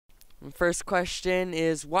First question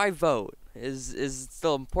is, why vote? Is it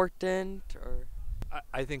still important, or?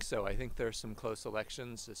 I think so. I think there are some close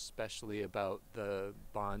elections, especially about the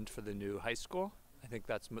bond for the new high school. I think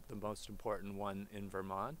that's the most important one in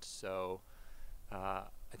Vermont. So I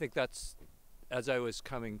think that's, as I was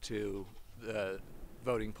coming to the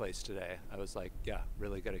voting place today, I was like, yeah,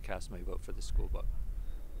 really got to cast my vote for the school vote,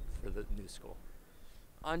 for the new school.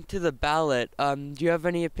 Onto the ballot, do you have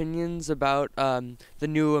any opinions about the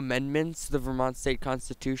new amendments to the Vermont State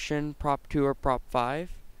Constitution, Prop 2 or Prop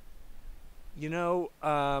 5? You know,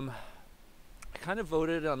 I kind of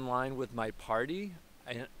voted in line with my party,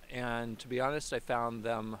 and to be honest, I found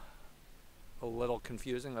them a little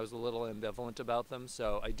confusing. I was a little ambivalent about them,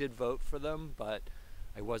 so I did vote for them, but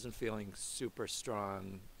I wasn't feeling super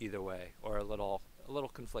strong either way, or a little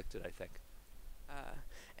conflicted, I think.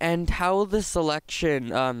 And how will this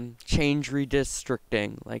election change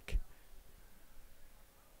redistricting?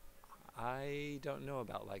 I don't know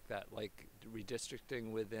about that, like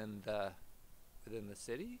redistricting within the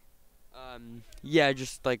city. Yeah,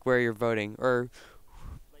 just like where you're voting, or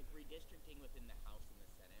like redistricting within the House and the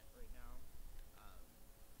Senate right now.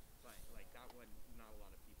 But like that one, not a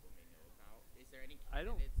lot of people may know about. Is there any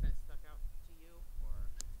candidates that stuck out to you, or?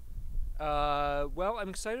 Well, I'm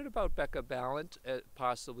excited about Becca Ballant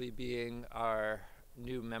possibly being our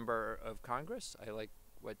new member of Congress. I like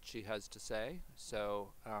what she has to say.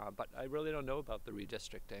 So, but I really don't know about the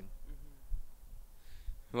redistricting.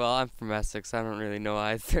 well, I'm from Essex. I don't really know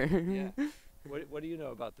either. Yeah. What do you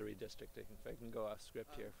know about the redistricting? If I can go off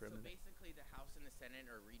script here for a minute. So basically, the House and the Senate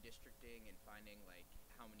are redistricting and finding like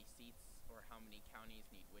how many seats or how many counties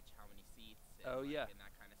need how many seats. And, and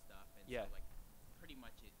that kind of stuff. And so like pretty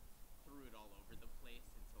much it threw it all over the place,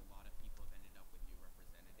 and so a lot of people have ended up with new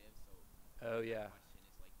representatives. So the question is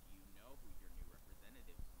like, do you know who your new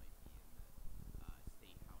representatives might be in the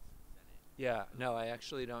state House and Senate? Yeah, no, I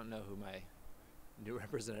actually don't know who my new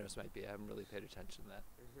representatives might be. I haven't really paid attention to that.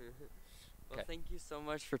 Well, thank you so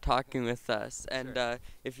much for talking with us. And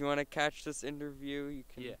if you want to catch this interview, you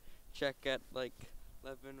can check at like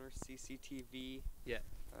 11 or CCTV. Yeah.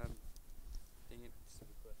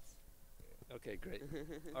 Okay, great.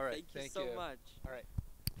 All right. Thank you so much. All right.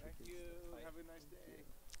 Thank you. Have a nice day.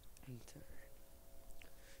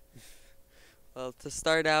 Well, to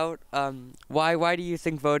start out, why do you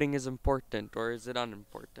think voting is important, or is it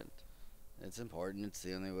unimportant? It's important. It's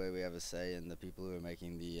the only way we have a say in the people who are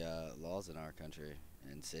making the laws in our country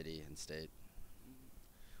and city and state.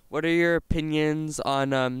 What are your opinions on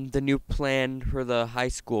the new plan for the high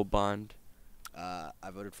school bond?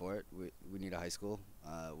 I voted for it. We need a high school.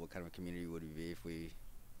 What kind of a community would we be if we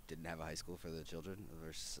didn't have a high school for the children of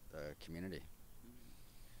our community?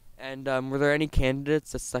 And were there any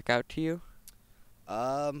candidates that stuck out to you?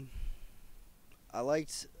 I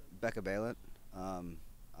liked Becca Ballant.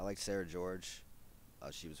 I liked Sarah George.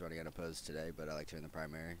 She was running unopposed today, but I liked her in the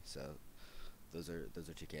primary. So those are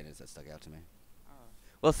two candidates that stuck out to me.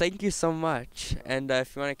 Well, thank you so much. And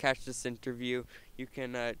if you want to catch this interview, you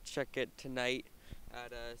can check it tonight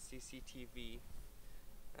at CCTV.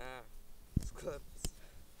 It's clips.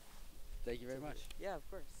 Thank you very much. Yeah, of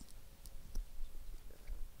course.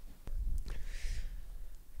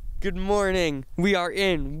 Good morning. We are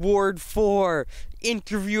in Ward 4,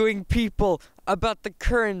 interviewing people about the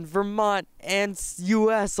current Vermont and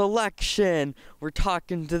U.S. election. We're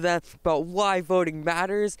talking to them about why voting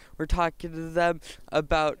matters. We're talking to them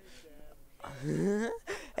about...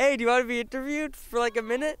 Hey, do you want to be interviewed for like a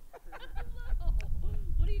minute? No.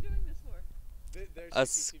 What are you doing this for? There's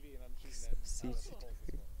CCTV and I'm shooting them.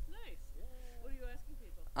 Nice. What are you asking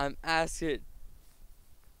people? I'm asking...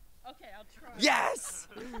 Okay, I'll try. Yes!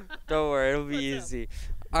 Don't worry, it'll be easy.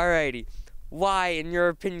 Alrighty. Why, in your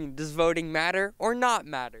opinion, does voting matter or not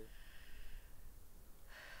matter?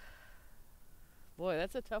 Boy,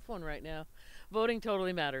 that's a tough one right now. Voting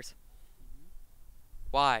totally matters.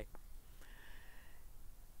 Why?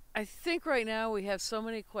 I think right now we have so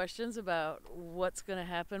many questions about what's going to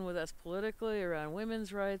happen with us politically, around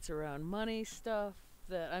women's rights, around money stuff,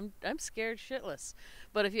 that I'm scared shitless.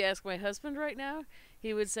 But if you ask my husband right now,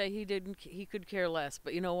 he would say he could care less.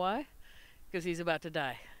 But you know why? Because he's about to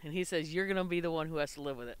die. And he says, you're going to be the one who has to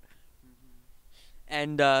live with it.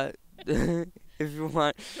 And if you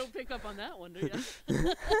want... Don't pick up on that one, do you?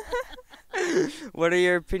 What are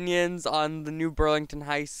your opinions on the new Burlington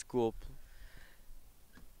High School?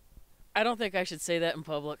 I don't think I should say that in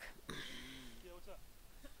public. Yeah, what's up?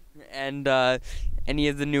 And any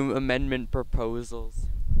of the new amendment proposals?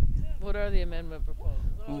 What are the amendment proposals?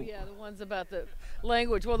 Oh, yeah, the ones about the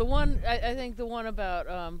language. Well, I think the one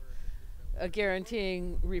about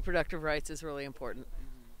guaranteeing reproductive rights is really important.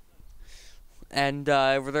 And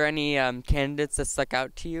were there any candidates that stuck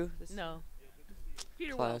out to you? No.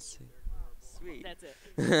 Peter Welch. Sweet. That's it.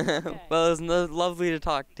 Okay. Well, it was lovely to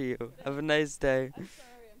talk to you. Have a nice day. I'm sorry,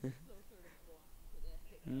 I'm so sort of blunt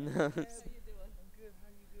today. No. How are you doing? I'm good. How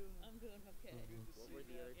you doing? I'm doing okay. What were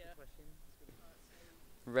the other two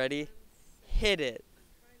questions? Ready? Hit it.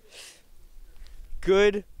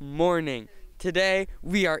 Good morning. Today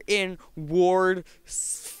we are in Ward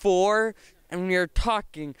 4 and we are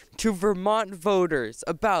talking to Vermont voters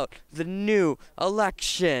about the new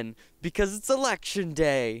election because it's election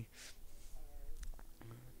day.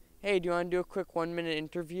 Hey, do you want to do a quick 1-minute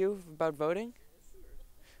interview about voting?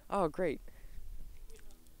 Oh, great.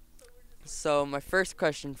 So my first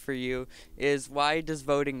question for you is, why does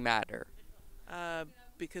voting matter?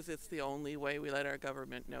 Because it's the only way we let our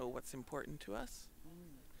government know what's important to us.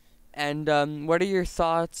 And what are your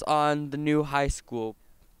thoughts on the new high school?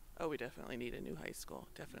 Oh, we definitely need a new high school.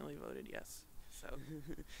 Definitely voted yes. So.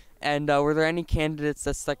 And were there any candidates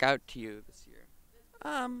that stuck out to you this year?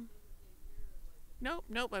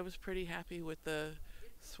 Nope. I was pretty happy with the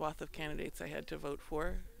swath of candidates I had to vote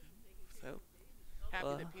for. So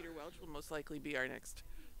happy that Peter Welch will most likely be our next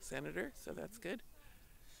senator. So that's good.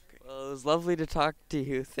 Great. Well, it was lovely to talk to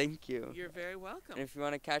you. Thank you. You're very welcome. And if you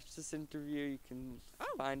want to catch this interview, you can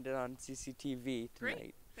find it on CCTV tonight.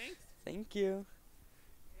 Great. Thanks. Thank you.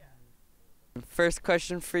 First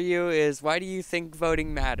question for you is, why do you think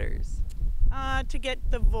voting matters? To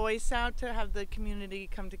get the voice out, to have the community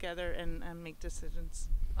come together and make decisions.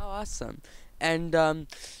 Oh, awesome. And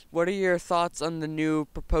what are your thoughts on the new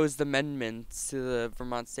proposed amendments to the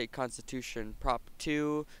Vermont State Constitution, Prop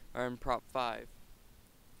 2 or Prop 5?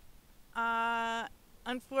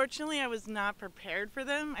 Unfortunately, I was not prepared for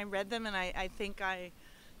them. I read them and I think I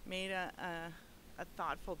made a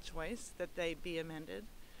thoughtful choice that they be amended.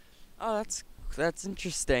 Oh, that's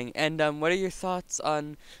interesting. And what are your thoughts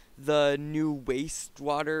on the new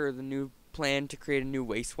wastewater, or the new plan to create a new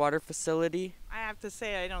wastewater facility? I have to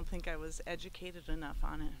say I don't think I was educated enough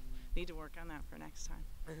on it. Need to work on that for next time.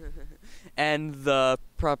 And the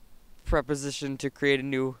proposition to create a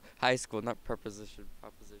new high school, not proposition.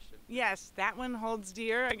 Yes, that one holds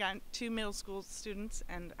dear. I got 2 middle school students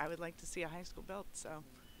and I would like to see a high school built, so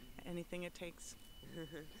anything it takes.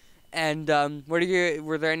 And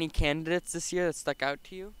were there any candidates this year that stuck out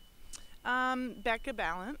to you? Becca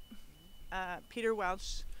Ballant, Peter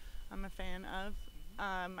Welch, I'm a fan of.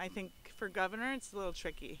 I think for governor, it's a little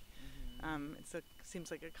tricky.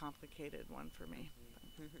 Seems like a complicated one for me.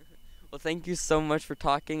 Well, thank you so much for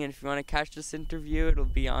talking, and if you want to catch this interview, it'll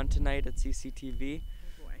be on tonight at CCTV.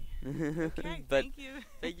 Oh boy. Okay, But thank you.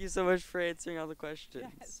 Thank you so much for answering all the questions.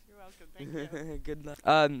 Yes, you're welcome. Thank you. Good luck.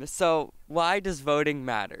 So why does voting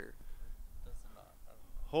matter?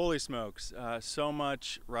 Holy smokes, so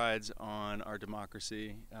much rides on our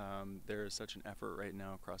democracy. There is such an effort right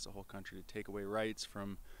now across the whole country to take away rights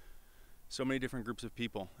from so many different groups of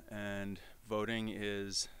people, and voting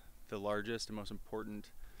is the largest and most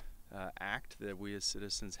important act that we as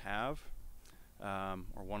citizens have,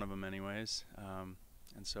 or one of them anyways,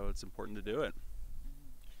 and so it's important to do it.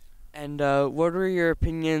 And what were your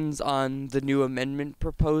opinions on the new amendment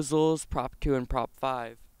proposals, Prop 2 and Prop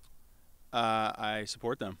 5? I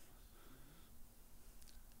support them.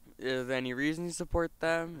 Is there any reason you support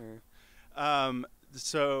them? Or?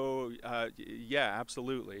 Yeah,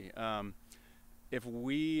 absolutely. If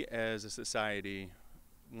we as a society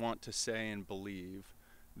want to say and believe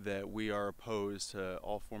that we are opposed to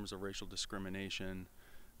all forms of racial discrimination,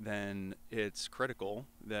 then it's critical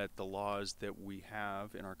that the laws that we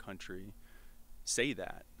have in our country say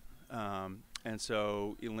that. And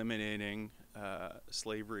so eliminating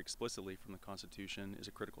slavery explicitly from the Constitution is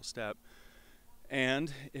a critical step.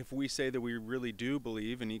 And if we say that we really do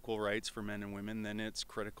believe in equal rights for men and women, then it's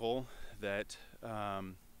critical that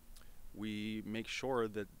we make sure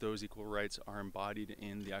that those equal rights are embodied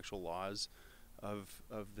in the actual laws of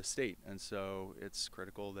the state. And so it's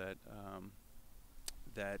critical that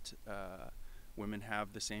women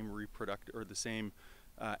have the same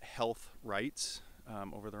health rights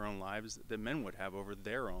over their own lives that men would have over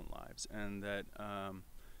their own lives, and that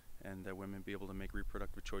women be able to make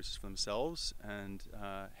reproductive choices for themselves and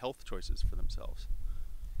health choices for themselves.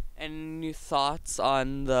 Any thoughts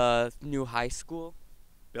on the new high school?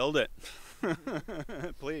 Build it.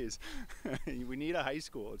 Please. We need a high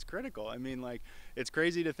school. It's critical. I mean, like, it's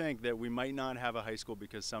crazy to think that we might not have a high school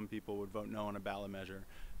because some people would vote no on a ballot measure.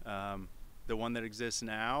 The one that exists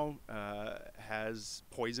now has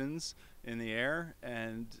poisons in the air,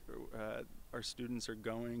 and our students are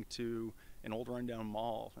going to an old rundown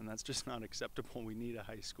mall, and that's just not acceptable. We need a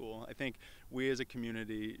high school. I think we as a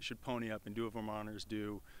community should pony up and do what Vermonters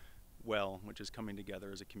do well, which is coming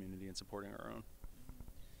together as a community and supporting our own.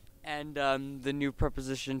 And the new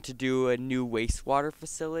proposition to do a new wastewater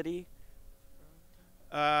facility?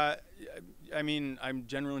 I mean, I'm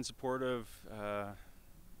generally in support of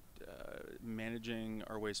managing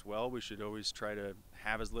our waste well. We should always try to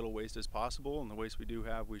have as little waste as possible, and the waste we do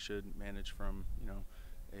have, we should manage from, you know,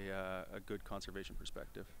 a good conservation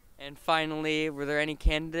perspective. And finally, were there any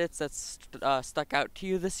candidates that stuck out to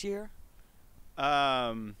you this year?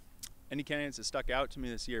 Any candidates that stuck out to me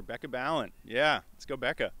this year? Becca Ballant. Yeah, let's go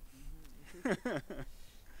Becca.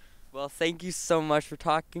 Well, thank you so much for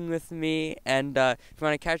talking with me. And if you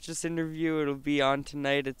want to catch this interview, it'll be on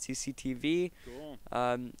tonight at CCTV. Cool.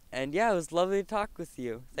 And yeah, it was lovely to talk with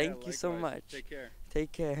you. Thank you so likewise. much. Take care.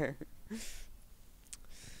 Take care.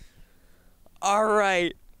 All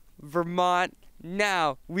right, Vermont.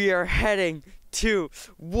 Now we are heading to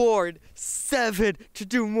Ward 7 to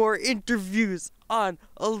do more interviews on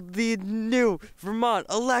the new Vermont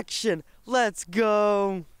election. Let's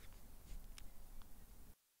go.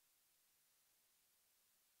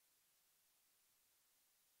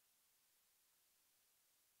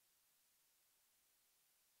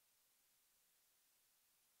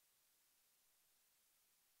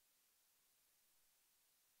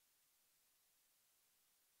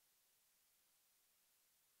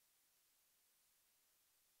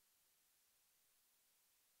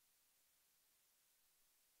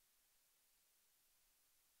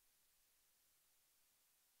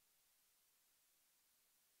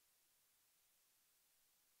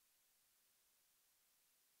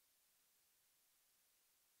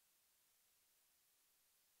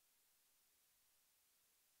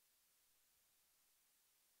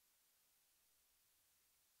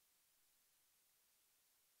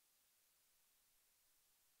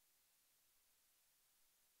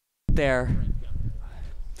 There.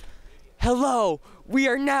 Hello, we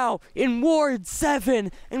are now in Ward 7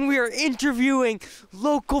 and we are interviewing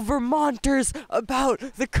local Vermonters about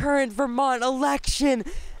the current Vermont election.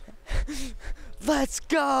 Let's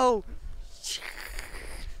go.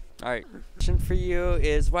 All right, question for you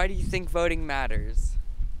is, why do you think voting matters?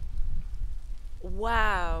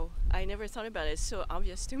 Wow, I never thought about it. It's so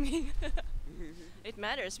obvious to me. It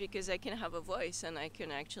matters because I can have a voice and I can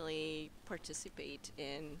actually participate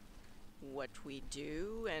in what we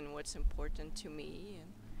do and what's important to me,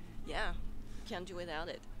 and yeah, can't do without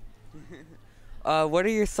it. What are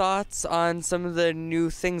your thoughts on some of the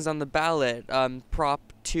new things on the ballot,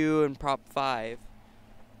 Prop 2 and Prop 5?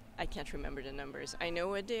 I can't remember the numbers. I know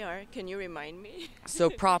what they are. Can you remind me?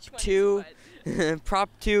 So Prop 2,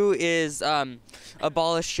 Prop 2 is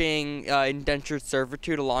abolishing indentured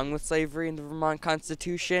servitude along with slavery in the Vermont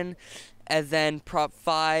Constitution. And then Prop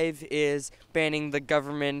 5 is banning the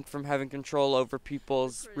government from having control over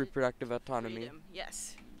people's reproductive autonomy. Freedom.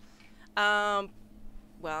 Yes. Well,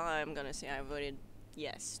 I'm going to say I voted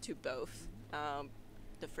yes to both.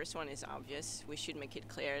 The first one is obvious. We should make it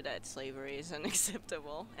clear that slavery is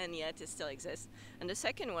unacceptable, and yet it still exists. And the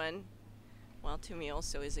second one, well, to me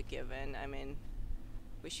also is a given. I mean,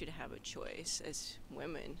 we should have a choice as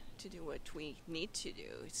women to do what we need to do.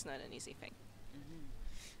 It's not an easy thing.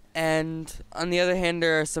 And on the other hand,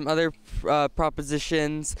 there are some other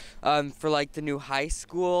propositions for like the new high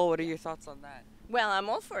school. What are your thoughts on that? Well, I'm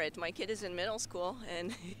all for it. My kid is in middle school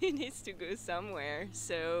and he needs to go somewhere.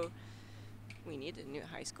 So we need a new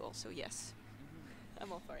high school. So yes,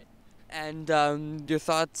 I'm all for it. And your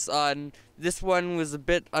thoughts on this one was a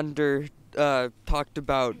bit under talked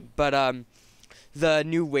about, but the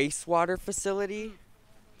new wastewater facility.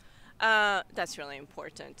 That's really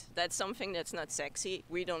important. That's something that's not sexy.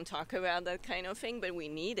 We don't talk about that kind of thing, but we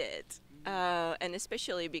need it. And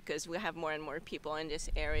especially because we have more and more people in this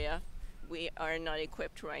area. We are not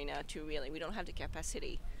equipped right now to we don't have the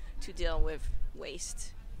capacity to deal with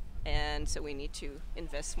waste. And so we need to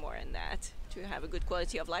invest more in that to have a good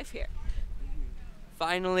quality of life here.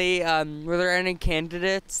 Finally, were there any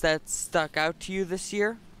candidates that stuck out to you this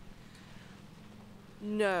year?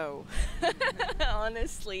 No,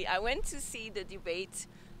 honestly, I went to see the debate,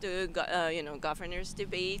 the governor's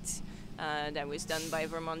debate that was done by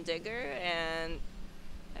Vermont Digger, and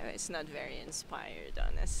it's not very inspired,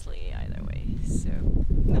 honestly, either way. So,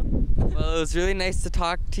 no. Well, it was really nice to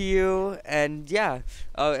talk to you, and yeah.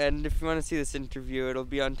 Oh, and if you want to see this interview, it'll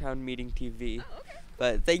be on Town Meeting TV. Oh, okay.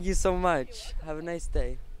 But thank you so much. Have a nice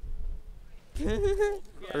day.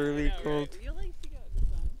 Early cold.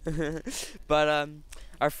 But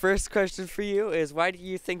our first question for you is, why do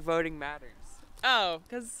you think voting matters? Oh,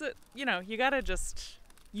 because you gotta just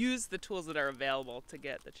use the tools that are available to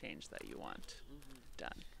get the change that you want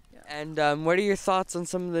done. Yeah. And what are your thoughts on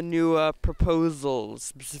some of the new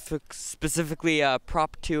proposals, specifically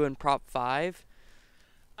Prop 2 and Prop 5?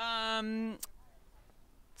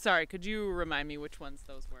 Sorry, could you remind me which ones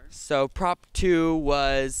those were? So Prop 2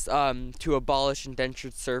 was to abolish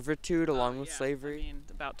indentured servitude along with slavery. I mean,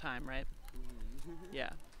 about time, right? Yeah.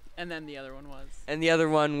 And then the other one was? And the other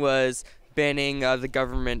one was banning the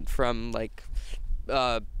government from, like,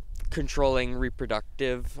 controlling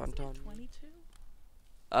reproductive autonomy.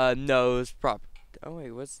 22? No, it was Prop... Oh,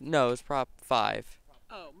 wait, no, it was Prop 5.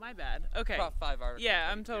 Oh, my bad. Okay. Prop 5 article. Yeah,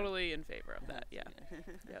 I'm totally in favor of that, yeah.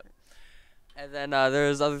 Yep. And then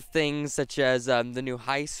there's other things such as the new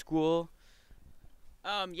high school.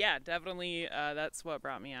 Yeah, definitely. That's what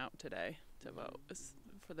brought me out today to vote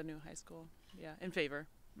for the new high school. Yeah, in favor.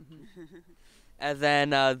 And then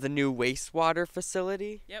the new wastewater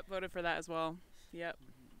facility. Yep, voted for that as well. Yep.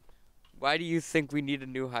 Why do you think we need a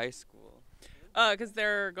new high school? Because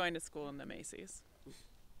they're going to school in the Macy's.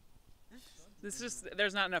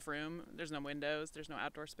 There's not enough room. There's no windows. There's no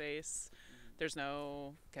outdoor space. There's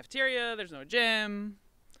no cafeteria. There's no gym.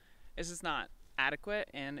 It's just not adequate.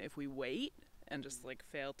 And if we wait and just like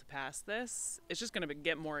fail to pass this, it's just going to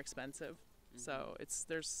get more expensive. So it's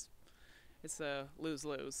a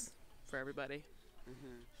lose-lose for everybody.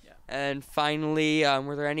 Yeah. And finally,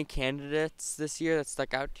 were there any candidates this year that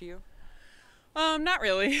stuck out to you? Not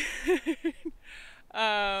really.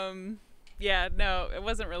 Yeah, no, it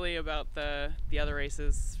wasn't really about the other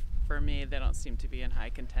races for me. They don't seem to be in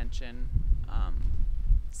high contention.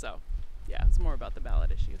 So, yeah, it's more about the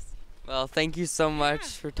ballot issues. Well, thank you so much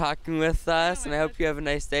for talking with us, and I hope you have a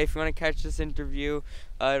nice day. If you want to catch this interview,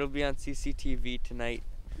 it'll be on CCTV tonight.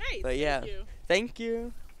 Nice, but yeah, thank you. Thank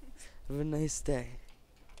you. Have a nice day.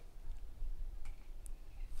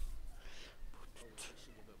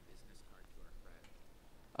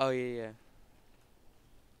 Oh, yeah.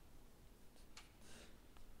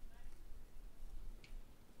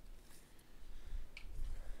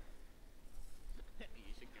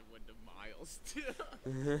 You should give one to Miles, too.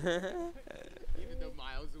 Even though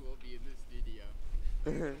Miles will be in the studio.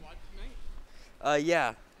 Are you going to watch tonight?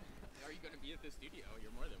 Yeah. Are you going to be at the studio?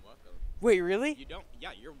 You're more than welcome. Wait, really? You don't?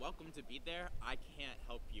 Yeah, you're welcome to be there. I can't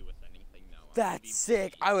help you with anything, though. That's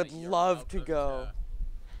sick. I would love to go.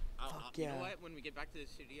 Fuck yeah. You know what? When we get back to the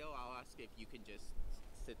studio, I'll ask if you can just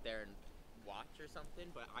sit there and watch or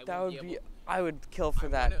something. But I would kill for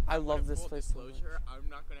that. I love this place so much. I'm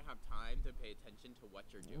not gonna have time to pay attention to what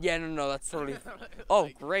you're doing. Yeah, no, that's totally. Oh,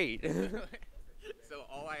 great. So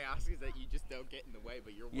all I ask is that you just don't get in the way,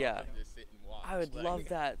 but you're welcome to sit and watch. I would love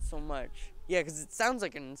that so much. Yeah, because it sounds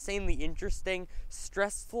like an insanely interesting,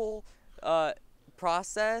 stressful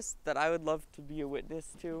process that I would love to be a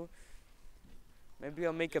witness to. Maybe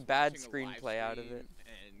I'll make a bad screenplay out of it.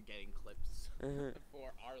 And getting clips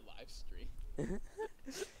for our live stream.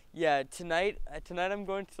 Yeah, tonight I'm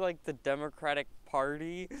going to like the Democratic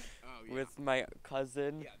Party with my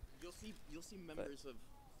cousin. Yeah, you'll see members of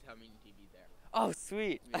Town TV there. Oh,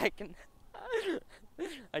 sweet! Yeah.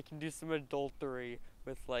 I can do some adultery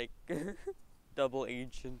with like double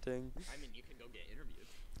agenting. I mean, you can go get interviewed.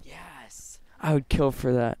 Yes, I would kill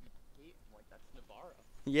for that. Like that's Navarro.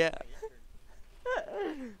 Yeah.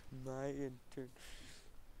 My intern.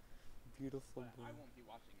 Beautiful boy. I won't be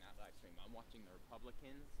watching that live stream. I'm watching the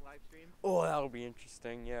Republicans live stream. Oh, that'll be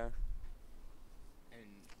interesting, yeah. And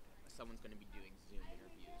someone's going to be doing Zoom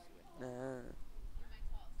interviews with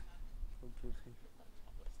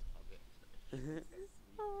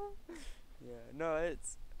Yeah, no,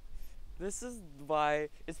 this is why,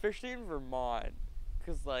 especially in Vermont,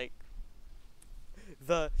 because like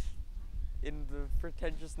in the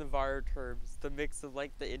pretentious Navarro terms, the mix of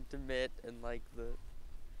like the intimate and like the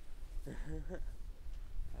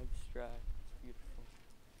abstract. It's beautiful.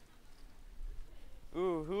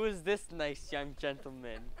 Ooh, who is this nice young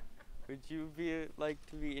gentleman? Would you like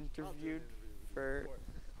to be interviewed for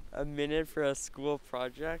a minute for a school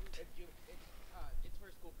project? It's for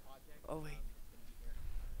a school project. Oh wait.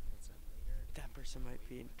 That person might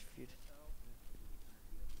be interviewed.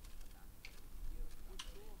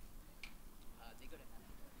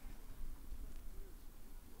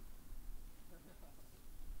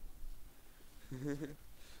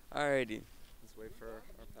 Alrighty. Let's wait for our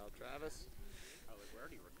pal Travis. Oh, we're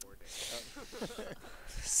already recording.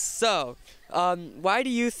 So, why do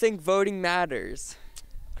you think voting matters?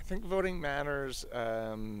 I think voting matters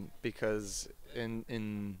because let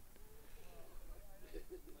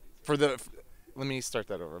me start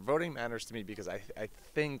that over. Voting matters to me because I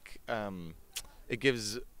think it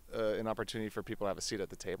gives an opportunity for people to have a seat at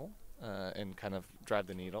the table. and kind of drive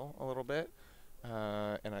the needle a little bit.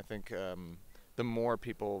 And I think the more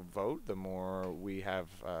people vote, the more we have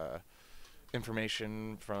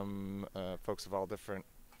information from folks of all different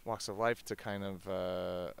walks of life to kind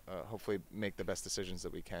of hopefully make the best decisions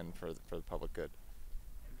that we can for the public good.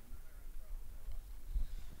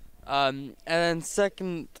 And then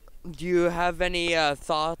second, do you have any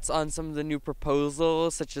thoughts on some of the new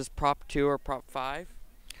proposals, such as Prop 2 or Prop 5?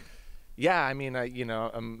 Yeah, I mean,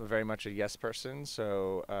 I'm very much a yes person,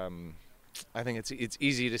 so I think it's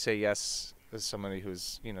easy to say yes as somebody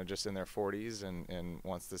who's, just in their 40s and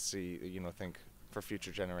wants to see, think for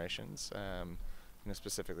future generations,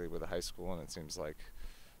 specifically with a high school, and it seems like,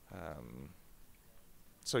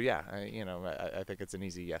 so yeah, I think it's an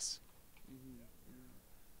easy yes.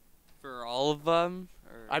 For all of them?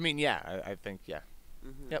 Or? I mean, yeah, I think, yeah.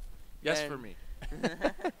 Yep. Yes, for me.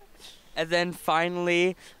 And then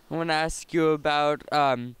finally, I want to ask you about,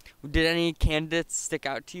 did any candidates stick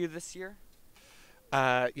out to you this year?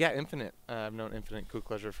 Yeah, Infinite. I've known Infinite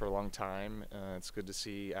Kukleger for a long time. It's good to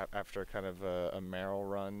see after kind of a Merrill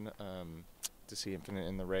run, to see Infinite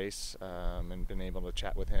in the race, and been able to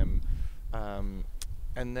chat with him.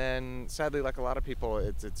 And then, sadly, like a lot of people,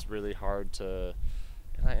 it's really hard to.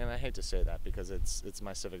 And I hate to say that because it's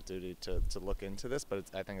my civic duty to look into this, but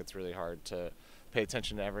I think it's really hard to pay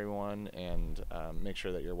attention to everyone and make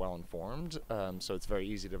sure that you're well informed. So it's very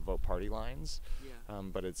easy to vote party lines,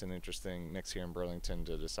 but it's an interesting mix here in Burlington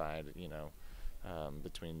to decide,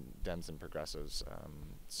 between Dems and progressives.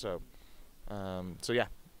 So yeah,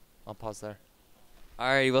 I'll pause there. All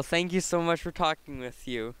right. Well, thank you so much for talking with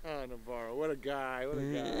you. Oh, Navarro, what a guy! What a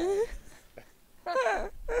guy!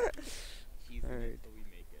 All right.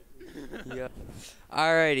 Yeah.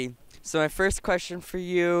 Alrighty. So my first question for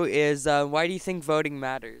you is, why do you think voting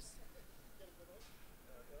matters?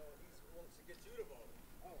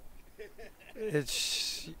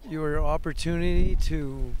 It's your opportunity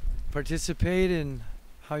to participate in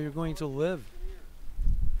how you're going to live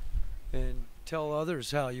and tell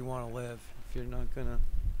others how you want to live. If you're not gonna,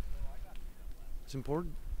 it's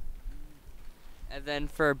important. And then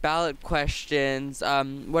for ballot questions,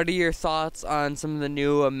 what are your thoughts on some of the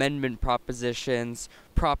new amendment propositions?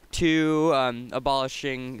 Prop 2,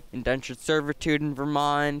 abolishing indentured servitude in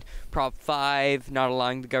Vermont. Prop 5, not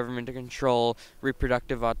allowing the government to control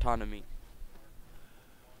reproductive autonomy.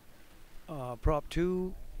 Prop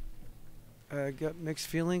 2, I got mixed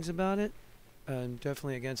feelings about it. I'm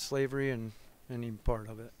definitely against slavery and any part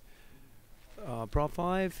of it. Prop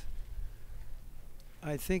 5,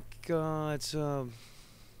 I think it's a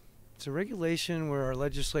regulation where our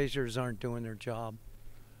legislators aren't doing their job.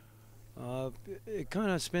 It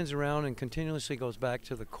kind of spins around and continuously goes back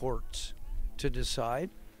to the courts to decide.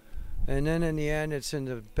 And then in the end, it's in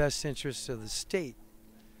the best interest of the state.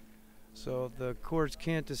 So if the courts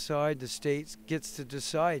can't decide, the state gets to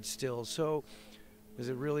decide still. So is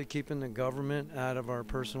it really keeping the government out of our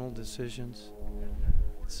personal decisions?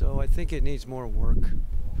 So I think it needs more work.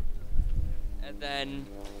 And then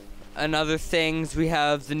another things, we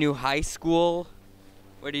have the new high school.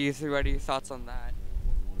 What are your thoughts on that?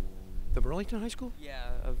 The Burlington High School?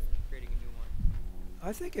 Yeah, of creating a new one.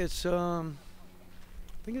 I think it's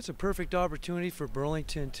a perfect opportunity for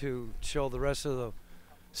Burlington to show the rest of the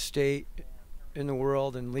state in the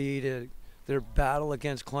world and lead their battle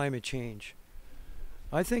against climate change.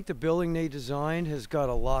 I think the building they designed has got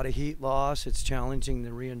a lot of heat loss. It's challenging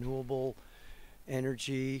the renewable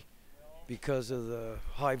energy because of the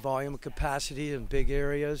high volume capacity in big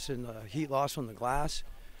areas and the heat loss from the glass.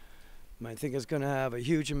 I think it's going to have a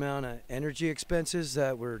huge amount of energy expenses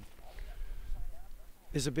that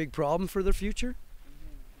is a big problem for the future.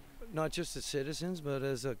 Not just as citizens, but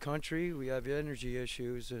as a country, we have energy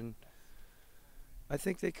issues, and I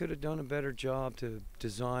think they could have done a better job to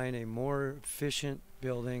design a more efficient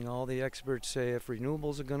building. All the experts say if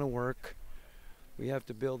renewables are going to work, we have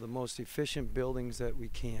to build the most efficient buildings that we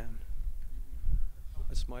can.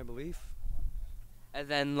 That's my belief. And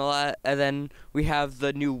then we have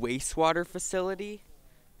the new wastewater facility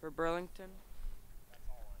for Burlington.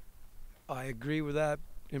 I agree with that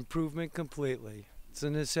improvement completely. It's a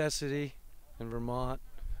necessity in Vermont.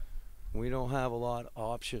 We don't have a lot of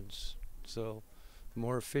options. So the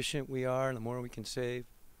more efficient we are, the more we can save,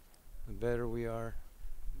 the better we are.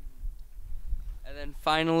 And then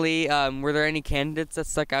finally, were there any candidates that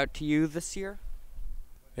stuck out to you this year?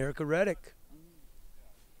 Erica Reddick.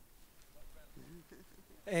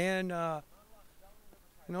 And,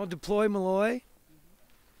 Deploy Malloy.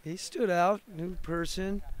 He stood out, new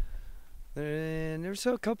person. And there's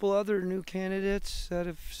a couple other new candidates that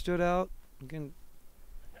have stood out. I can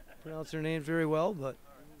pronounce their names very well, but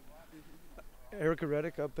Erica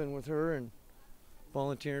Reddick, I've been with her and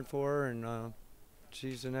volunteering for her, and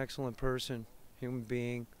she's an excellent person, human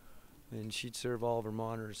being, and she'd serve all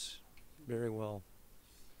Vermonters very well.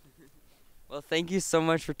 Well, thank you so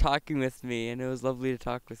much for talking with me, and it was lovely to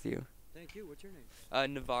talk with you. Thank you. What's your name?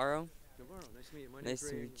 Navarro. Navarro. Nice to meet you. My Nice name's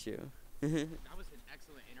to Ray. meet you. That was an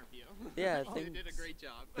excellent interview. Yeah, You did a great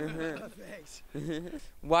job. Thanks.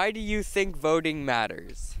 Why do you think voting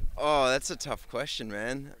matters? Oh, that's a tough question,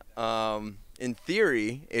 man. In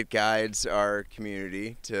theory, it guides our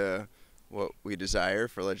community to what we desire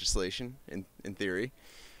for legislation, in theory.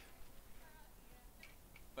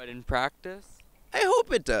 But in practice? I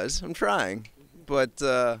hope it does. I'm trying. But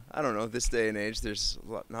I don't know, this day and age, there's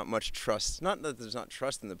not much trust. Not that there's not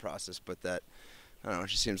trust in the process, but that, I don't know, it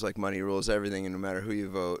just seems like money rules everything, and no matter who you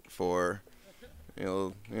vote for,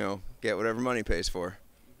 you'll, get whatever money pays for.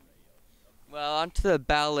 Well, onto the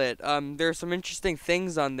ballot. There are some interesting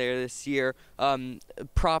things on there this year.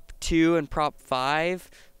 Prop 2 and Prop 5,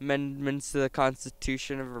 amendments to the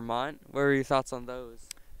Constitution of Vermont. What are your thoughts on those?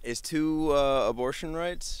 Is 2 abortion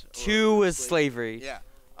rights? 2 was slavery. Yeah.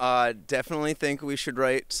 Definitely think we should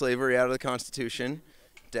write slavery out of the Constitution.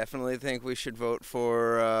 Definitely think we should vote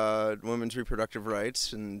for women's reproductive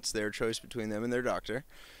rights, and it's their choice between them and their doctor.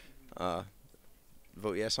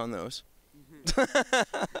 Vote yes on those.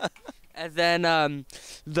 And then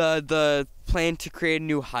the plan to create a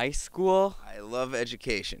new high school. I love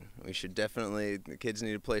education. We should definitely, the kids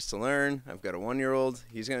need a place to learn. I've got a 1-year-old.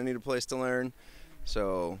 He's going to need a place to learn.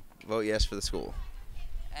 So vote yes for the school.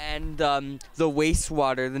 And the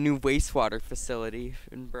wastewater, the new wastewater facility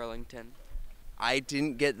in Burlington. I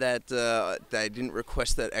didn't get that, I didn't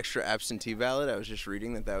request that extra absentee ballot. I was just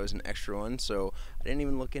reading that was an extra one, so I didn't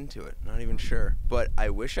even look into it. Not even sure. But I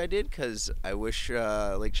wish I did, because I wish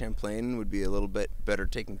Lake Champlain would be a little bit better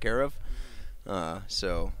taken care of.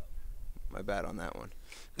 So my bad on that one.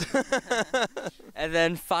 And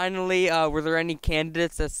then finally, were there any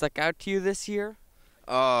candidates that stuck out to you this year?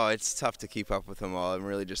 Oh, it's tough to keep up with them all. I'm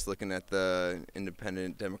really just looking at the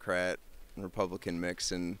independent, Democrat, and Republican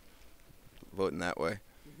mix and voting that way.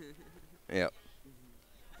 Yep.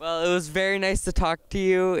 Well, it was very nice to talk to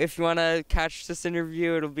you. If you want to catch this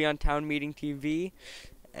interview, it'll be on Town Meeting TV.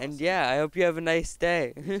 And yeah, I hope you have a nice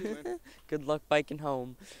day. Good luck biking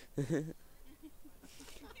home. You're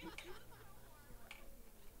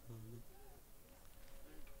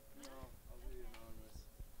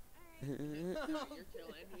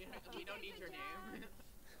killing. We don't need your name.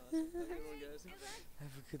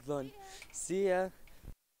 Have a good one. See ya.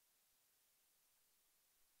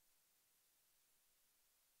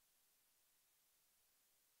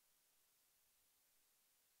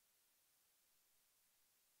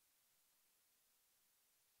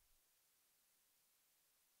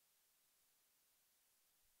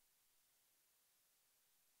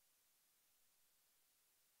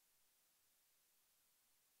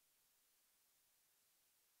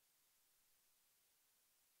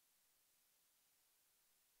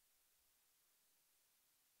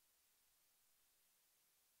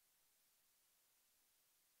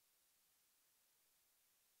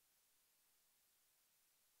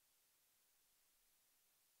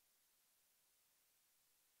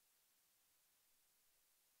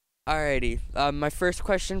 Alrighty. My first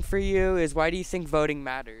question for you is, why do you think voting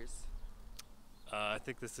matters? I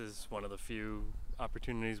think this is one of the few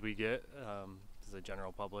opportunities we get as a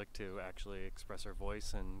general public to actually express our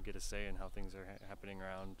voice and get a say in how things are happening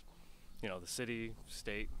around, the city,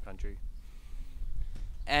 state, country.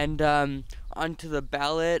 And onto the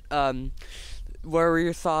ballot, what were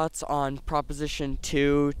your thoughts on Proposition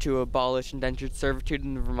 2 to abolish indentured servitude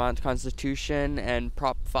in the Vermont Constitution, and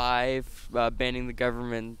Prop 5 banning the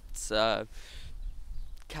government's not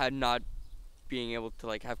being able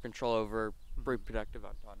to have control over reproductive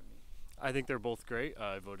autonomy? I think they're both great.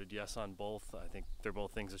 I voted yes on both. I think they're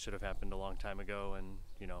both things that should have happened a long time ago, and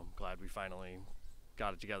I'm glad we finally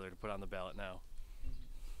got it together to put on the ballot now.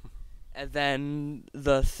 And then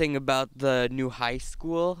the thing about the new high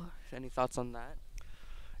school, any thoughts on that?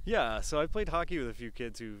 Yeah, so I played hockey with a few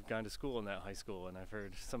kids who've gone to school in that high school, and I've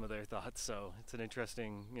heard some of their thoughts, so it's an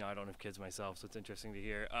interesting, I don't have kids myself, so it's interesting to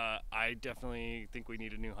hear. I definitely think we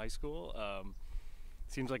need a new high school.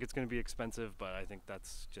 Seems like it's going to be expensive, but I think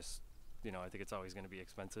that's just, I think it's always going to be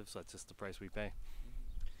expensive, so that's just the price we pay.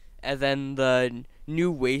 And then the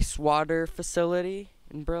new wastewater facility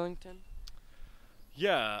in Burlington?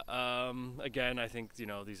 Yeah, again, I think,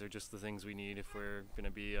 these are just the things we need if we're going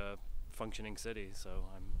to be a functioning city, so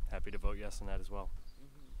I'm happy to vote yes on that as well.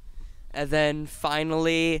 And then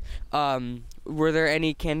finally, were there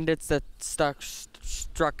any candidates that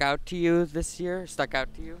stuck out to you this year?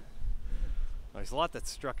 There's a lot that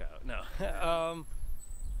struck out. No.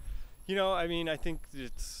 I mean, I think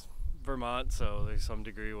it's Vermont, so there's some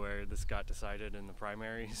degree where this got decided in the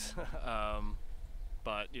primaries.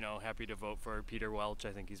 But, happy to vote for Peter Welch.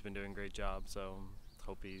 I think he's been doing a great job, so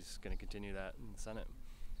hope he's going to continue that in the Senate.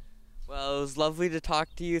 Well, it was lovely to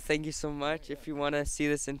talk to you. Thank you so much. If you want to see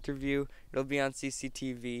this interview, it'll be on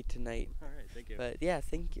CCTV tonight. All right, thank you. But yeah,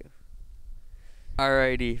 thank you.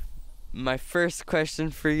 Alrighty. My first question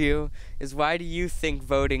for you is, why do you think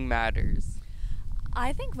voting matters?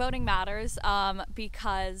 I think voting matters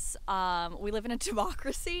because we live in a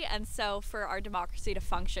democracy, and so for our democracy to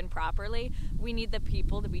function properly, we need the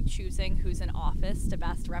people to be choosing who's in office to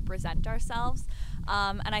best represent ourselves.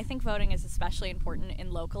 And I think voting is especially important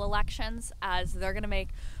in local elections, as they're going to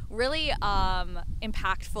make really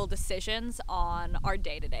impactful decisions on our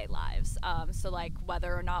day-to-day lives. So like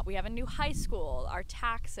whether or not we have a new high school, our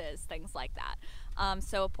taxes, things like that.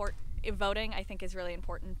 Voting, I think, is really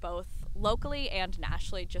important both locally and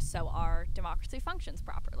nationally, just so our democracy functions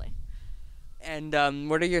properly. And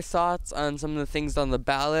what are your thoughts on some of the things on the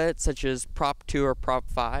ballot, such as Prop 2 or Prop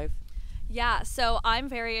 5? Yeah, so I'm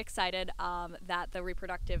very excited that the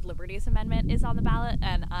Reproductive Liberties Amendment is on the ballot,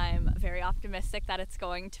 and I'm very optimistic that it's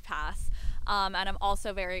going to pass. And I'm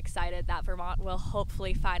also very excited that Vermont will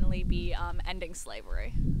hopefully finally be ending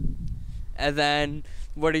slavery. And then,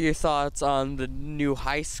 what are your thoughts on the new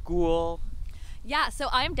high school? Yeah, so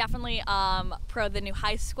I'm definitely pro the new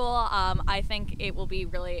high school. I think it will be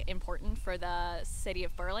really important for the city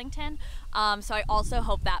of Burlington. So I also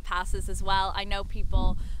hope that passes as well. I know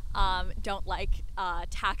people don't like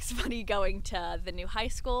tax money going to the new high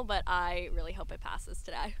school, but I really hope it passes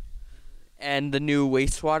today. And the new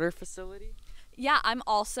wastewater facility? Yeah, I'm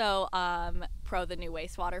also pro the new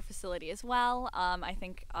wastewater facility as well. I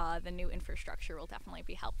think the new infrastructure will definitely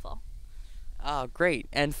be helpful. Oh, great.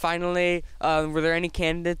 And finally, were there any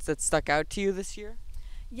candidates that stuck out to you this year?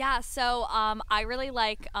 Yeah, so I really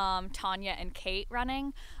like Tanya and Kate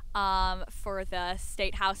running for the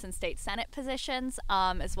State House and State Senate positions,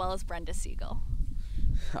 as well as Brenda Siegel.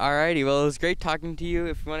 Alrighty, well, it was great talking to you.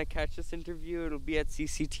 If you want to catch this interview, it'll be at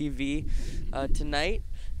CCTV tonight.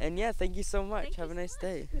 And yeah, thank you so much. Have a nice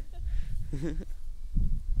day.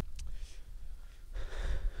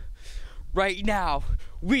 Right now,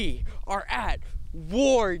 we are at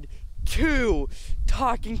Ward 2,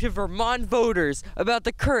 talking to Vermont voters about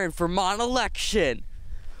the current Vermont election.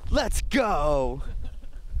 Let's go.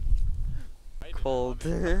 Cold.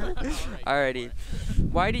 Alrighty.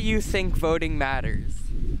 Why do you think voting matters?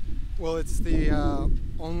 Well, it's the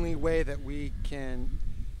only way that we can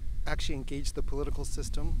actually engage the political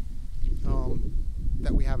system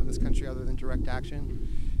that we have in this country, other than direct action.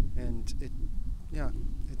 And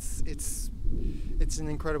it's an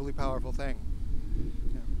incredibly powerful thing.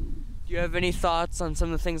 Yeah. Do you have any thoughts on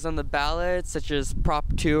some of the things on the ballot, such as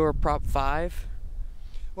Prop 2 or Prop 5?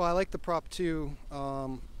 Well, I like the Prop 2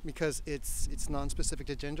 because it's non-specific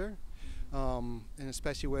to gender, and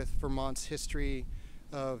especially with Vermont's history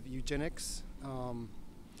of eugenics.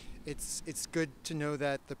 It's good to know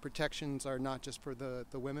that the protections are not just for the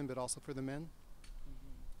women, but also for the men.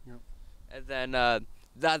 Mm-hmm. Yeah. And then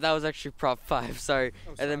that was actually Prop 5, sorry.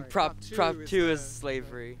 Oh, and then Prop 2 is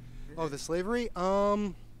slavery. The slavery?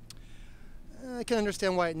 I can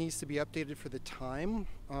understand why it needs to be updated for the time.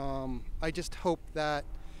 I just hope that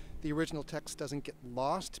the original text doesn't get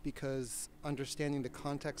lost, because understanding the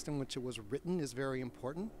context in which it was written is very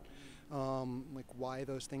important. Like why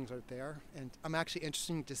those things are there. And I'm actually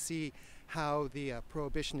interested to see how the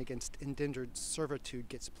prohibition against indentured servitude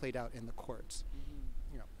gets played out in the courts.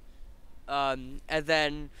 Mm-hmm. And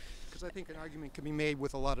then, because I think an argument can be made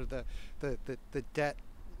with a lot of the debt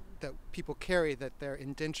that people carry, that they're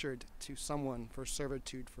indentured to someone for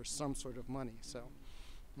servitude for some sort of money. So,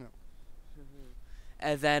 you know.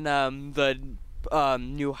 And then the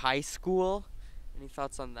new high school. Any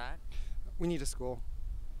thoughts on that? We need a school.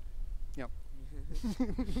 Yep.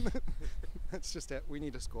 That's just it. We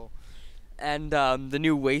need a school. And the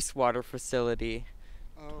new wastewater facility.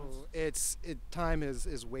 Oh, time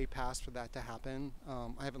is way past for that to happen.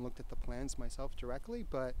 I haven't looked at the plans myself directly,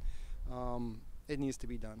 but it needs to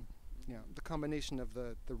be done. You know, the combination of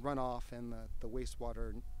the runoff and the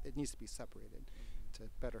wastewater, it needs to be separated to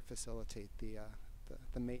better facilitate the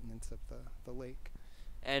maintenance of the lake.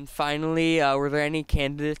 And finally, were there any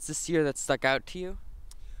candidates this year that stuck out to you?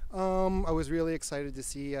 I was really excited to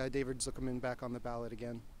see David Zuckerman back on the ballot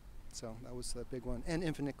again. So that was the big one. And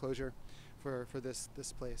Infinite Closure for this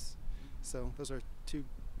place. So those are two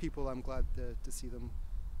people I'm glad to see them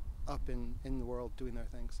up in the world doing their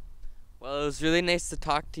things. Well, it was really nice to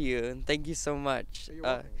talk to you, and thank you so much. You're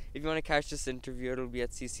welcome. If you want to catch this interview, it'll be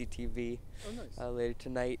at CCTV Oh, nice. later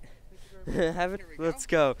tonight. Have it. Let's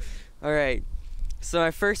go. All right. So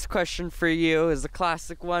my first question for you is a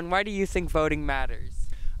classic one. Why do you think voting matters?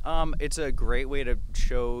 It's a great way to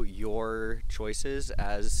show your choices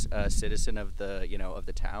as a citizen of the, of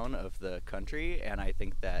the town, of the country, and I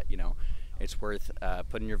think that, it's worth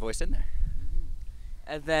putting your voice in there.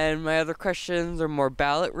 And then my other questions are more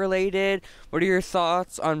ballot related. What are your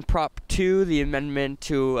thoughts on Prop 2, the amendment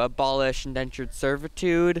to abolish indentured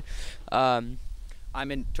servitude? I'm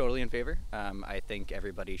totally in favor. I think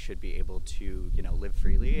everybody should be able to, live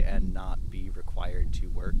freely and not be required to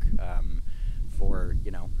work for,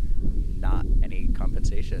 not any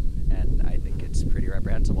compensation. And I think it's pretty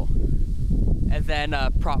reprehensible. And then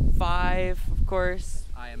Prop 5, of course.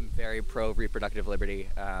 I am very pro reproductive liberty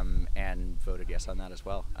and voted yes on that as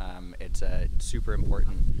well. It's a super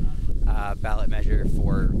important ballot measure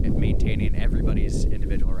for maintaining everybody's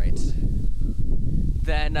individual rights.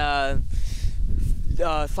 Then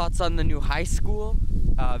thoughts on the new high school?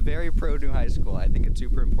 Very pro new high school. I think it's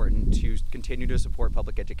super important to continue to support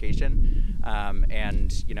public education,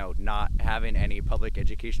 and not having any public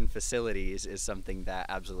education facilities is something that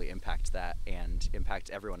absolutely impacts that and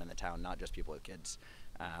impacts everyone in the town, not just people with kids.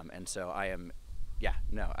 And so I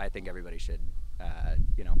think everybody should,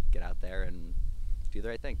 get out there and do the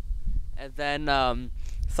right thing. And then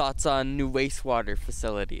thoughts on new wastewater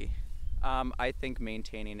facility? I think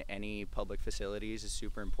maintaining any public facilities is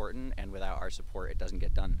super important, and without our support, it doesn't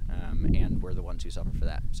get done. And we're the ones who suffer for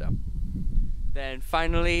that. So. Then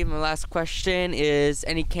finally, my last question is: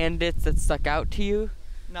 any candidates that stuck out to you?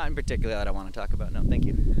 Not in particular that I want to talk about. No, thank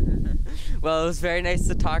you. Well, it was very nice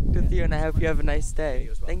to talk with you, and I hope you have a nice day.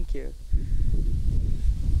 You as well. Thank you.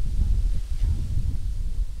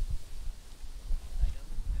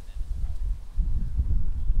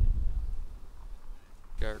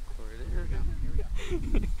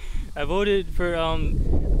 I voted for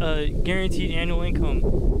guaranteed annual income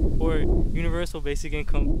or universal basic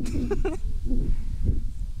income.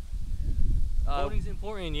 Voting's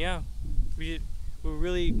important, yeah. We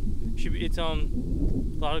really should be. It's a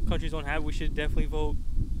lot of countries don't have. We should definitely vote.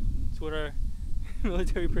 It's what our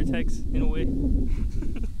military protects in a way.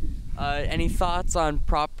 Any thoughts on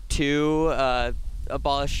Prop 2,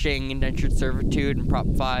 abolishing indentured servitude, and Prop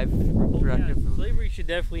 5, reproductive? Yeah, slavery should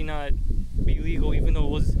definitely not be legal, even though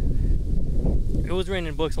it was written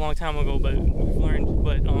in books a long time ago, but we've learned.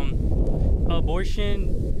 But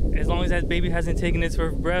abortion, as long as that baby hasn't taken its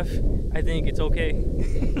first breath, I think it's okay.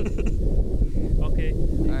 Okay.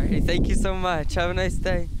 All right. Thank you so much. Have a nice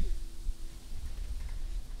day.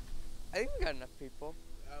 I think we got enough people.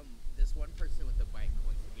 This one person with the bike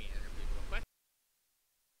wants to be interviewed real quick.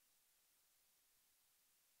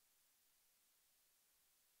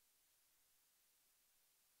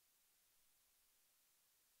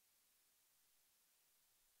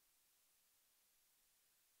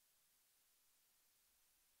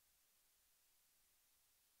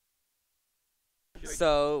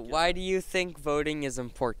 So, why do you think voting is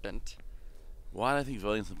important? Why do I think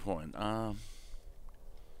voting is important? Oh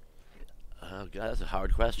God, that's a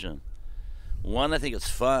hard question. One, I think it's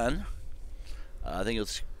fun. I think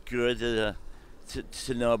it's good to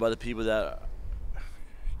know about the people that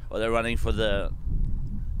are running for the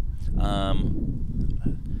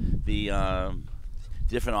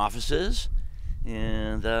different offices,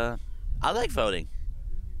 and I like voting.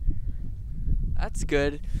 That's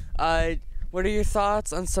good. What are your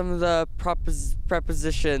thoughts on some of the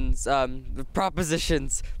propositions,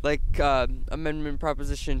 like Amendment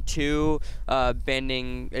Proposition 2,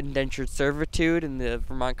 banning indentured servitude in the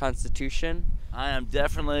Vermont Constitution? I am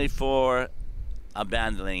definitely for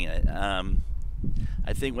abandoning it. I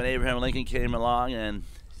think when Abraham Lincoln came along and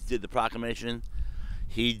did the proclamation,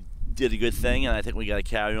 he did a good thing, and I think we got to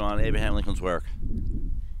carry on Abraham Lincoln's work.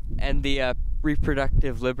 And the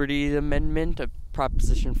Reproductive Liberty Amendment of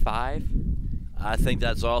Proposition 5? I think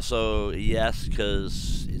that's also yes,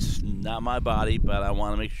 because it's not my body, but I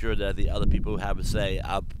want to make sure that the other people have a say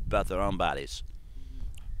about their own bodies.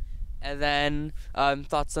 And then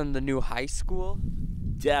thoughts on the new high school?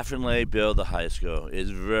 Definitely build the high school. It's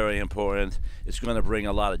very important. It's going to bring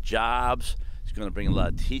a lot of jobs. It's going to bring a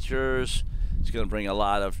lot of teachers. It's going to bring a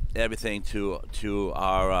lot of everything to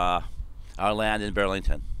our land in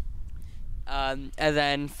Burlington. And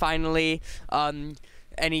then finally,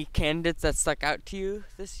 any candidates that stuck out to you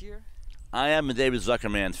this year? I am a David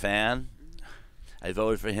Zuckerman fan. I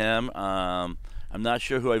voted for him. I'm not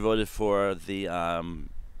sure who I voted for the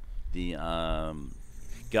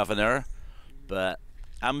governor, but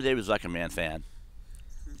I'm a David Zuckerman fan.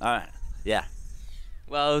 All right. Yeah.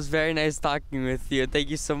 Well, it was very nice talking with you. Thank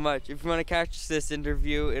you so much. If you want to catch this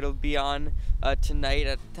interview, it'll be on tonight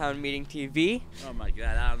at Town Meeting TV. Oh my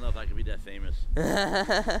God, I don't know if I can be that famous.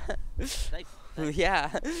 Thanks. Yeah,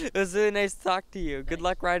 it was really nice to talk to you. Good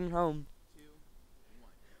luck riding home.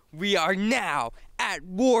 We are now at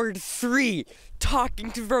Ward 3,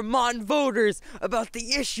 talking to Vermont voters about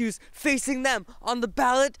the issues facing them on the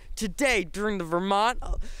ballot today during the Vermont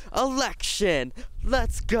election.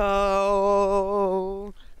 Let's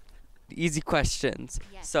go. Easy questions.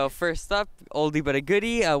 Yes. So first up, oldie but a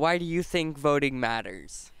goodie. Why do you think voting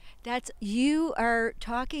matters? You are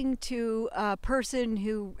talking to a person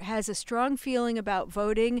who has a strong feeling about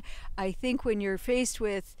voting. I think when you're faced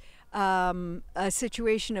with a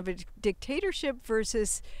situation of a dictatorship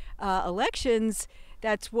versus elections,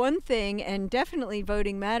 that's one thing, and definitely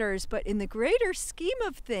voting matters. But in the greater scheme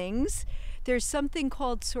of things, there's something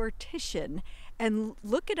called sortition, and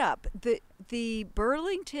look it up. The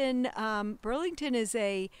Burlington is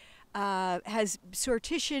has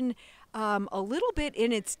sortition a little bit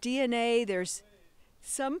in its DNA. There's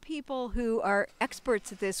some people who are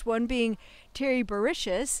experts at this, one being Terry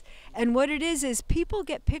Barishis, and what it is people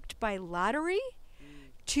get picked by lottery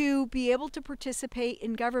to be able to participate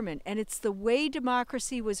in government, and it's the way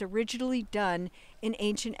democracy was originally done in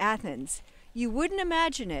ancient Athens. You wouldn't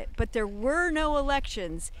imagine it, but there were no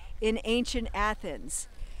elections in ancient Athens.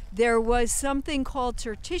 There was something called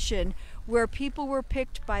sortition, where people were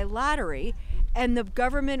picked by lottery, and the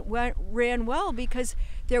government ran well because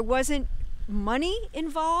there wasn't money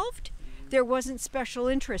involved, there wasn't special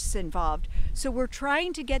interests involved. So we're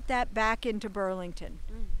trying to get that back into Burlington.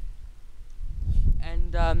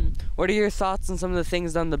 And what are your thoughts on some of the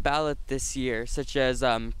things on the ballot this year, such as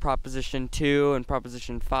Proposition 2 and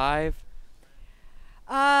Proposition 5?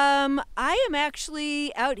 I am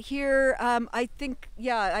actually out here. I think,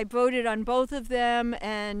 I voted on both of them,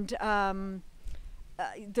 and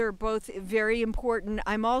they're both very important.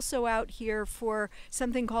 I'm also out here for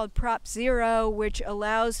something called Prop 0, which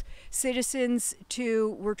allows citizens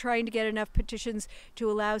we're trying to get enough petitions to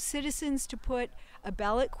allow citizens to put a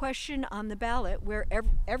ballot question on the ballot, where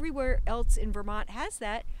everywhere else in Vermont has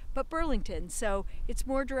that, but Burlington. So it's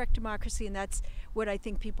more direct democracy, and that's what I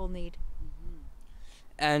think people need.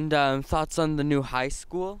 And thoughts on the new high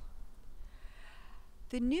school?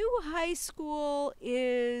 The new high school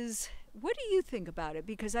is... What do you think about it?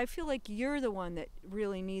 Because I feel like you're the one that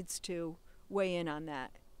really needs to weigh in on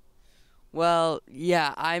that. Well,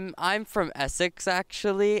 yeah, I'm from Essex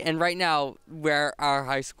actually, and right now where our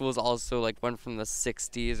high school is also like one from the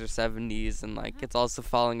 60s or 70s, and like it's also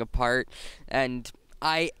falling apart. And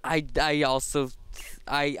I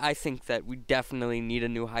think that we definitely need a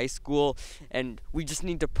new high school, and we just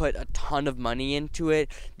need to put a ton of money into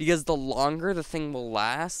it, because the longer the thing will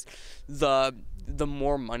last, the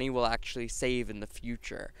more money we'll actually save in the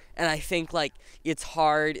future. And I think like it's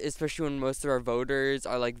hard, especially when most of our voters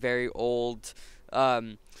are like very old,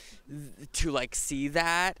 to like see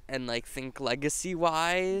that and like think legacy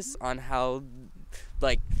wise on how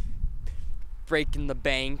like breaking the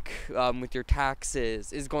bank with your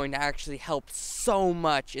taxes is going to actually help so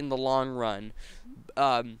much in the long run.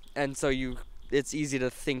 And so it's easy to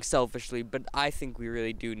think selfishly, but I think we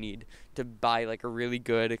really do need to buy like a really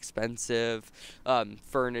good, expensive,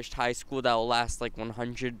 furnished high school that will last like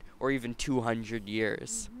 100 or even 200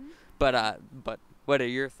 years. But what are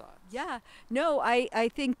your thoughts? Yeah, no, I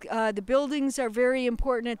think the buildings are very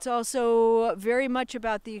important. It's also very much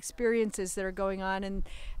about the experiences that are going on, and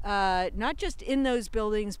not just in those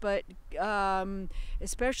buildings, but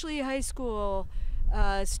especially high school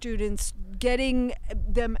students, getting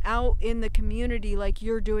them out in the community like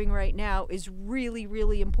you're doing right now is really,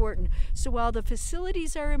 really important. So while the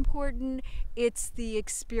facilities are important, it's the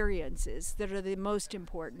experiences that are the most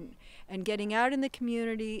important. And getting out in the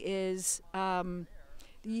community is,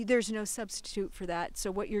 there's no substitute for that.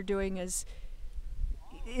 So what you're doing is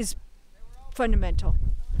fundamental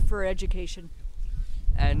for education.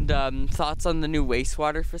 And thoughts on the new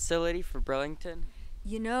wastewater facility for Burlington?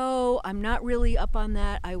 You know, I'm not really up on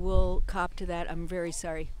that. I will cop to that. I'm very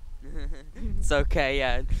sorry. It's okay,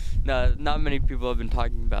 yeah. No, not many people have been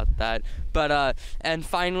talking about that. But, and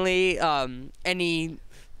finally, any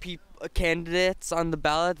candidates on the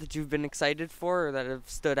ballot that you've been excited for or that have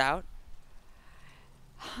stood out?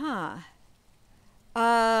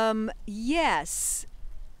 Yes.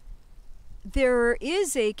 There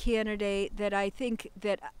is a candidate that I think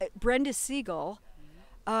that Brenda Siegel,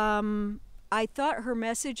 I thought her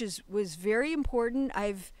message was very important.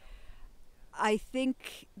 I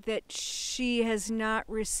think that she has not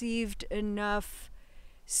received enough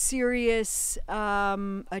serious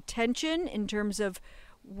attention in terms of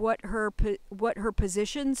what her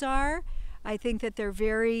positions are. I think that they're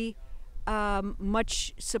very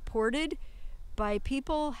much supported by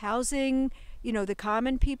people, housing, the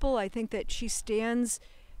common people. I think that she stands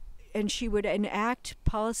and she would enact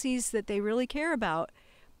policies that they really care about.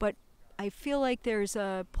 But I feel like there's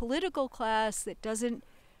a political class that doesn't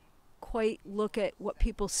quite look at what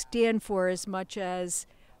people stand for as much as,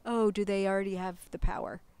 oh, do they already have the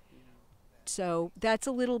power? So that's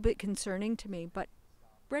a little bit concerning to me. But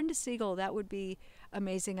Brenda Siegel, that would be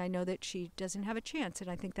amazing. I know that she doesn't have a chance, and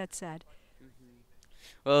I think that's sad.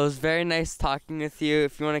 Well, it was very nice talking with you.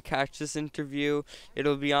 If you want to catch this interview,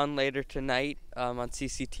 it'll be on later tonight on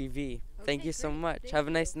CCTV. Okay, thank you so much. Have a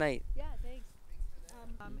nice night. Yeah, thanks.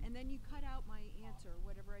 And then you cut out my answer,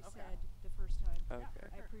 whatever I said the first time. Okay.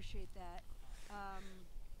 I appreciate that.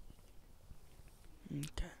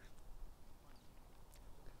 Okay.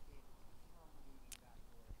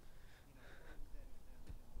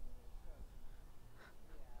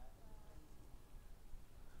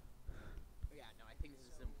 Yeah, no, I think this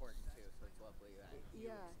is important too, so it's lovely that you're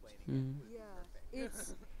Yeah, explaining it. yeah.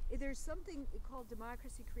 Perfect. There's something called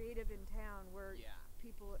Democracy Creative in town where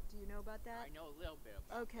people. Do you know about that? I know a little bit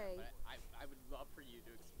about Okay. that, but I would love for you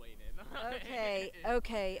to explain it.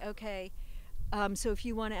 Okay. So if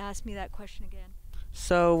you want to ask me that question again.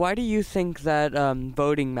 So why do you think that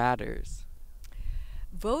voting matters?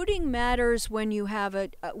 Voting matters when you have a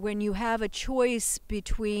choice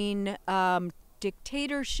between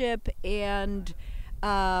dictatorship and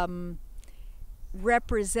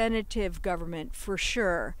representative government, for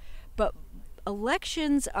sure. But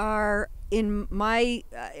elections are, in my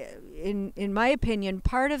opinion,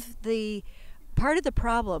 part of the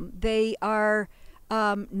problem. They are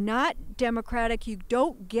not democratic. You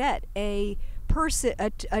don't get a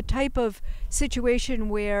type of situation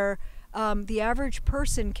where the average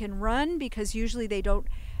person can run, because usually they don't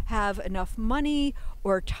have enough money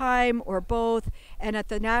or time or both. And at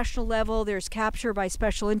the national level, there's capture by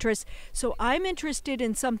special interests. So I'm interested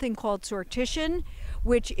in something called sortition,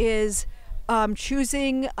 which is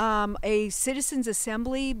choosing a citizens'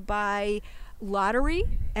 assembly by lottery,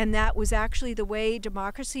 and that was actually the way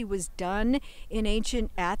democracy was done in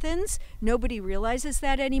ancient Athens. Nobody realizes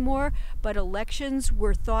that anymore, but elections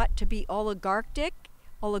were thought to be oligarchic,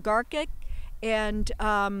 and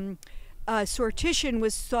sortition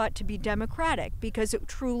was thought to be democratic, because it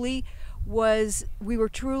truly was, we were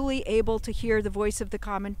truly able to hear the voice of the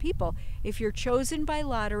common people. If you're chosen by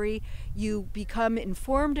lottery, you become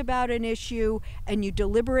informed about an issue and you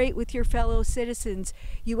deliberate with your fellow citizens,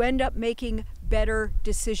 you end up making better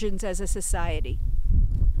decisions as a society.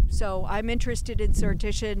 So I'm interested in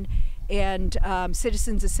sortition and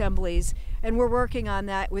citizens' assemblies, and we're working on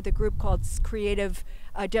that with a group called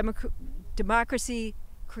Democracy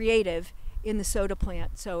Creative in the soda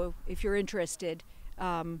plant. So if you're interested,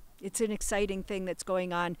 it's an exciting thing that's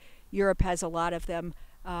going on. Europe has a lot of them,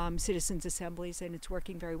 citizens' assemblies, and it's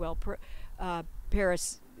working very well.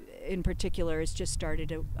 Paris, in particular, has just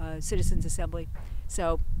started a citizens' assembly.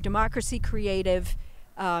 So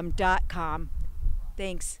democracycreative.com.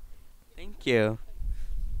 Thanks. Thank you.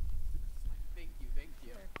 Thank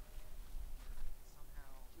you.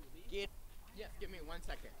 Yes, give me 1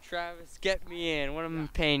 second. Travis, get me in. What am I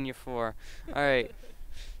paying you for? All right.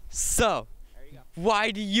 So,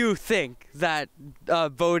 why do you think that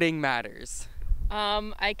voting matters?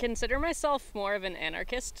 I consider myself more of an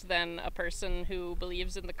anarchist than a person who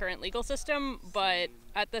believes in the current legal system, but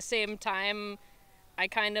at the same time, I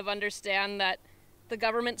kind of understand that the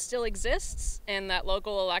government still exists and that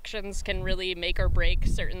local elections can really make or break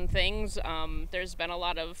certain things. There's been a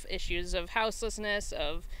lot of issues of houselessness,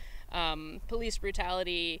 of police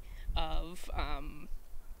brutality, of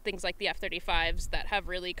things like the F-35s that have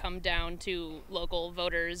really come down to local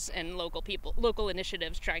voters and local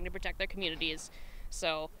initiatives trying to protect their communities.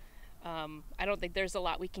 So I don't think there's a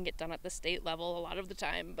lot we can get done at the state level a lot of the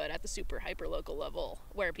time, but at the super hyper local level,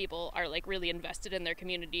 where people are like really invested in their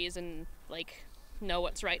communities and like know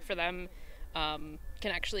what's right for them, can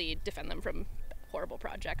actually defend them from horrible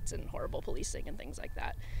projects and horrible policing and things like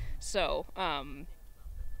that. So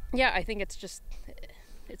yeah, I think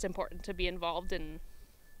it's important to be involved in.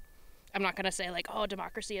 I'm not gonna say like, oh,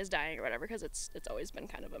 democracy is dying or whatever, because it's always been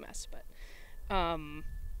kind of a mess, but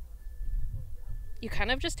you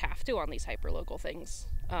kind of just have to on these hyper-local things.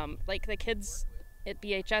 Like the kids at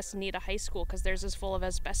BHS need a high school because theirs is full of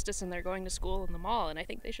asbestos and they're going to school in the mall, and I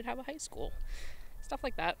think they should have a high school. Stuff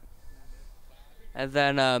like that. And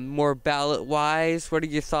then more ballot-wise, what are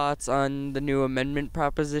your thoughts on the new amendment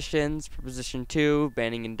propositions? Proposition 2,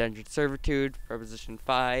 banning indentured servitude. Proposition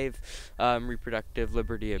 5, reproductive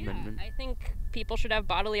liberty amendment. I think people should have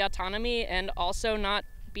bodily autonomy and also not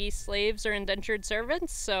be slaves or indentured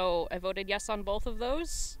servants, so I voted yes on both of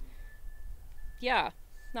those. Yeah,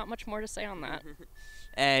 not much more to say on that.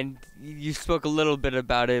 And you spoke a little bit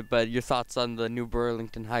about it, but your thoughts on the new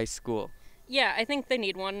Burlington High School? Yeah, I think they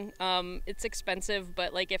need one. It's expensive,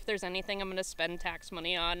 but like if there's anything I'm going to spend tax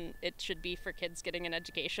money on, it should be for kids getting an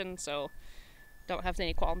education, so don't have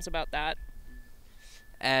any qualms about that.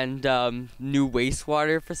 And new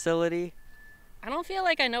wastewater facility? I don't feel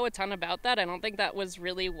like I know a ton about that. I don't think that was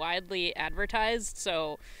really widely advertised,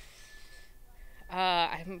 so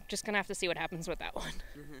I'm just going to have to see what happens with that one.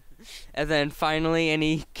 And then finally,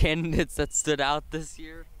 any candidates that stood out this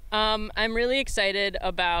year? I'm really excited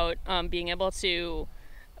about being able to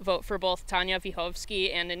vote for both Tanya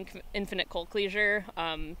Vyhovsky and Infinite Colcleasure.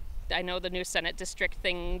 I know the new Senate district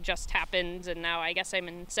thing just happened, and now I guess I'm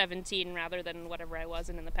in 17 rather than whatever I was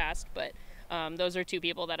in the past. But those are two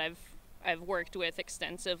people that I've worked with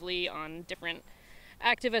extensively on different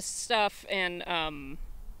activist stuff, and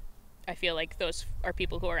I feel like those are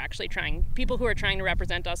people who are actually trying to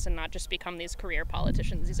represent us and not just become these career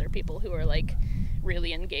politicians. These are people who are like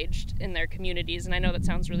really engaged in their communities, and I know that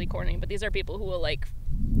sounds really corny, but these are people who will like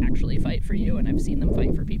actually fight for you, and I've seen them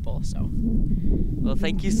fight for people. So well,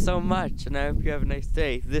 thank you so much, and I hope you have a nice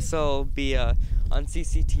day. This will be on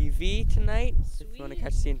CCTV tonight. Sweet. If you want to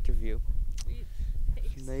catch the interview. Sweet.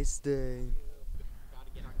 Nice day.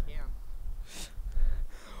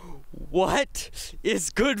 What is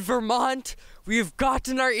good, Vermont? We've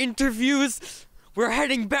gotten our interviews. We're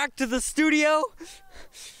heading back to the studio.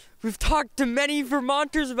 We've talked to many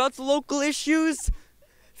Vermonters about the local issues.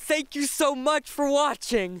 Thank you so much for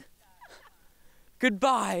watching.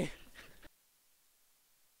 Goodbye.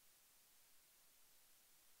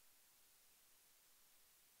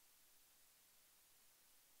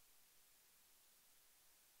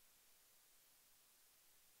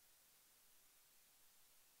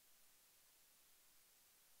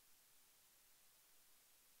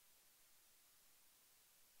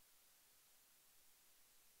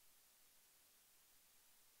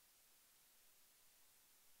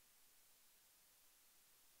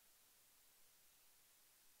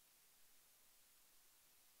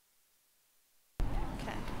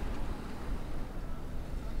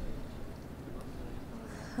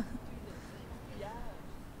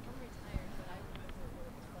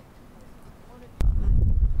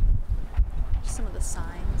 Some of the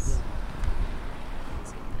signs.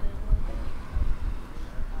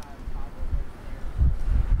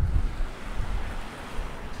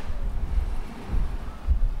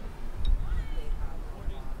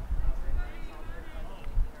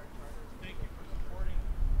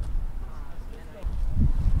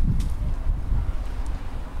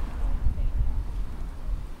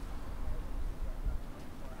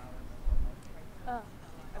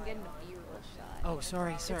 I'm getting a B-roll shot. Oh,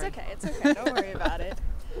 sorry. It's okay. Don't worry about it.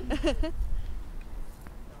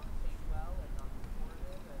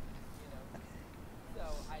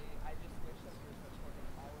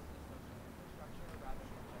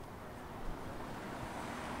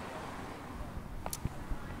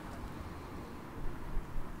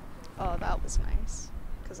 Oh, that was nice.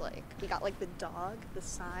 Because, like, we got, like, the dog, the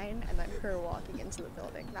sign, and then her walking into the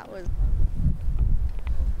building. That was...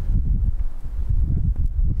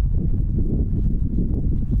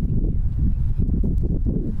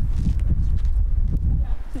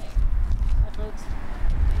 Hi, folks.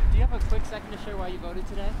 Do you have a quick second to share why you voted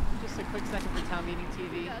today? Just a quick second for Town Meeting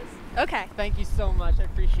TV. Okay. Thank you so much. I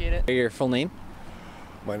appreciate it. Your full name?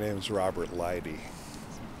 My name is Robert Leidy.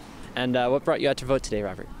 And what brought you out to vote today,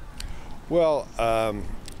 Robert? Well,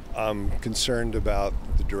 I'm concerned about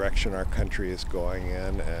the direction our country is going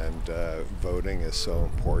in, and voting is so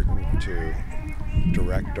important to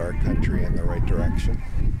direct our country in the right direction.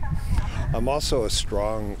 I'm also a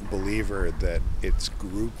strong believer that it's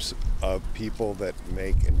groups of people that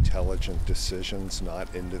make intelligent decisions,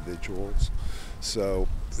 not individuals. So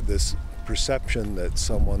this perception that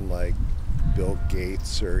someone like Bill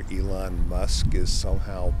Gates or Elon Musk is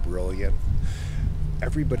somehow brilliant.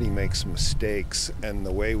 Everybody makes mistakes, and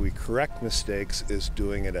the way we correct mistakes is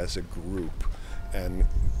doing it as a group. And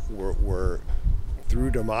we're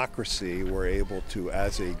through democracy, we're able to,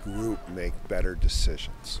 as a group, make better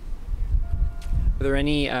decisions. Are there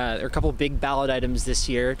any, there are a couple big ballot items this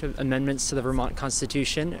year, amendments to the Vermont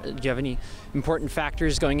Constitution. Do you have any important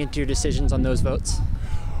factors going into your decisions on those votes?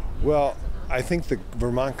 Well, I think the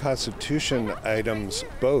Vermont Constitution items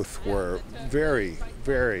both were very,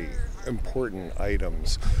 very important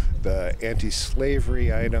items. The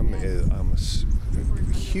anti-slavery item is, I'm a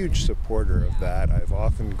huge supporter of that. I've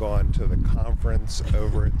often gone to the conference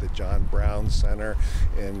over at the John Brown Center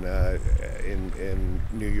in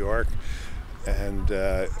New York, and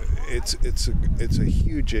it's a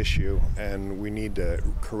huge issue, and we need to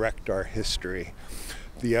correct our history.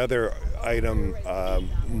 The other item,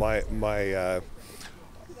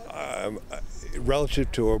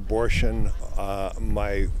 relative to abortion,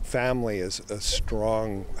 my family has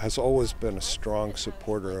always been a strong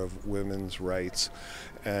supporter of women's rights,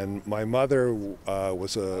 and my mother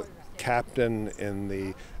was a captain in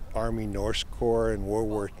the Army Norse Corps in World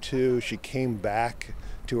War II. She came back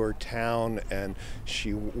to her town and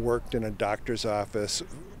she worked in a doctor's office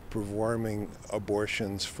performing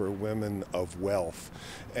abortions for women of wealth,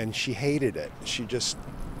 and she hated it. She just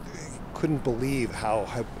couldn't believe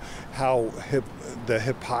the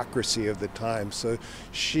hypocrisy of the time. So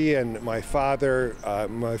she and my father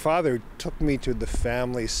took me to the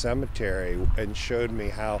family cemetery and showed me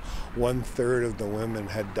how 1/3 of the women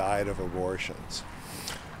had died of abortions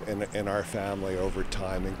in our family over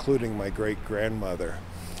time, including my great-grandmother.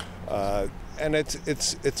 And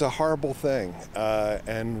it's a horrible thing,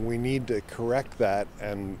 and we need to correct that.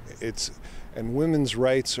 And women's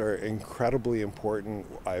rights are incredibly important.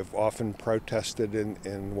 I've often protested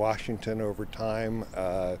in Washington over time,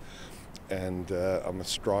 and I'm a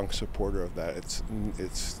strong supporter of that.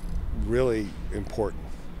 It's really important.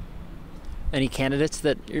 Any candidates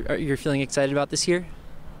that you're feeling excited about this year?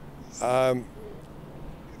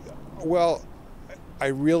 Well, I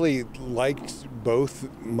really liked both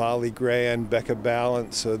Molly Gray and Becca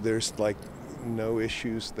Balint, so there's like no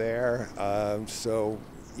issues there. So,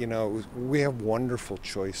 you know, we have wonderful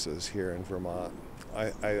choices here in Vermont.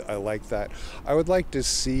 I like that. I would like to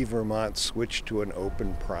see Vermont switch to an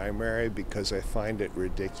open primary, because I find it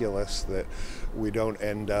ridiculous that we don't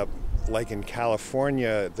end up, like in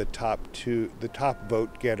California, the top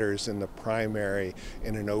vote getters in the primary,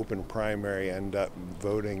 in an open primary, end up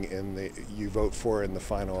voting you vote for in the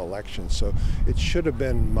final election. So it should have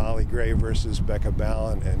been Molly Gray versus Becca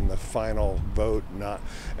Balint in the final vote, not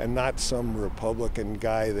some Republican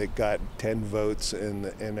guy that got 10 votes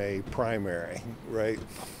in a primary, right?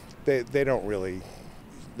 They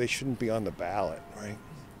shouldn't be on the ballot, right?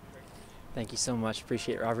 Thank you so much.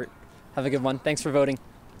 Appreciate it, Robert. Have a good one. Thanks for voting.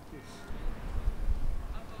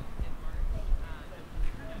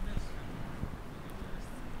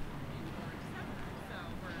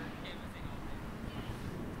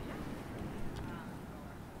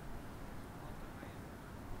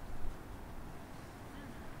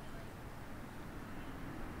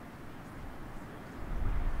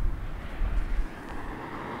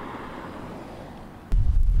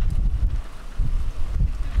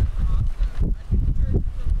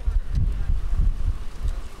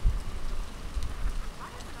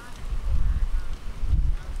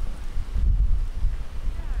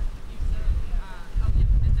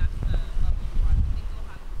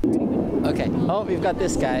 Okay. Oh, we've got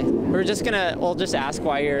this guy. We'll just ask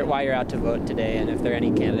why you're out to vote today, and if there are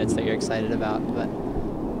any candidates that you're excited about. But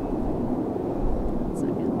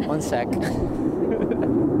 1 sec.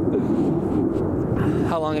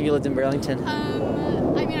 How long have you lived in Burlington?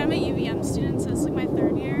 I mean, I'm a UVM student, so it's like my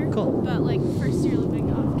 3rd year. Cool. But like first year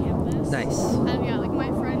living off campus. Nice. Yeah, like my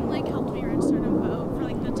friend like helped me register to vote for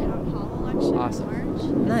like the town hall election Awesome. in March.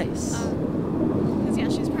 Nice. Because yeah,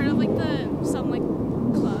 she's part of like some like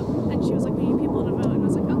club, and she was like, we need people to vote, and I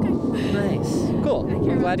was like, okay. Nice. Cool.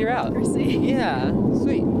 I'm glad you're out. Yeah.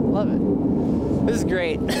 Sweet. Love it. This is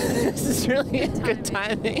great. This is really good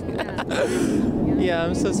timing. Yeah,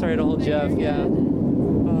 I'm so sorry to hold you up. Yeah.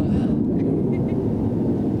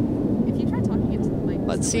 If you try talking into the mic,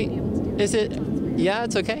 Let's see. Is it? Yeah,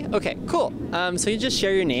 it's okay. Okay, cool. So you just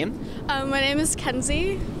share your name. My name is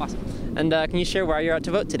Kenzie. Awesome. And can you share why you're out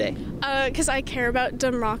to vote today? Because I care about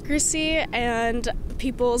democracy and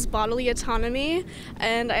people's bodily autonomy,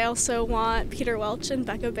 and I also want Peter Welch and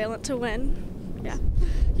Becca Balint to win. Yeah.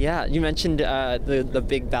 Yeah, you mentioned the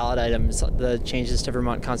big ballot items, the changes to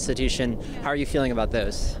Vermont Constitution. How are you feeling about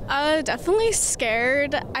those? Definitely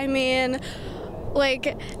scared. I mean,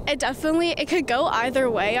 like, it could go either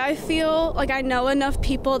way, I feel. Like, I know enough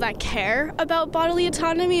people that care about bodily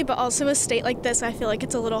autonomy, but also a state like this, I feel like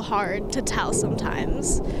it's a little hard to tell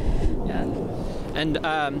sometimes. Yeah. And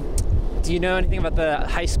do you know anything about the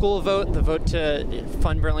high school vote, the vote to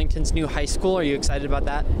fund Burlington's new high school? Are you excited about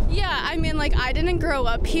that? Yeah, I mean, like, I didn't grow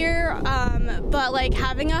up here, but, like,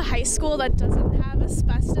 having a high school that doesn't have a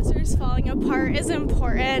asbestos is falling apart is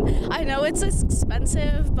important. I know it's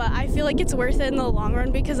expensive, but I feel like it's worth it in the long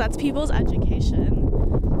run because that's people's education.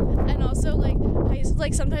 And also, like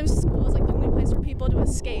sometimes school is like the only place for people to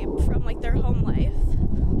escape from like their home life.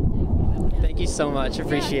 Thank you so much.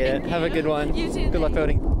 Appreciate it. Have a good one. You too. Good luck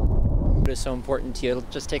voting. It is so important to you. It'll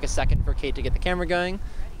just take a second for Kate to get the camera going.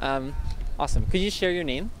 Awesome. Could you share your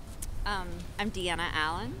name? I'm Deanna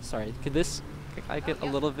Allen. Sorry, could I get a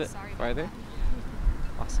little bit farther?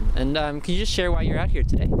 Awesome. And can you just share why you're out here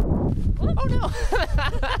today? Oh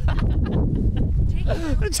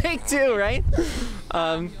no! Take two, right?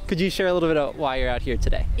 Could you share a little bit of why you're out here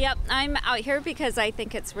today? Yep, I'm out here because I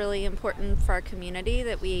think it's really important for our community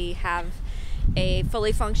that we have a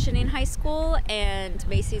fully functioning high school, and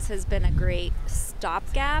Macy's has been a great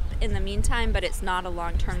stopgap in the meantime, but it's not a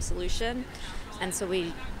long-term solution. And so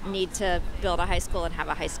we need to build a high school and have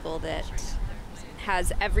a high school that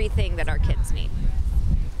has everything that our kids need.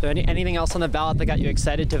 So anything else on the ballot that got you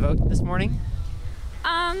excited to vote this morning?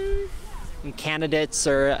 Any candidates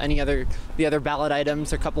or the other ballot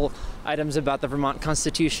items, or a couple items about the Vermont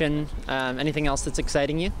Constitution? Anything else that's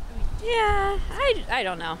exciting you? Yeah, I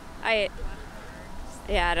don't know. I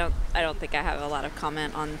don't think I have a lot of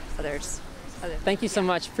comment on others. Thank you so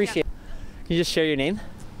much. Appreciate it. Can you just share your name?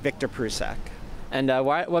 Victor Prusak. And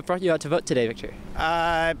what brought you out to vote today, Victor?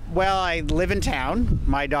 Well, I live in town.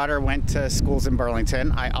 My daughter went to schools in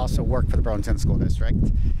Burlington. I also work for the Burlington School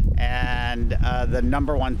District. And the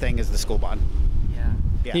number one thing is the school bond. Yeah.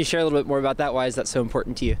 Can you share a little bit more about that? Why is that so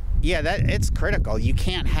important to you? Yeah, it's critical. You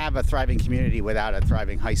can't have a thriving community without a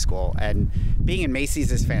thriving high school. And being in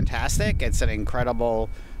Macy's is fantastic. It's an incredible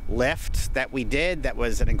lift that we did that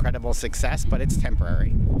was an incredible success, but it's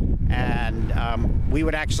temporary. And we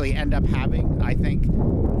would actually end up having, I think,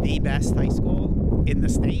 the best high school in the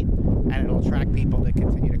state, and it'll attract people to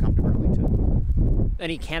continue to come to Burlington.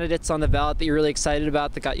 Any candidates on the ballot that you're really excited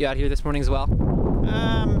about that got you out here this morning as well?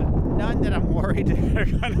 None that I'm worried are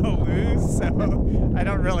going to lose, so I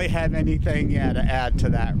don't really have anything to add to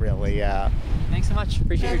that, really. Thanks so much.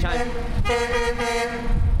 Appreciate your time.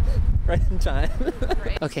 Right in time.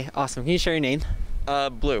 Okay, awesome. Can you share your name?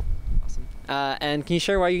 Blue. Awesome. And can you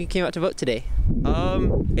share why you came out to vote today?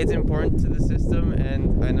 It's important to the system,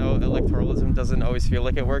 and I know electoralism doesn't always feel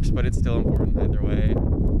like it works, but it's still important either way.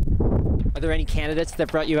 Are there any candidates that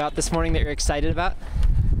brought you out this morning that you're excited about?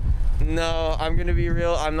 No, I'm going to be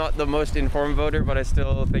real. I'm not the most informed voter, but I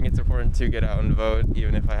still think it's important to get out and vote,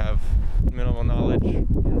 even if I have minimal knowledge.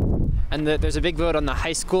 And there's a big vote on the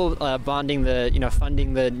high school, funding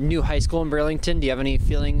the new high school in Burlington. Do you have any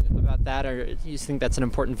feeling about that, or do you think that's an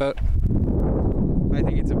important vote? I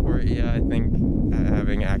think it's important. Yeah, I think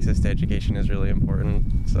having access to education is really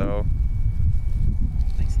important. So.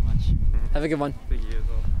 Thanks so much. Have a good one. Thank you as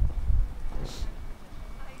well.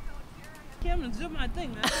 I'm gonna do my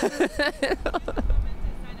thing, man.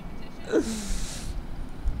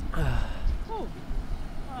 Cool.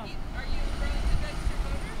 Are you a Burlington registered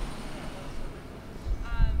voter?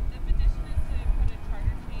 The petition is to put a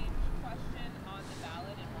charter change question on the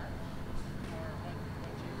ballot in March.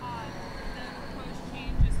 The proposed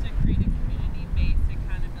change is to create a community-based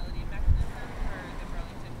accountability mechanism for the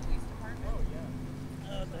Burlington Police Department. Oh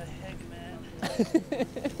yeah. Oh the heck, man.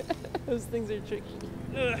 Those things are tricky.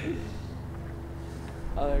 Ugh.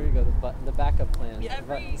 Oh, there we go. The backup plan. Yeah,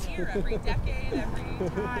 every year, every decade, every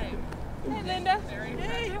time. Hey, Linda.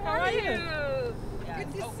 Hey, how are you? Yeah.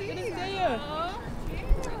 Good to see you. And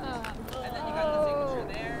then you got the signature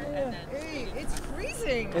there. And then hey, it's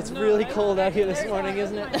freezing. It's really cold out here this morning,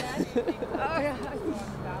 isn't it? Oh yeah.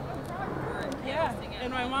 Yeah.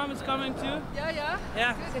 And my mom is coming too. Yeah.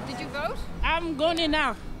 Good. Did you vote? I'm going in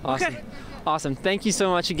now. Awesome. Okay. Awesome. Thank you so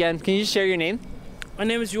much again. Can you just share your name? My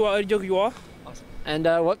name is Yuwa. And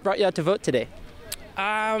what brought you out to vote today?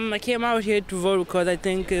 I came out here to vote because I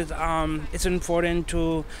think it's important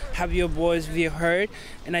to have your voice be heard,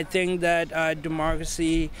 and I think that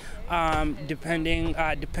democracy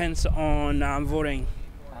depends on voting.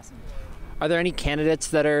 Awesome. Are there any candidates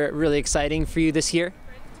that are really exciting for you this year?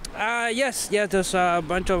 Yes, there's a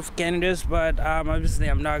bunch of candidates, but obviously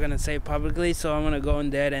I'm not gonna say publicly, so I'm gonna go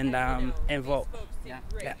in there and vote.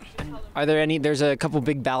 Yeah. Are there any? There's a couple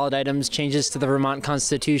big ballot items, changes to the Vermont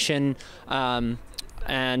Constitution, and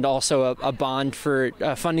also a bond for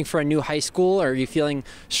funding for a new high school. Are you feeling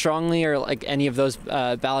strongly, or like any of those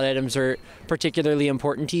ballot items are particularly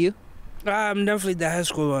important to you? Definitely the high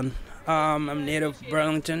school one. I'm native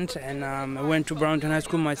Burlington, and I went to Burlington High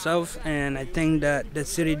School myself, and I think that the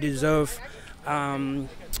city deserves in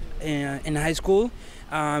high school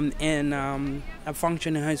and a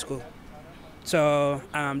functioning high school. So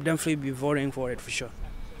definitely be voting for it for sure.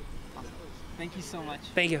 Thank you so much.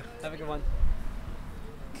 Thank you. Have a good one.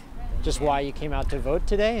 Just why you came out to vote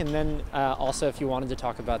today, and then also if you wanted to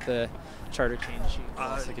talk about the charter change,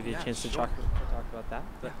 I'll also give you a chance to talk about that.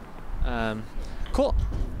 But, cool.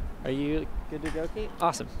 Are you good to go, Kate?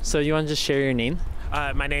 Awesome. So you want to just share your name?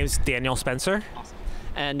 My name's Daniel Spencer. Awesome.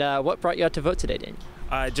 And what brought you out to vote today, Daniel?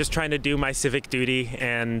 Just trying to do my civic duty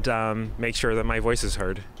and make sure that my voice is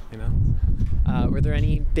heard, you know? Were there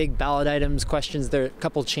any big ballot items, questions? There are a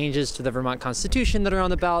couple changes to the Vermont Constitution that are on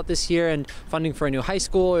the ballot this year, and funding for a new high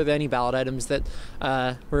school. Are there any ballot items that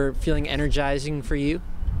were feeling energizing for you?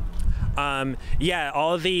 Yeah,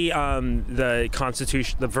 all of the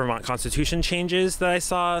Constitution, the Vermont Constitution changes that I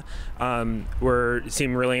saw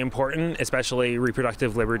seem really important, especially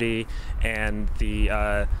reproductive liberty and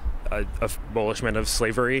the abolishment of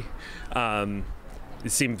slavery.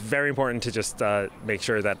 It seemed very important to just make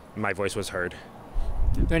sure that my voice was heard.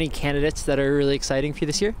 Are there any candidates that are really exciting for you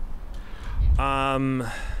this year?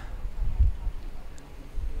 Not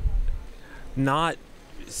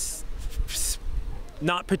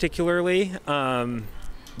particularly.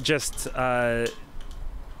 Just trying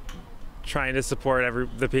to support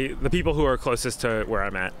the people who are closest to where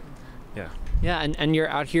I'm at. Yeah. Yeah, and you're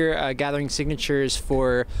out here gathering signatures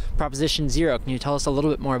for Proposition 0. Can you tell us a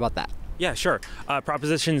little bit more about that? Yeah, sure.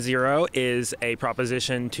 Proposition 0 is a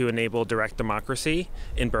proposition to enable direct democracy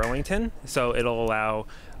in Burlington. So it'll allow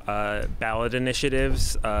ballot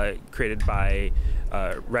initiatives created by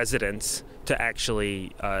residents to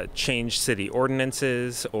actually change city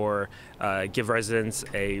ordinances or give residents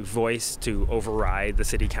a voice to override the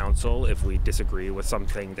city council if we disagree with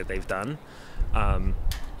something that they've done. So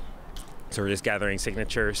we're just gathering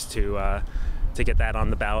signatures to get that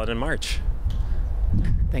on the ballot in March.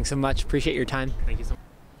 Thanks so much. Appreciate your time. Thank you so much.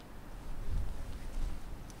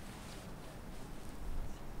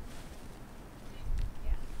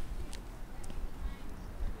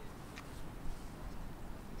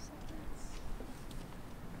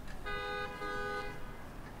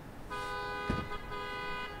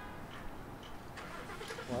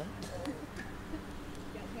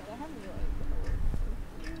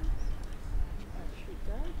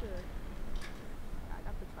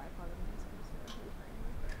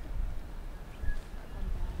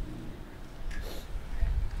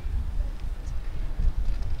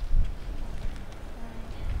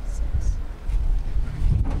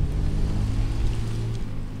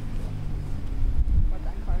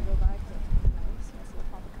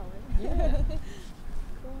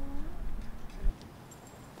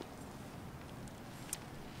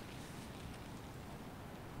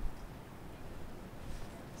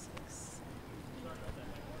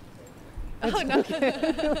 Oh no.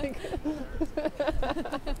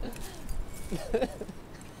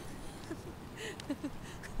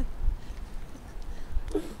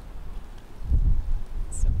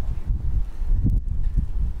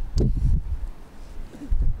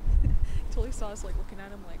 Totally saw us like looking at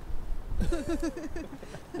him like.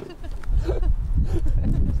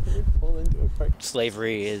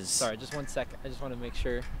 Slavery is. Sorry, just 1 second. I just want to make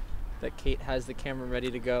sure that Kate has the camera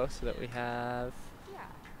ready to go so that we have. Yeah,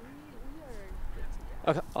 we are good to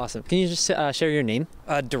go. Okay, awesome. Can you just share your name?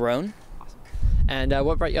 Daron. Awesome. And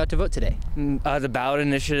what brought you out to vote today? The ballot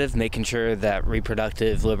initiative, making sure that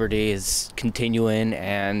reproductive liberty is continuing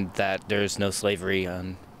and that there's no slavery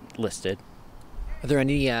listed. Are there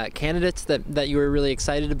any candidates that you were really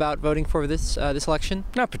excited about voting for this election?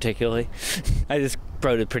 Not particularly. I just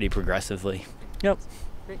voted pretty progressively. Yep.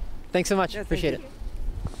 Great. Thanks so much. Appreciate it.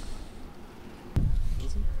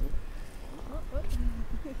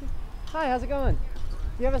 Hi, how's it going? Do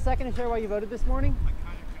you have a second to share why you voted this morning?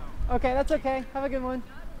 Okay, that's okay. Have a good one.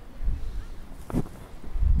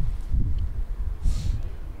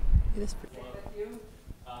 It is pretty.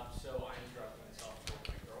 So I interrupted myself with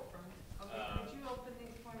my girlfriend. Okay, could you open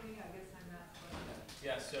these for me? I guess I'm not supposed to.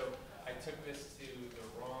 Yeah, so I took this to the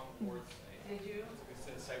wrong board site. Did you? I took this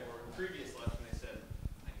to the site where previous lesson they said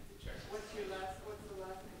I need to check this. What's the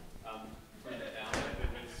last name? For the Allen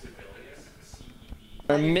Civilians, CEV.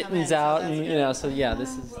 Our mittens out, and so yeah,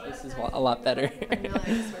 this is a lot better.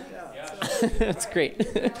 That's great.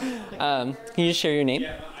 Can you just share your name?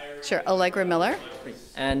 Sure, Allegra Miller.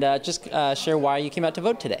 And just share why you came out to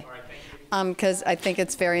vote today. Because I think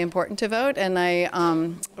it's very important to vote, and I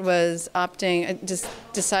was just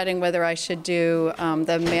deciding whether I should do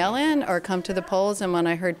the mail-in or come to the polls. And when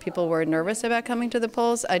I heard people were nervous about coming to the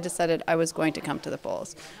polls, I decided I was going to come to the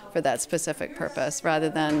polls for that specific purpose, rather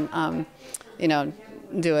than,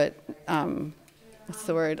 do it. What's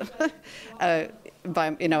the word?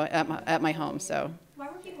 At my home. So. Why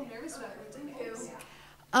were people nervous about it?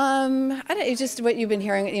 It's just what you've been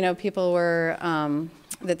hearing. You know, people were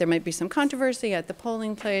that there might be some controversy at the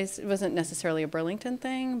polling place. It wasn't necessarily a Burlington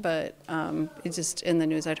thing, but it's just in the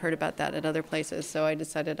news. I'd heard about that at other places, so I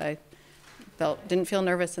decided I didn't feel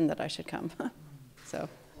nervous and that I should come. So.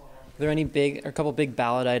 Are there any a couple big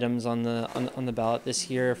ballot items on the ballot this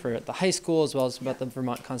year for the high school as well as about the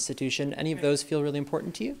Vermont Constitution? Any of those feel really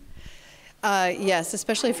important to you? Yes,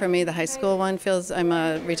 especially for me, the high school one I'm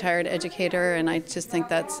a retired educator, and I just think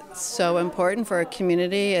that's so important for a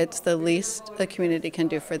community. It's the least a community can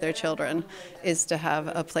do for their children is to have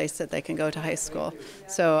a place that they can go to high school.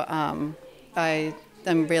 So I'm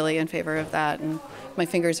really in favor of that, and my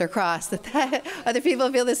fingers are crossed that other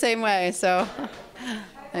people feel the same way. So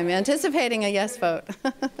I'm anticipating a yes vote.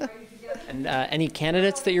 And any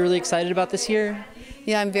candidates that you're really excited about this year?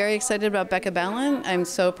 Yeah, I'm very excited about Becca Ballin. I'm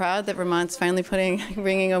so proud that Vermont's finally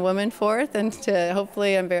bringing a woman forth, and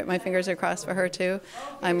hopefully my fingers are crossed for her too.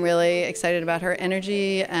 I'm really excited about her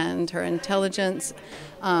energy and her intelligence,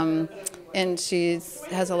 and she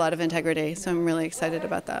has a lot of integrity, so I'm really excited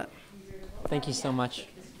about that. Thank you so much.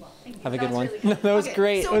 Have a good one. That was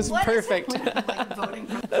great. So it was perfect.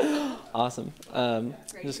 Awesome.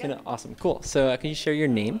 Awesome. Cool. So can you share your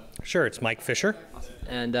name? Sure. It's Mike Fisher.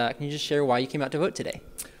 And can you just share why you came out to vote today?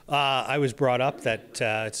 I was brought up that it's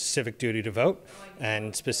a civic duty to vote,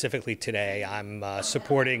 and specifically today I'm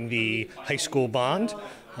supporting the high school bond.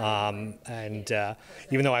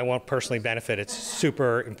 Even though I won't personally benefit, it's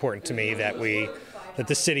super important to me that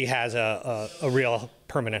the city has a real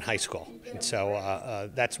permanent high school. And so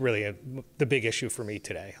that's really the big issue for me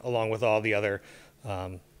today, along with all the other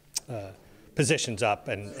positions up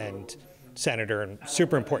and senator and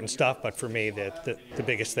super important stuff. But for me, the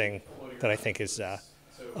biggest thing that I think is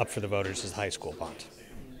up for the voters is the high school bond.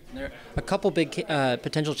 There are a couple big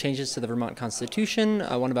potential changes to the Vermont Constitution,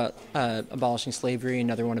 one about abolishing slavery,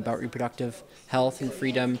 another one about reproductive health and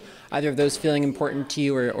freedom. Either of those feeling important to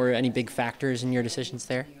you, or any big factors in your decisions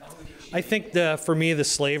there? I think for me, the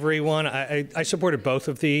slavery one, I supported both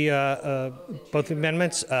of the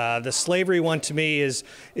amendments. The slavery one to me is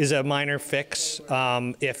a minor fix.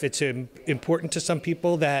 If it's important to some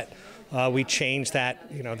people that we change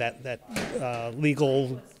that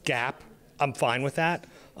legal gap, I'm fine with that.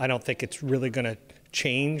 I don't think it's really going to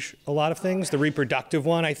change a lot of things. The reproductive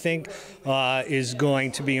one, I think, is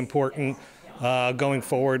going to be important going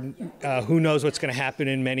forward. Who knows what's going to happen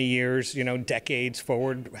in many years, decades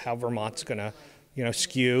forward, how Vermont's going to,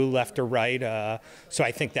 skew left or right. So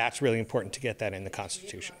I think that's really important to get that in the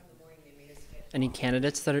Constitution. Any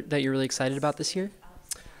candidates that you're really excited about this year?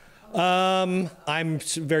 I'm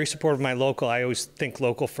very supportive of my local. I always think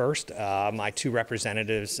local first. My two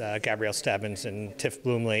representatives, Gabrielle Stebbins and Tiff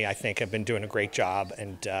Bloomley, I think have been doing a great job,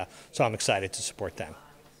 and so I'm excited to support them.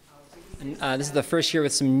 And, this is the first year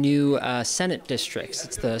with some new Senate districts.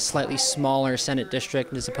 It's the slightly smaller Senate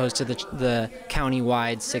district as opposed to the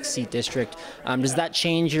county-wide 6-seat district. Does that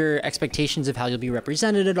change your expectations of how you'll be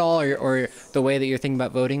represented at all, or the way that you're thinking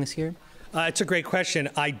about voting this year? It's a great question.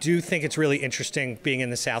 I do think it's really interesting being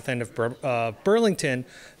in the south end of Burlington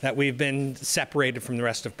that we've been separated from the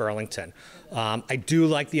rest of Burlington. I do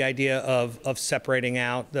like the idea of separating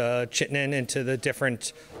out the Chittenden into the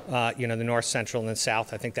different, the north, central, and the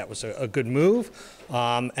south. I think that was a good move.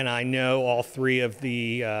 And I know all three of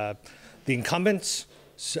the incumbents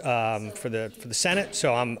for the Senate,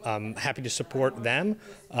 so I'm happy to support them.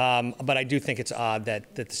 But I do think it's odd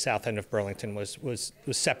that the south end of Burlington was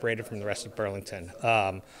separated from the rest of Burlington.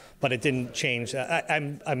 But it didn't change.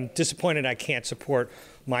 I'm disappointed I can't support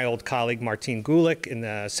my old colleague Martine Gulick in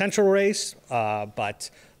the central race,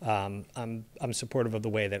 but I'm supportive of the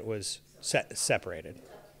way that it was separated.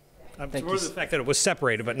 I'm supportive of the fact that it was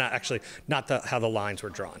separated, but not how the lines were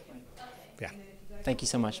drawn. Yeah. Thank you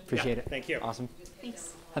so much. Appreciate it. Thank you. Awesome.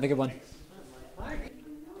 Thanks. Have a good one.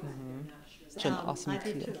 Such an awesome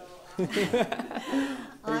kid.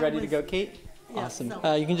 Are you ready to go, Kate? Awesome.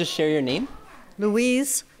 You can just share your name.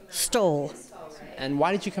 Louise Stoll. And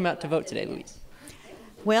why did you come out to vote today, Louise?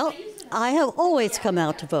 Well, I have always come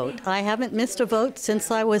out to vote. I haven't missed a vote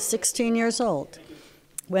since I was 16 years old,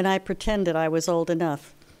 when I pretended I was old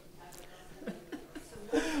enough.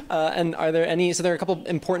 And are there so there are a couple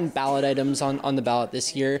important ballot items on the ballot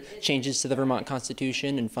this year, changes to the Vermont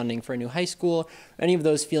Constitution and funding for a new high school. Are any of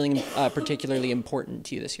those feeling particularly important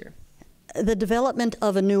to you this year? The development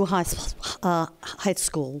of a new high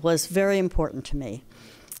school was very important to me.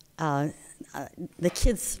 The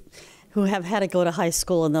kids who have had to go to high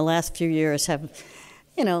school in the last few years have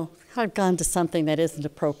gone to something that isn't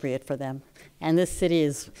appropriate for them. And this city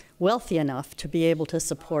is wealthy enough to be able to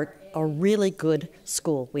support a really good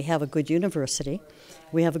school. We have a good university.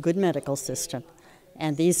 We have a good medical system.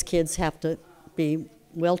 And these kids have to be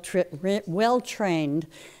well trained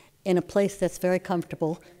in a place that's very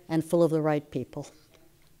comfortable and full of the right people.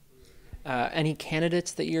 Any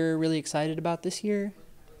candidates that you're really excited about this year?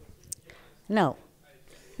 No.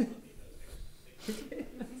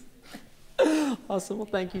 Awesome. Well,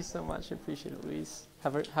 thank you so much. I appreciate it, Louise.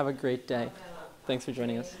 Have a great day. Thanks for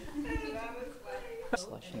joining us.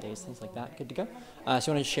 Selection days, things like that. Good to go.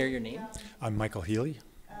 So you want to share your name? I'm Michael Healy.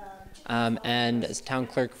 And as town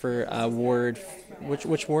clerk for Ward,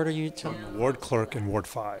 which ward are you? Ward clerk in Ward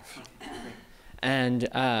 5. And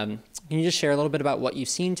can you just share a little bit about what you've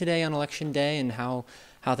seen today on election day and how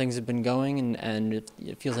things have been going, and if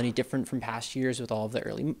it feels any different from past years with all of the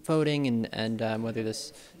early voting, and whether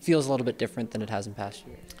this feels a little bit different than it has in past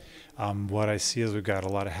years? What I see is we've got a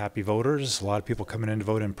lot of happy voters, a lot of people coming in to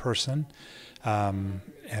vote in person, and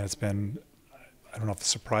it's been, I don't know if it's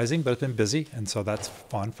surprising, but it's been busy, and so that's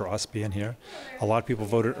fun for us being here. A lot of people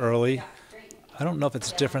voted early. I don't know if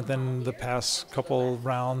it's different than the past couple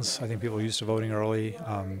rounds. I think people are used to voting early,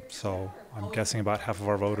 so I'm guessing about half of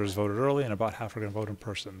our voters voted early and about half are going to vote in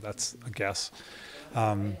person. That's a guess.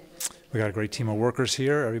 We got a great team of workers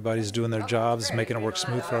here. Everybody's doing their jobs, making it work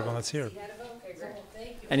smooth for everyone that's here.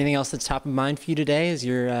 Anything else that's top of mind for you today as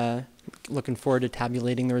you're looking forward to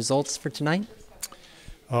tabulating the results for tonight?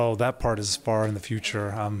 Oh, that part is far in the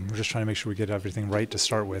future. We're just trying to make sure we get everything right to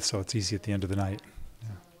start with, so it's easy at the end of the night.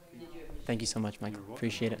 Thank you so much, Michael.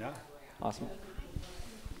 Appreciate it. Yeah. Awesome.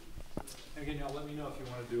 Again, y'all let me know if you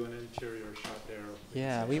want to do an interior shot there.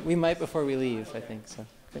 Yeah, we might before we leave, I think. So,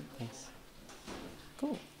 good. Thanks.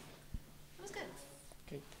 Cool. That was good.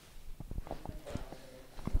 Great.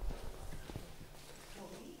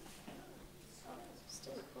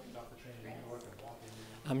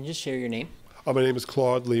 Just share your name. My name is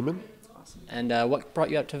Claude Lehman. Awesome. And what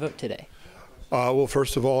brought you out to vote today? Well,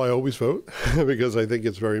 first of all, I always vote because I think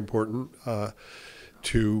it's very important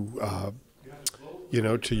to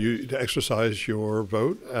exercise your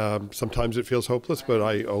vote. Sometimes it feels hopeless, but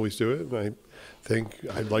I always do it. And I think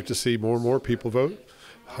I'd like to see more and more people vote.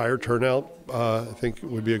 Higher turnout, I think,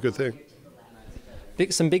 would be a good thing.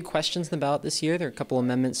 Some big questions in the ballot this year. There are a couple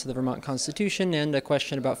amendments to the Vermont Constitution and a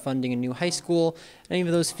question about funding a new high school. Any of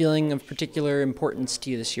those feeling of particular importance to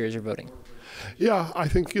you this year as you're voting? Yeah, I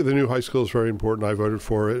think the new high school is very important. I voted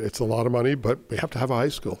for it. It's a lot of money, but we have to have a high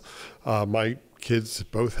school. My kids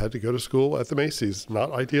both had to go to school at the Macy's.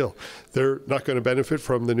 Not ideal. They're not going to benefit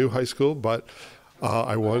from the new high school, but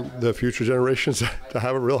I want the future generations to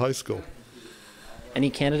have a real high school. Any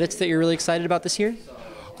candidates that you're really excited about this year?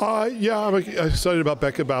 Yeah, I'm excited about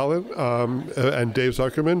Becca Ballin and Dave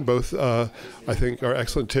Zuckerman. Both, I think, are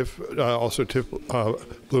excellent. Tiff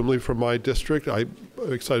Bloomley from my district. I'm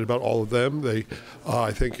excited about all of them. They,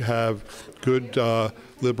 I think, have good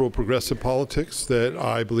liberal progressive politics that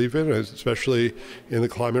I believe in, especially in the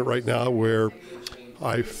climate right now where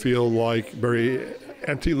I feel like very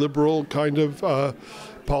anti-liberal kind of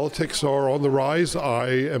politics are on the rise. I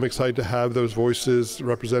am excited to have those voices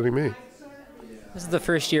representing me. This is the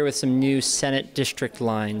first year with some new Senate district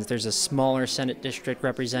lines. There's a smaller Senate district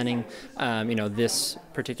representing, this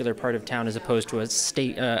particular part of town as opposed to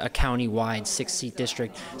a county-wide 6-seat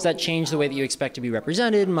district. Does that change the way that you expect to be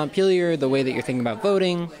represented in Montpelier, the way that you're thinking about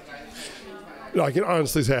voting? No, I can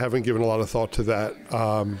honestly say I haven't given a lot of thought to that.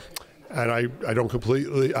 And I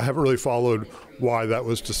haven't really followed why that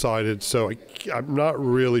was decided, so I'm not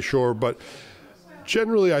really sure, but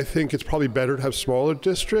generally, I think it's probably better to have smaller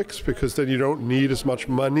districts because then you don't need as much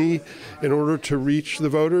money in order to reach the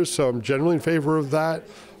voters. So I'm generally in favor of that,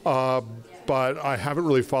 but I haven't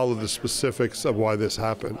really followed the specifics of why this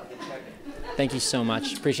happened. Thank you so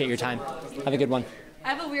much. Appreciate your time. Have a good one.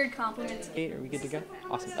 I have a weird compliment. Are we good to go?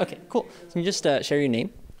 Awesome. Okay, cool. Can you just share your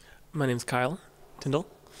name? My name's Kyle Tyndall.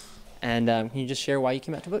 And can you just share why you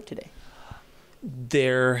came out to vote today?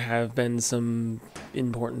 There have been some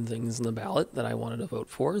important things in the ballot that I wanted to vote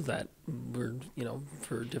for that were,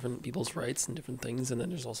 for different people's rights and different things. And then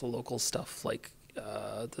there's also local stuff like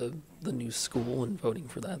the new school and voting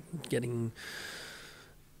for that, getting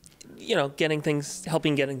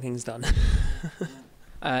things done.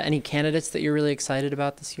 Any candidates that you're really excited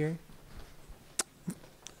about this year?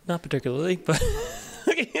 Not particularly, but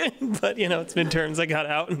but it's midterms. I got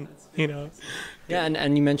out and Yeah,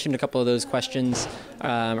 and you mentioned a couple of those questions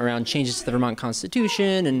around changes to the Vermont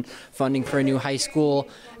Constitution and funding for a new high school.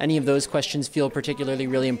 Any of those questions feel particularly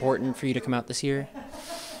really important for you to come out this year?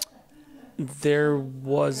 There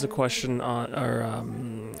was a question on, or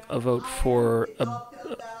a vote for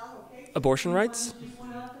abortion rights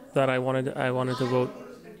that I wanted to vote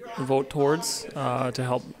vote towards to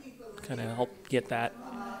help get that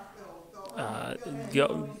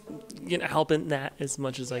help in that as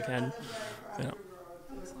much as I can.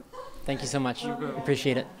 Thank you so much.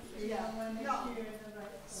 Appreciate it.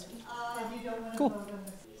 Cool.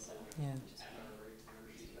 Yeah.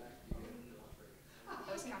 I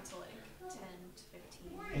always counsel like 10 to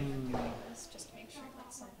 15 minutes just to make sure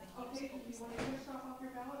that something is always there.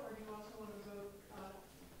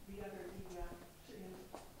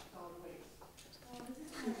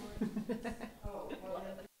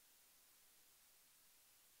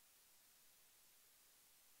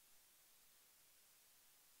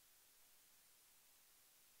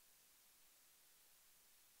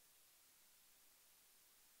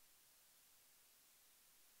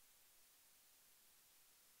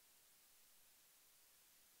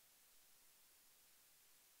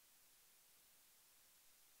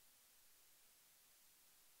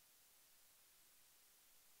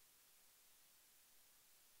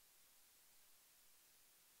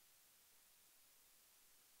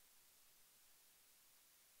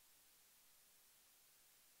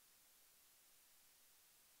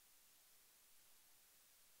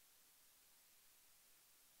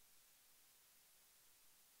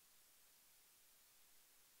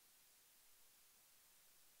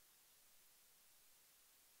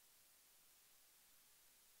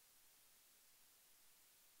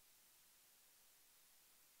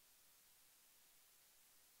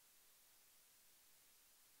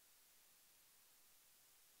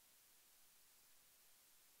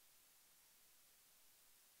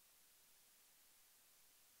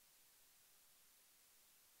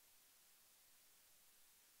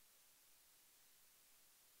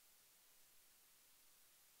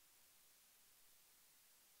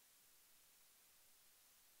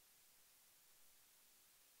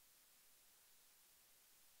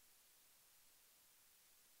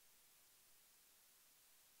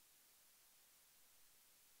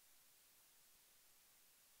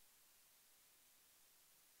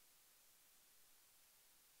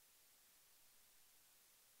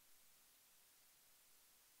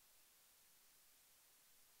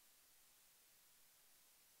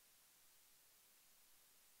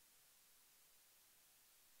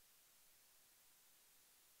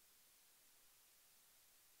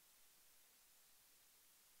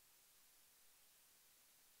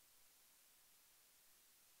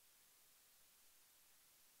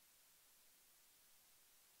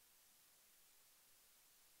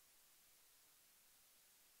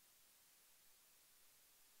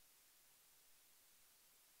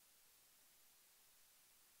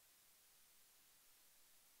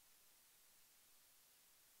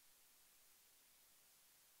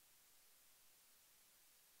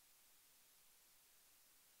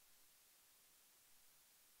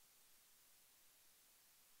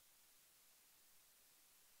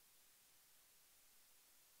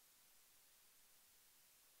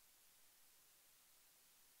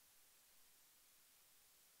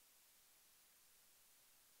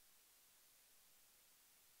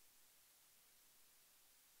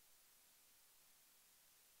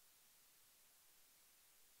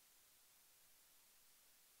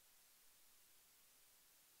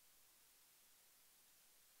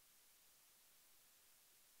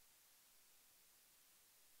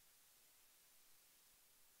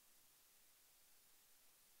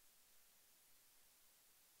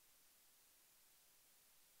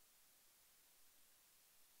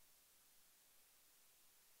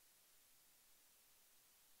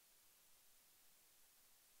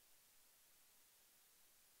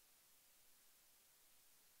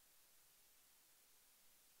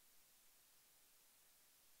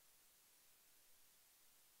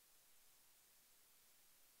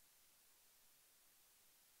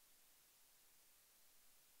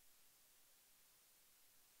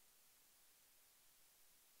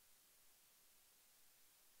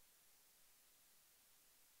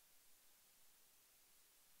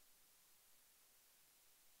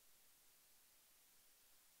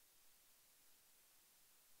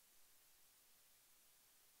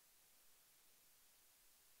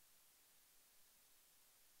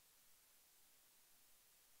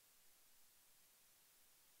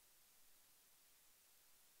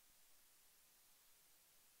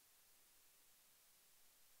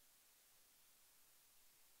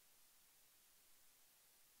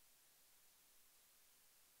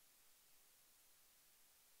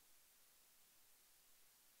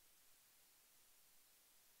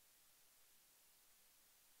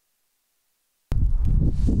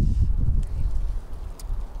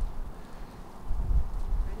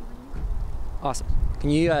 Awesome. Can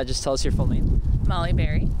you just tell us your full name? Molly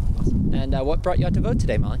Berry. And what brought you out to vote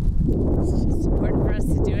today, Molly? It's just important for us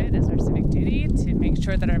to do it as our civic duty, to make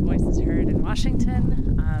sure that our voice is heard in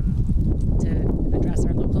Washington, to address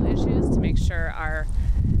our local issues, to make sure our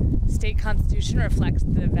state constitution reflects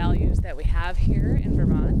the values that we have here in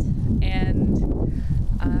Vermont, and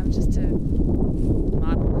just to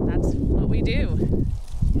model that that's what we do.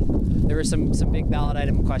 There were some big ballot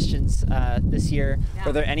item questions this year. Yeah.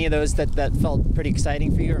 Were there any of those that felt pretty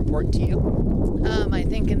exciting for you or important to you? I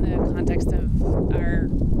think in the context of our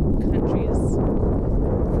country's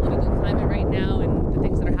political climate right now and the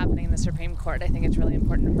things that are happening in the Supreme Court, I think it's really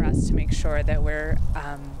important for us to make sure that we're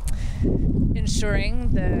ensuring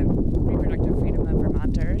the reproductive freedom of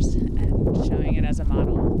Vermonters and showing it as a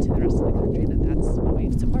model to the rest of the country that that's what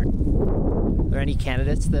we support. Are there any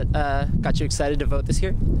candidates that got you excited to vote this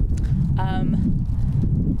year?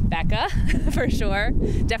 Becca, for sure.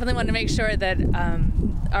 Definitely want to make sure that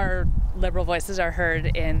our liberal voices are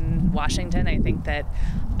heard in Washington. I think that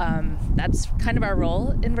that's kind of our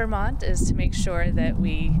role in Vermont, is to make sure that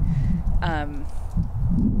we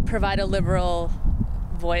provide a liberal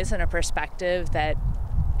voice and a perspective that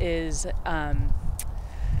is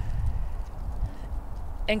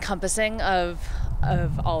encompassing of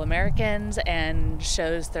all Americans and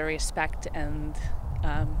shows the respect and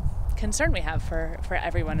concern we have for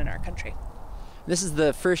everyone in our country. This is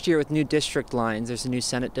the first year with new district lines. There's a new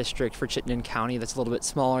Senate district for Chittenden County that's a little bit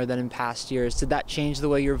smaller than in past years. Did that change the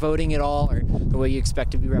way you're voting at all, or the way you expect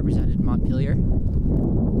to be represented in Montpelier?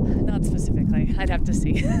 Not specifically. I'd have to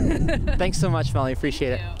see. Thanks so much, Molly.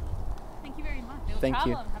 Appreciate it. Thank you very much. No Thank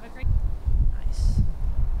problem. you. Have a great Nice.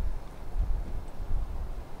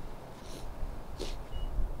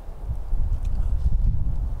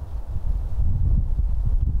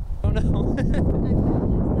 Oh no.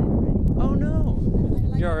 Oh no.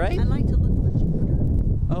 You're all right? I like to look for Jupiter.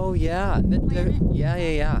 Oh yeah.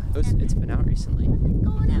 Yeah. It's been out recently.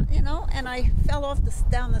 Going out, you know, and I fell off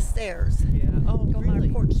down the stairs. Yeah. Oh, really?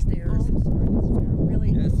 My porch stairs. Oh, I'm sorry. That's terrible.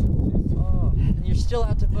 Really? Yes. Oh, and you're still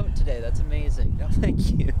out to vote today. That's amazing.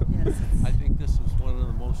 Thank you. Yes. I think this is one of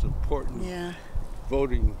the most important Yeah.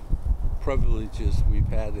 voting privileges we've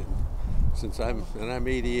had since I'm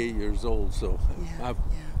 88 years old, so I've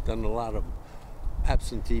done a lot of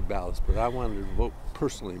absentee ballots, but I wanted to vote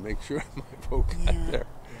personally, make sure my vote got there.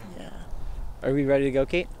 Yeah. Are we ready to go,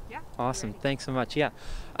 Kate? Yeah. Awesome. Thanks so much. Yeah.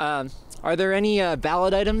 Are there any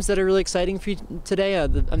ballot items that are really exciting for you today?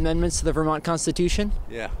 The amendments to the Vermont Constitution?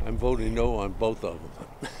 Yeah, I'm voting no on both of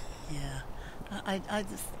them. Yeah.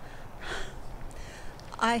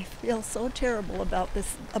 I feel so terrible about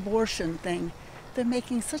this abortion thing. They're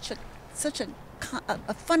making such a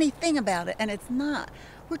funny thing about it, and it's not.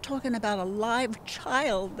 We're talking about a live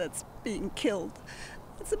child that's being killed.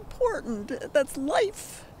 It's important. That's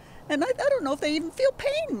life. And I don't know if they even feel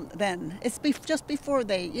pain then. It's just before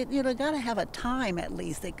they got to have a time at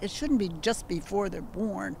least. It shouldn't be just before they're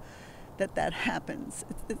born that happens.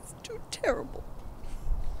 It's too terrible.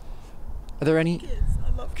 Are there any? Kids.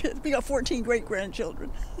 I love kids. We got 14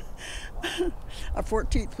 great-grandchildren. Our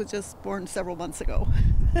 14th was just born several months ago.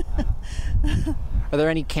 Are there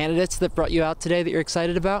any candidates that brought you out today that you're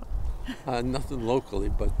excited about? Nothing locally,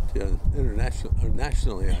 but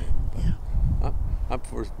nationally I am. But I'm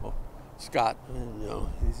for Scott.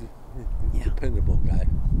 He's a dependable guy.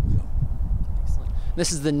 So.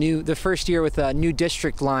 This is the first year with new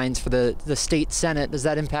district lines for the state Senate. Does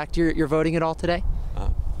that impact your voting at all today?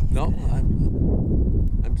 No,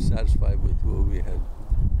 I'm satisfied with what we had.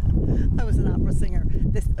 I was an opera singer.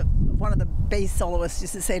 One of the bass soloists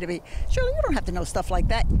used to say to me, "Shirley, you don't have to know stuff like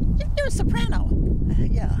that. You're a soprano."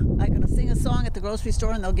 Yeah, I'm gonna sing a song at the grocery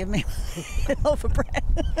store and they'll give me a loaf of bread.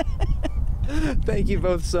 Thank you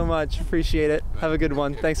both so much. Appreciate it. Have a good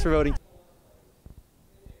one. Thanks for voting.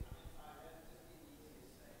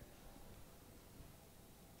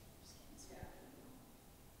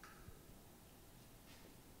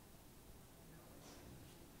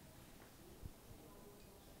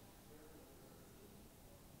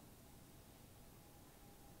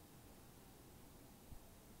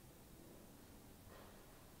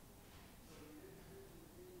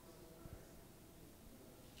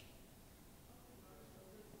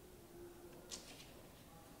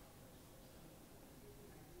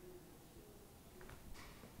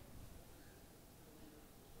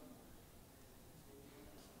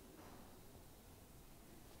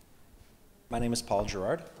 My name is Paul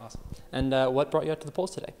Gerard. Awesome. And what brought you out to the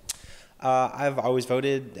polls today? I've always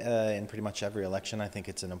voted in pretty much every election. I think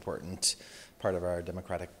it's an important part of our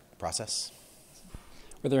democratic process.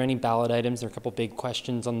 Were there any ballot items? There are a couple big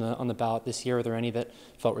questions on the ballot this year. Were there any that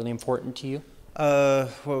felt really important to you?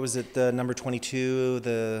 What was it? The number 22,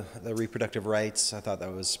 the reproductive rights. I thought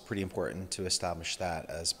that was pretty important to establish that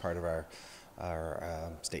as part of our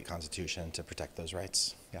state constitution to protect those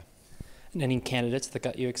rights. Yeah. And any candidates that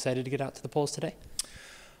got you excited to get out to the polls today?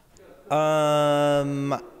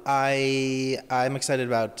 I'm excited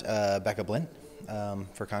about Becca Blint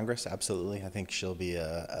for Congress. Absolutely, I think she'll be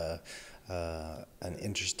an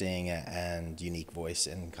interesting and unique voice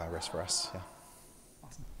in Congress for us. Yeah.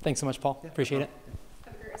 Thanks so much, Paul. Yeah, appreciate it.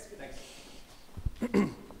 Have a great rest of your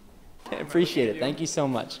day. I appreciate it. Thank you so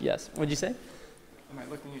much. Yes. What'd you say? Am I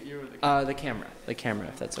looking at you or the camera? The camera. The camera,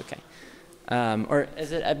 if that's okay. Or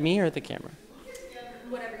is it at me or at the camera?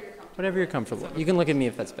 Whatever you're comfortable. Whatever you're comfortable. You can look at me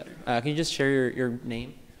if that's better. Can you just share your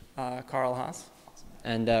name? Carl Haas.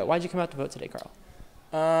 And why'd you come out to vote today, Carl?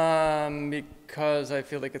 Because I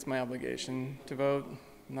feel like it's my obligation to vote.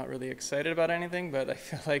 I'm not really excited about anything, but I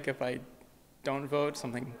feel like if I don't vote,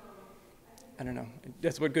 I don't know.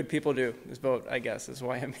 That's what good people do, is vote, I guess, is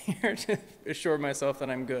why I'm here, to assure myself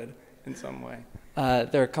that I'm good in some way.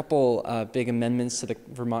 There are a couple big amendments to the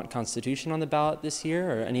Vermont Constitution on the ballot this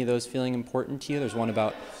year. Are any of those feeling important to you? There's one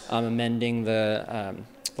about amending the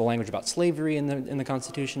language about slavery in the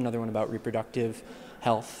Constitution, another one about reproductive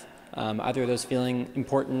health. Either of those feeling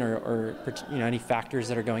important or any factors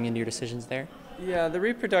that are going into your decisions there? Yeah, the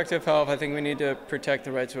reproductive health, I think we need to protect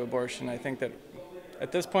the right to abortion. I think that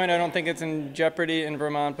at this point, I don't think it's in jeopardy in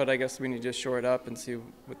Vermont, but I guess we need to shore it up and see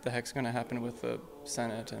what the heck's going to happen with the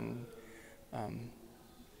Senate and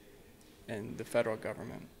the federal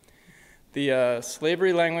government. The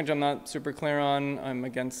slavery language, I'm not super clear on. I'm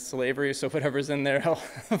against slavery, so whatever's in there, I'll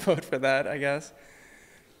vote for that, I guess.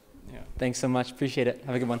 Yeah. Thanks so much. Appreciate it.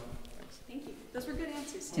 Have a good one. Thanks. Thank you. Those were good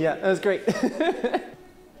answers, too. Yeah, that was great.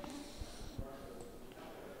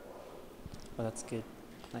 Oh, that's good.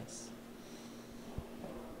 Nice.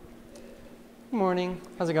 Good morning.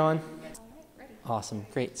 How's it going? Awesome.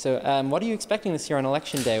 Great. So what are you expecting this year on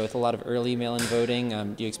Election Day with a lot of early mail-in voting?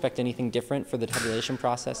 Do you expect anything different for the tabulation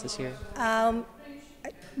process this year?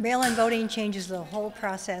 Mail-in voting changes the whole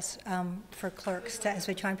process for clerks as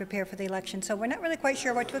we try and prepare for the election. So we're not really quite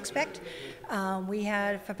sure what to expect. We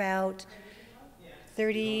have about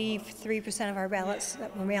 33% of our ballots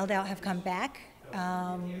that were mailed out have come back,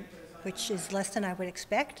 which is less than I would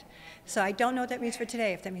expect. So I don't know what that means for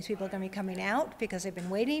today, if that means people are going to be coming out because they've been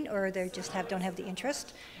waiting or they just don't have the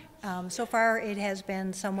interest. So far it has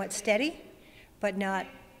been somewhat steady, but not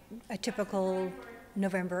a typical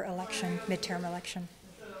November election, midterm election.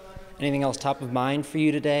 Anything else top of mind for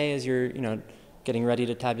you today as you're, getting ready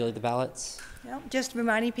to tabulate the ballots? No, just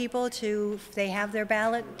reminding people to, if they have their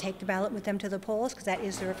ballot, take the ballot with them to the polls because that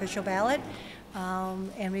is their official ballot.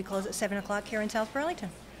 And we close at 7 o'clock here in South Burlington.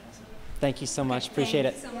 Thank you so much. Appreciate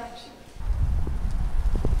it. Thank you so much.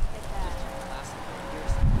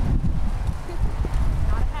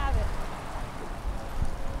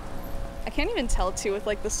 I can't even tell too with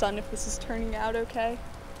like the sun if this is turning out okay.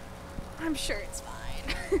 I'm sure it's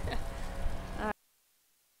fine.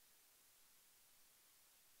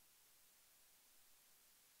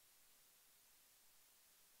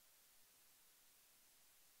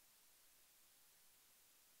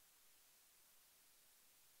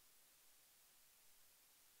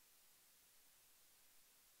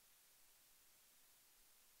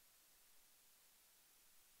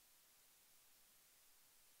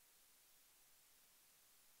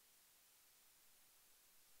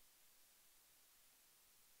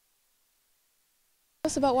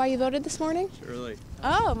 Us about why you voted this morning? Surely.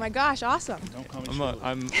 Oh my gosh, awesome.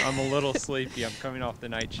 I'm a little sleepy. I'm coming off the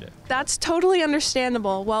night shift. That's totally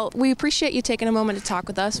understandable. Well, we appreciate you taking a moment to talk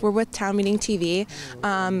with us. We're with Town Meeting TV.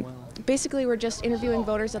 Basically, we're just interviewing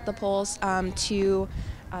voters at the polls to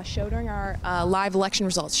show during our live election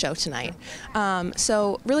results show tonight.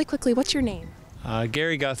 So really quickly, what's your name?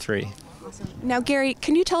 Gary Guthrie. Awesome. Now, Gary,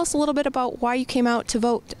 can you tell us a little bit about why you came out to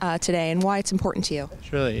vote today and why it's important to you?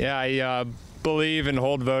 Surely. Yeah, I believe and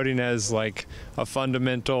hold voting as like a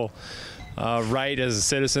fundamental right as a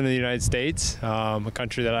citizen of the United States, a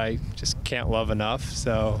country that I just can't love enough.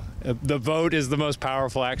 So the vote is the most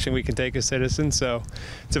powerful action we can take as citizens. So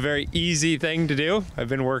it's a very easy thing to do. I've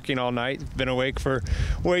been working all night, been awake for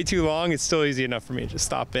way too long. It's still easy enough for me to just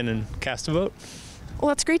stop in and cast a vote. Well,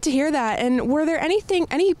 that's great to hear that. And were there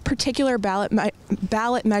any particular ballot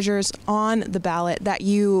measures on the ballot that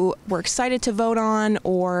you were excited to vote on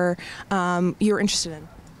or you were interested in?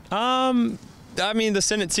 I mean, the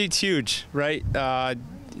Senate seat's huge, right?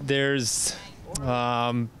 There's 2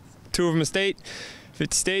 of them a state,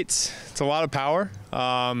 50 states. It's a lot of power.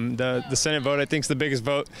 The Senate vote, I think, is the biggest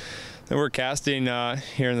vote that we're casting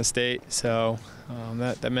here in the state. So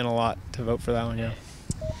that meant a lot to vote for that one, yeah.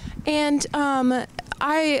 And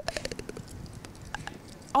I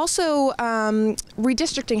also,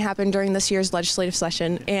 redistricting happened during this year's legislative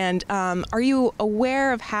session, and are you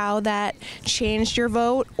aware of how that changed your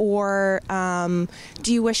vote, or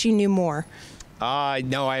do you wish you knew more?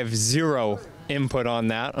 No, I have zero input on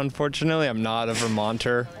that, unfortunately. I'm not a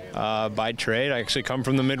Vermonter by trade. I actually come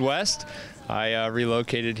from the Midwest. I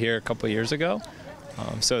relocated here a couple years ago.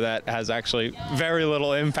 So that has actually very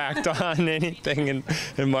little impact on anything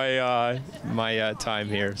in my time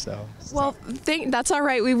here. So. Well, that's all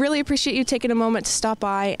right. We really appreciate you taking a moment to stop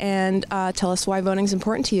by and tell us why voting is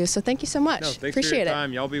important to you. So thank you so much. No, thanks appreciate for your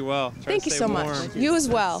time. Y'all be well. Thank you so much. You as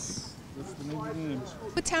well.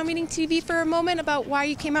 With Town Meeting TV for a moment about why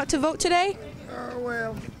you came out to vote today.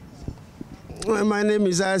 Well, my name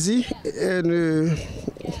is Azi, and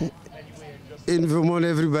in Vermont,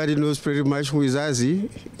 everybody knows pretty much who is Azi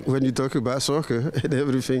when you talk about soccer and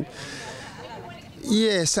everything.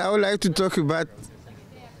 Yes, I would like to talk about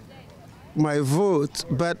my vote,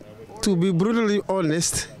 but to be brutally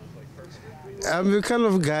honest, I'm the kind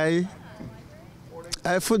of guy,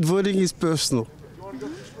 I thought voting is personal.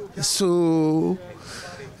 So,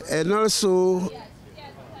 and also,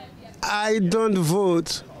 I don't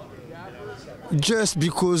vote just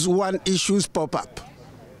because one issues pop up.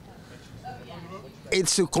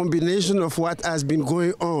 It's a combination of what has been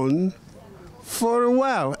going on for a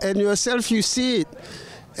while. And yourself, you see it.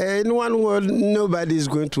 In one word, nobody is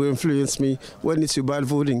going to influence me when it's about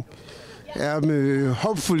voting. I'm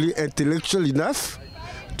hopefully intellectual enough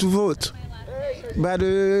to vote. But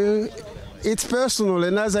it's personal,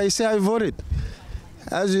 and as I say, I voted.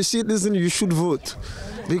 As a citizen, you should vote.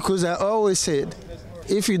 Because I always said,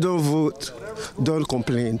 if you don't vote, don't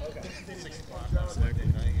complain.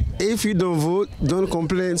 If you don't vote, don't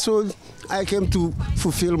complain. So I came to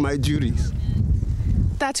fulfill my duties.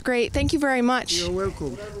 That's great. Thank you very much. You're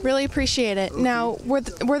welcome. Really appreciate it. Okay. Now, were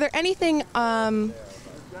there anything?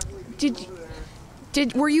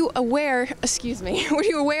 Were you aware? Excuse me. Were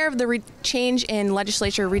you aware of the change in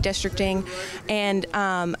legislature redistricting, and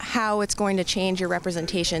how it's going to change your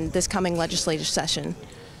representation this coming legislative session?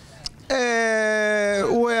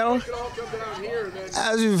 Well,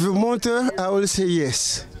 as a Vermonter, I will say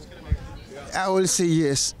yes. I will say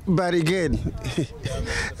yes, but again,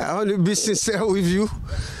 I want to be sincere with you.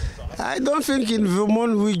 I don't think in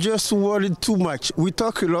Vermont we just worry too much. We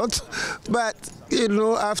talk a lot, but you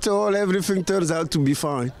know, after all, everything turns out to be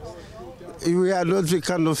fine. We are not the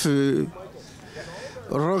kind of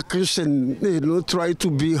rockish and try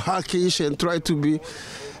to be hawkish and try to be.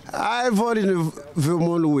 I vote in a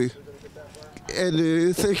Vermont way,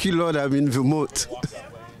 and thank you, Lord, I'm in Vermont,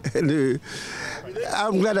 and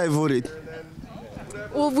I'm glad I voted.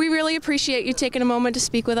 Well, we really appreciate you taking a moment to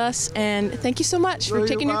speak with us, and thank you so much for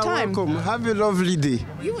taking your time. Welcome. Have a lovely day.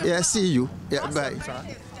 See you. Yeah, awesome.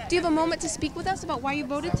 Bye. Do you have a moment to speak with us about why you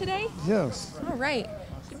voted today? Yes. All right.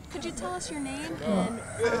 Could you tell us your name and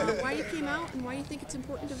why you came out and why you think it's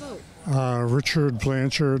important to vote? Richard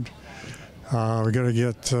Blanchard. We got to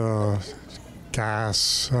get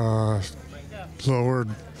gas lowered,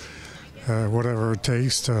 whatever it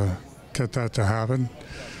takes to get that to happen.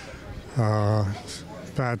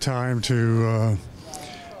 Bad time to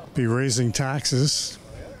be raising taxes,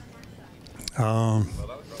 and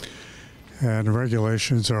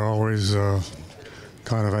regulations are always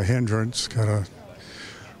kind of a hindrance. Got to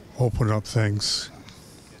open up things.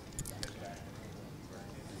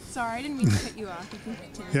 Sorry, I didn't mean to cut you off.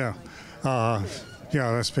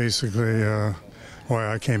 Yeah, that's basically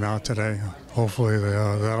why I came out today. Hopefully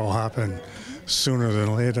that'll happen sooner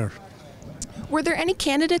than later. Were there any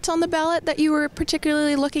candidates on the ballot that you were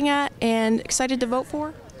particularly looking at and excited to vote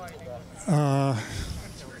for? I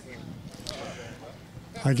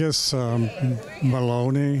guess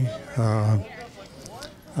Maloney.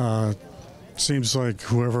 Seems like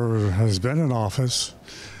whoever has been in office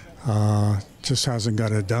just hasn't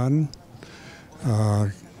got it done.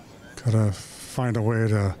 Got to find a way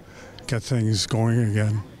to get things going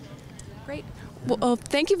again. Great. Well,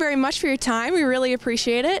 thank you very much for your time. We really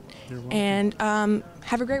appreciate it. And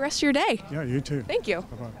have a great rest of your day. Yeah, you too. Thank you.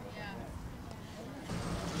 Bye-bye.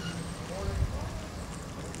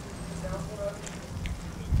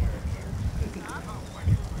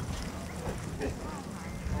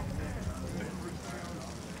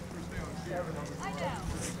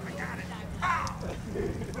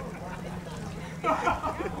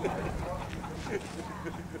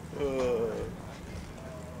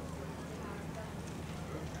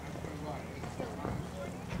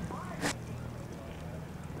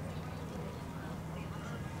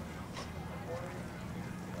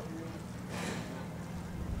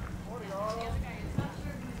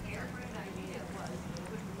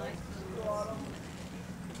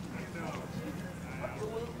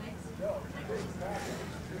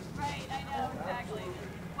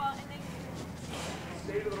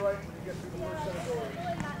 stay to the right when you get through the first set of doors. In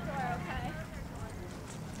that door, okay?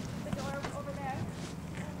 The door over there.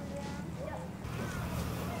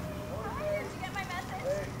 Did you get my message?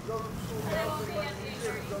 Hey, you go to the school counseling, but you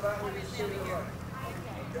should go that way, you stay to the right.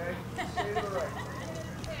 Okay? Stay to the right.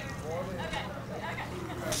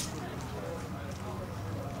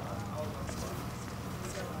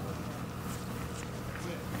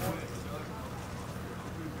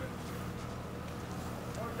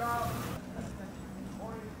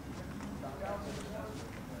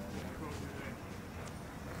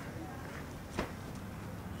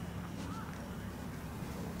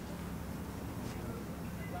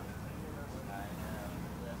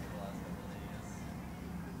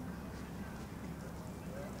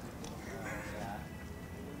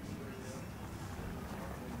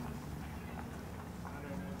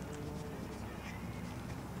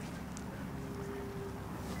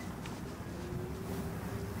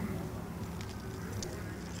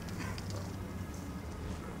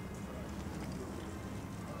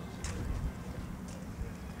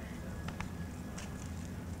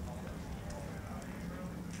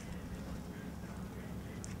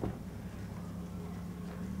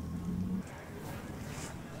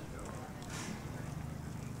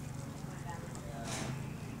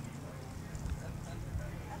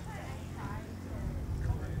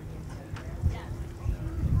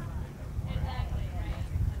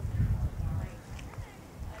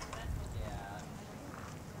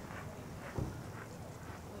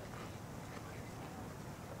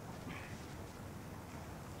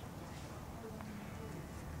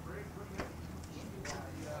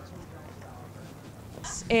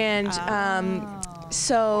 And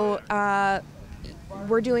so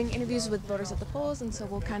we're doing interviews with voters at the polls, and so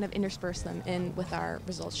we'll kind of intersperse them in with our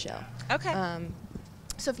results show. Okay.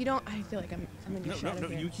 So if you don't, I feel like I'm in your shadow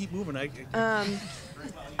here. You keep moving.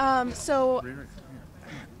 So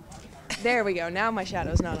there we go. Now my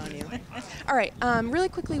shadow's not on you. All right. Really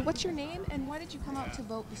quickly, what's your name, and why did you come out to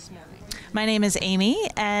vote this morning? My name is Amy,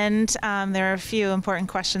 and there are a few important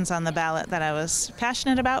questions on the ballot that I was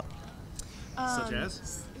passionate about. Such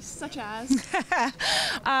as? Such as?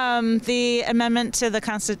 The amendment to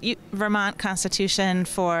the Vermont Constitution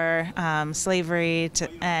for slavery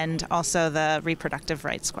and also the reproductive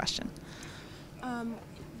rights question.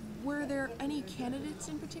 Were there any candidates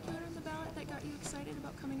in particular on the ballot that got you excited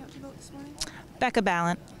about coming out to vote this morning? Becca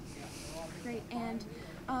Ballant. Great. And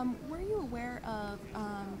were you aware of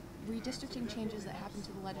redistricting changes that happened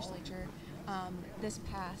to the legislature this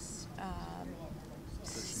past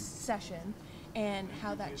session, and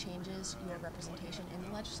how that changes your representation in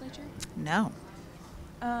the legislature? No.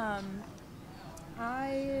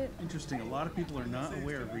 Interesting. A lot of people are not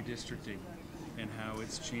aware of redistricting and how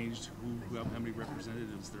it's changed how many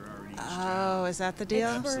representatives there are in each town. Oh, is that the deal?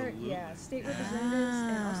 Absolutely. Yeah, state representatives,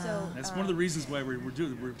 and also. That's one of the reasons why we're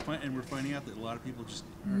finding out that a lot of people just.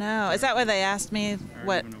 No, is that why they asked me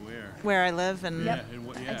where I live and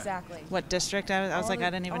Exactly. what district I was? I was like, I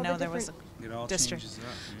didn't even know there was a it all district. changes up.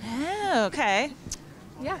 Oh, okay.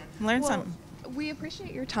 Yeah. Learn something. We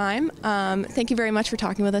appreciate your time. Thank you very much for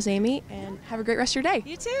talking with us, Amy, and have a great rest of your day.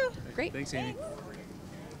 You too. Great. Thanks, Amy.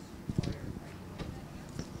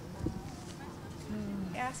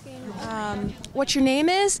 Asking what your name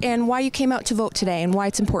is and why you came out to vote today and why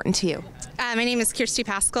it's important to you. My name is Kirsty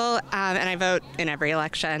Pascal, and I vote in every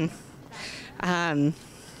election.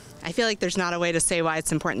 I feel like there's not a way to say why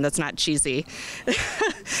it's important that's not cheesy.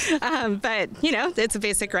 But, it's a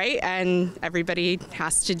basic right, and everybody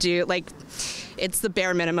has to do, it's the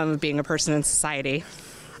bare minimum of being a person in society.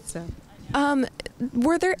 So.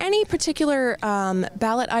 Were there any particular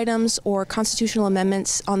ballot items or constitutional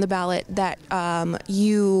amendments on the ballot that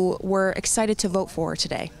you were excited to vote for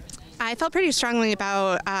today? I felt pretty strongly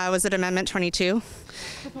about, was it Amendment 22?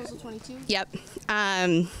 Proposal 22? Yep.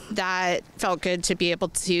 That felt good to be able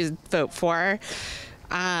to vote for.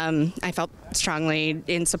 I felt strongly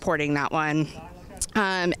in supporting that one.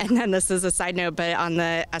 And then this is a side note, but on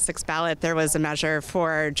the Essex ballot, there was a measure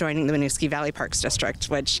for joining the Winooski Valley Parks District,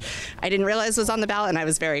 which I didn't realize was on the ballot, and I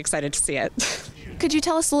was very excited to see it. Could you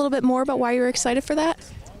tell us a little bit more about why you were excited for that?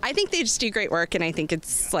 I think they just do great work, and I think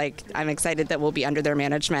it's I'm excited that we'll be under their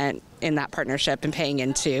management in that partnership and paying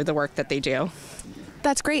into the work that they do.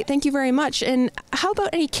 That's great. Thank you very much. And how about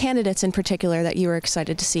any candidates in particular that you were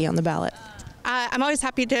excited to see on the ballot? I'm always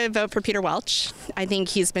happy to vote for Peter Welch. I think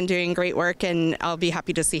he's been doing great work, and I'll be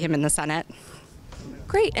happy to see him in the Senate.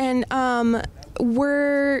 Great. And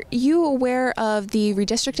were you aware of the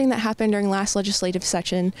redistricting that happened during last legislative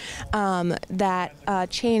session that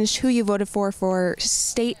changed who you voted for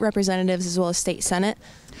state representatives as well as state Senate?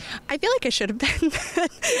 I feel like I should have been.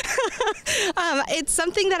 It's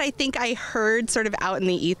something that I think I heard sort of out in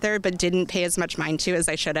the ether, but didn't pay as much mind to as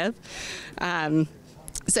I should have.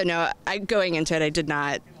 So no, going into it, I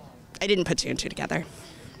didn't put two and two together.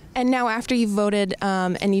 And now after you've voted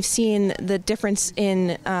and you've seen the difference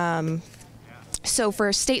in, so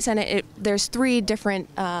for state senate, there's 3 different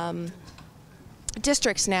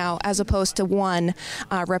districts now as opposed to 1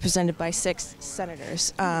 represented by 6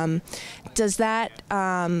 senators. Does that,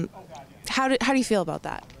 how do you feel about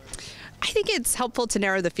that? I think it's helpful to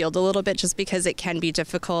narrow the field a little bit just because it can be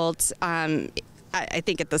difficult. I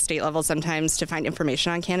think at the state level sometimes to find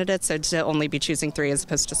information on candidates, so to only be choosing 3 as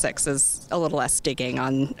opposed to 6 is a little less digging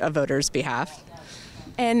on a voter's behalf.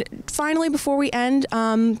 And finally, before we end,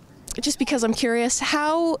 just because I'm curious,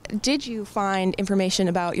 how did you find information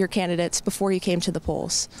about your candidates before you came to the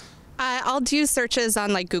polls? I'll do searches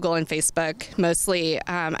on like Google and Facebook mostly.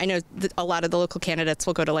 I know a lot of the local candidates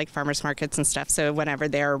will go to like farmers markets and stuff, so whenever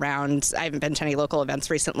they're around, I haven't been to any local events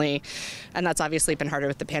recently, and that's obviously been harder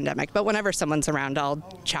with the pandemic, but whenever someone's around, I'll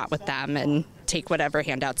chat with them and take whatever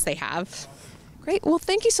handouts they have. Great. Well,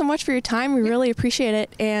 thank you so much for your time. We really appreciate it.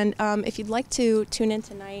 And if you'd like to tune in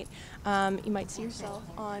tonight, you might see yourself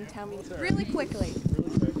on Town Meeting really quickly.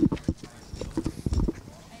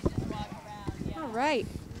 All right.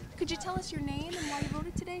 Could you tell us your name and why you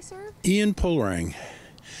voted today, sir? Ian Polrang.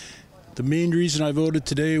 The main reason I voted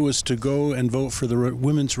today was to go and vote for the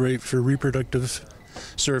women's right for reproductive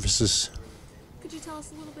services. Could you tell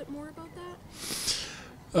us a little bit more about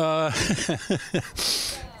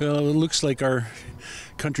that? Well, it looks like our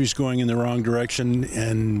country's going in the wrong direction,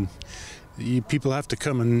 and people have to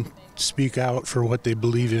come and speak out for what they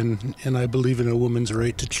believe in, and I believe in a woman's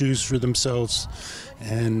right to choose for themselves,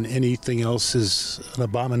 and anything else is an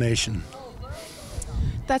abomination.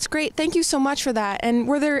 That's great. Thank you so much for that. And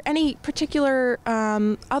were there any particular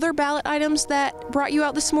other ballot items that brought you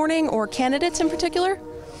out this morning, or candidates in particular?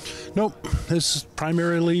 Nope. This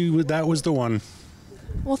primarily, that was the one.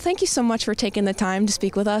 Well, thank you so much for taking the time to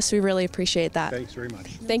speak with us. We really appreciate that. Thanks very much.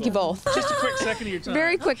 Thank you both. Just a quick second of your time.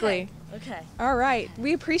 Very quickly. Okay. All right.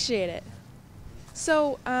 We appreciate it.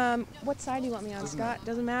 So, what side do you want me on, Scott?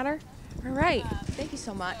 Doesn't matter? All right. Thank you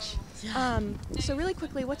so much. So really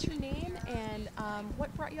quickly, what's your name and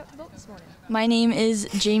what brought you out to vote this morning? My name is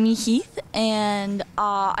Jamie Heath, and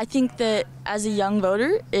I think that as a young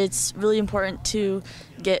voter, it's really important to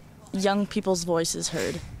get young people's voices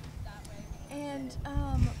heard. And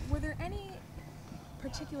were there any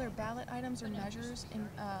particular ballot items or measures in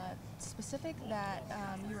specific that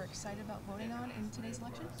you were excited about voting on in today's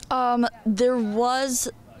election? There was,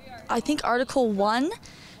 I think, Article 1.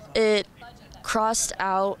 It crossed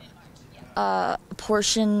out a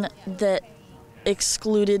portion that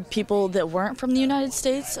excluded people that weren't from the United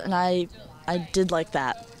States, and I did like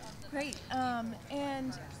that. Great.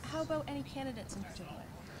 And how about any candidates in particular?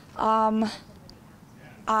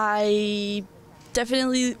 I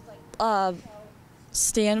definitely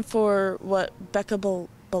stand for what Becca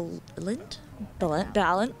Balint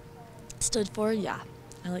stood for. Yeah,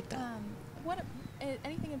 I like that.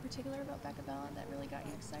 Anything in particular about Becca Balint that really got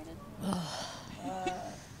you excited?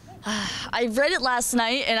 I read it last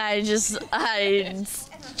night and I just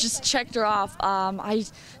checked her off.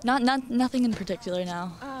 Nothing in particular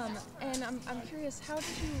now. And I'm curious, how did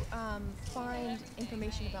you find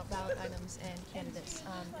information about ballot items and candidates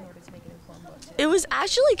in order to make an informed vote today? It was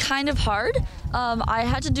actually kind of hard. I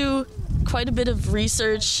had to do quite a bit of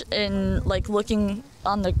research in looking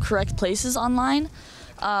on the correct places online,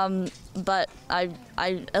 but I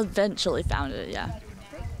eventually found it. Yeah.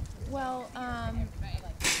 Great. Well,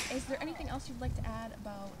 is there anything else you'd like to add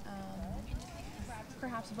about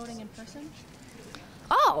perhaps voting in person?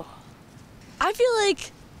 Oh, I feel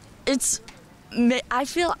like I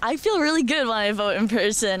feel really good when I vote in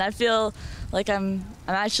person. I feel like I'm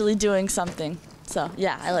actually doing something. So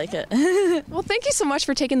yeah, I like it. Well, thank you so much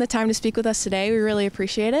for taking the time to speak with us today. We really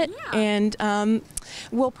appreciate it. Yeah. And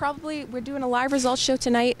we're doing a live results show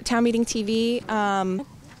tonight, Town Meeting TV.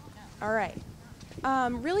 All right.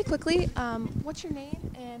 Really quickly, what's your name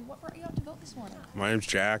and what brought you out to vote this morning? My name's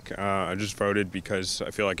Jack. I just voted because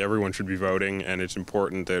I feel like everyone should be voting, and it's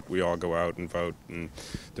important that we all go out and vote. And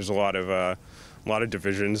there's a lot of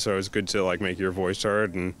divisions, so it's good to make your voice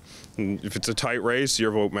heard. And if it's a tight race,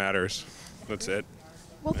 your vote matters. That's it.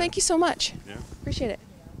 Well, thank you so much. Yeah. Appreciate it.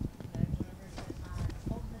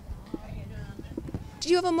 Do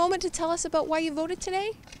you have a moment to tell us about why you voted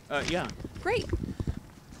today? Yeah. Great.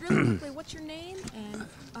 Really quickly, what's your name and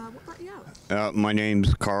what brought you out? My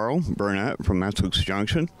name's Carl Burnett from Essex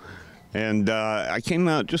Junction, and I came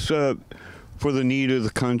out just for the need of the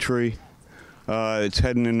country. It's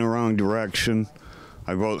heading in the wrong direction.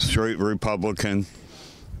 I vote straight Republican.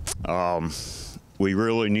 We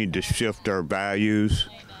really need to shift our values,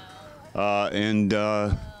 and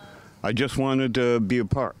I just wanted to be a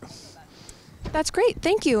part. That's great,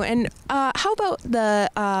 thank you. And how about the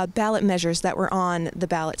ballot measures that were on the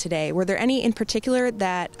ballot today? Were there any in particular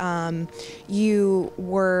that you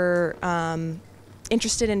were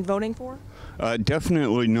interested in voting for?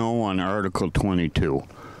 Definitely no on Article 22.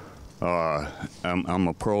 I'm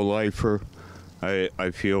a pro-lifer.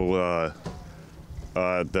 I feel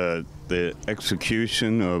the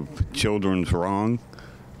execution of children's wrong,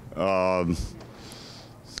 and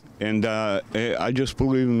I just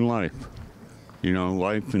believe in life. You know,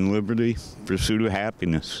 life and liberty, pursuit of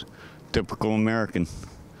happiness. Typical American.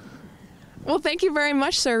 Well, thank you very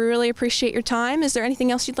much, sir. We really appreciate your time. Is there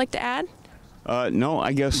anything else you'd like to add? No,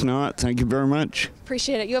 I guess not. Thank you very much.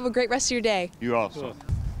 Appreciate it. You have a great rest of your day. You also.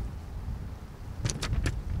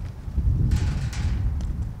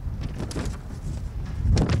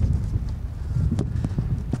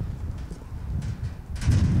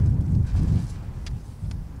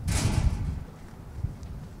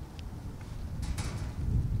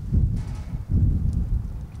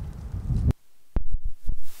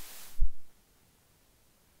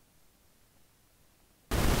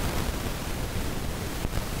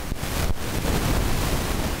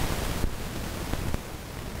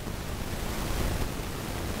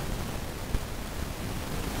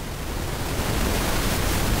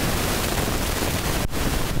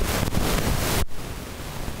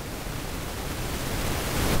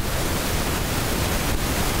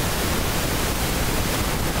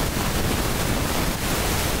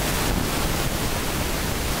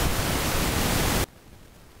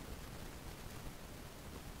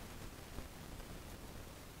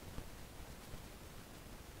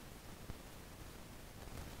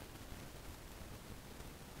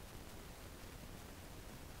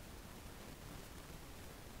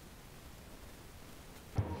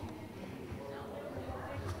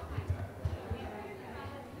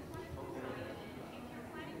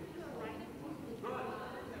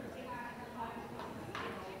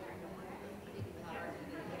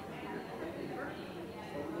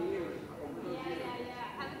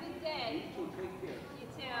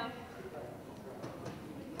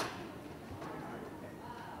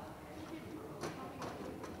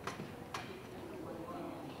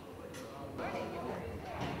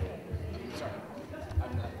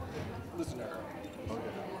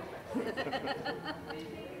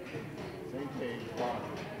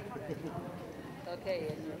 Okay,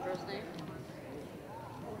 and your first name?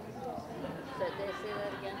 Say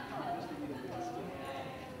that again.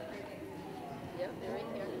 Yep, they're right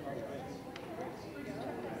there.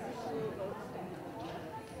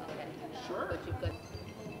 Okay. Sure. But you've got.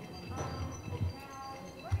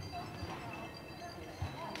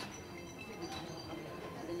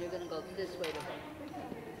 And then you're going to go this way to vote.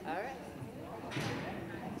 All right.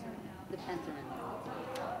 The pens are in there.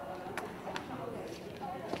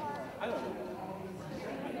 I don't know.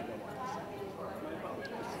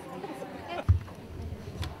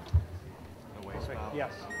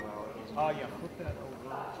 Yes. Yeah, flip that over.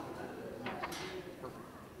 Yes. Perfect.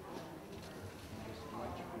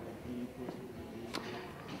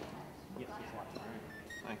 Yes, it's locked. All right.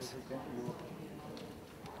 Thanks.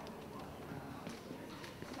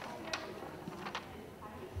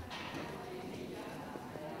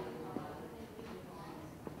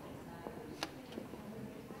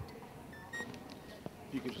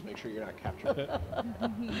 You can just make sure you're not captured.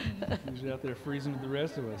 He's out there freezing with the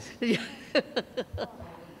rest of us. Hey,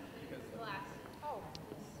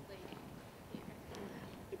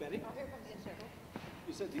 Betty. Oh, here comes the circle.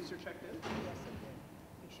 You said these are checked in? Yes, I did.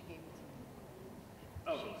 She gave it to me.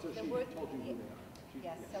 Oh, so she told you who they are.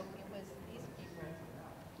 Yes, so it was these people,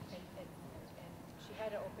 and she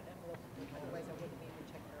had to open envelope, otherwise I wouldn't be able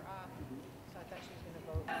to check her off. So I thought she was going to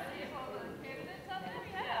vote.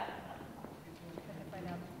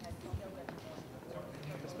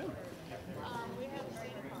 We have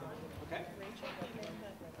okay. Rachel,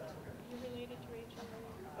 you related to Rachel?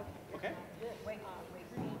 Okay. Wait,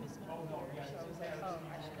 her name is not here, so I was like, oh,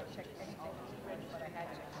 I should have checked anything, but I had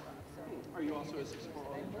checked her off, so. Are you also a 6-4?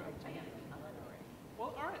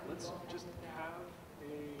 Well, all right, let's just have a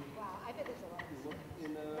look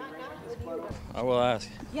in the records. I will ask.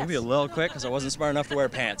 Yes. Maybe a little quick because I wasn't smart enough to wear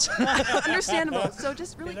pants. Understandable. So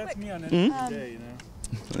just really quick. That's me on any day, you know.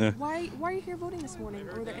 Yeah. Why are you here voting this morning?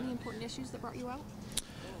 Were there any important issues that brought you out?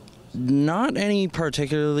 Not any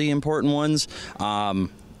particularly important ones.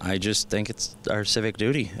 I just think it's our civic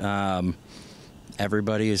duty.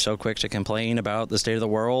 everybody is so quick to complain about the state of the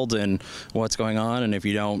world and what's going on, and if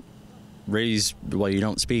you don't you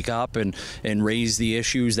don't speak up and raise the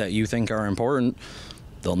issues that you think are important,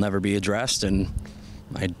 they'll never be addressed, and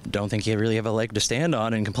I don't think you really have a leg to stand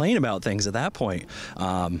on and complain about things at that point.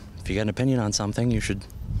 If you got an opinion on something, you should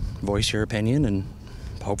voice your opinion, and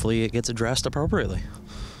hopefully it gets addressed appropriately.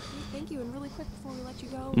 Thank you. And really quick before we let you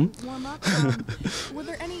go, warm up, were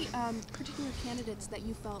there any particular candidates that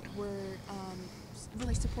you felt were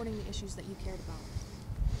really supporting the issues that you cared about?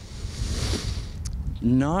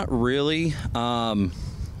 Not really.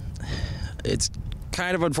 It's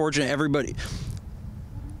kind of unfortunate.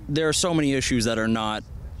 There are so many issues that are not,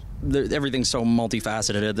 everything's so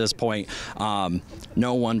multifaceted at this point.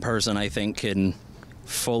 No one person, I think, can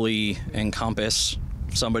fully encompass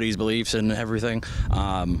somebody's beliefs and everything.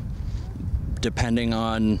 Depending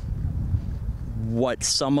on what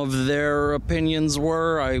some of their opinions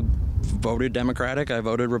were, I voted Democratic, I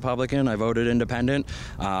voted Republican, I voted Independent.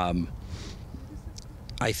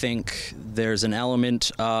 I think there's an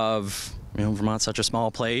element of, Vermont's such a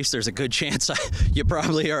small place, there's a good chance you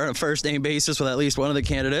probably are on a first name basis with at least one of the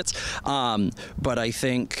candidates. But I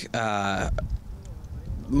think,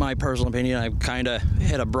 my personal opinion, I've kind of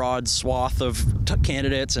hit a broad swath of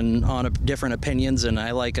candidates and on different opinions, and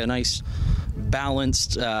I like a nice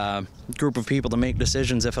balanced group of people to make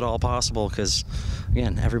decisions if at all possible, because,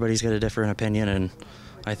 again, everybody's got a different opinion, and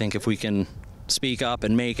I think if we can speak up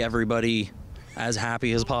and make everybody as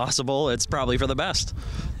happy as possible, it's probably for the best.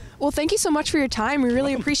 Well, thank you so much for your time. We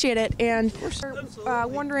really appreciate it. And we're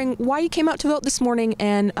wondering why you came out to vote this morning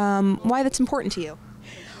and why that's important to you.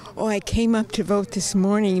 Oh, I came up to vote this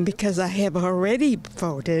morning because I have already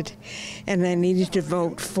voted, and I needed to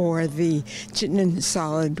vote for the Chittenden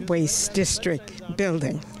Solid Waste District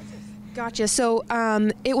building. Gotcha. So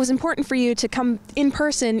it was important for you to come in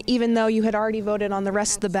person even though you had already voted on the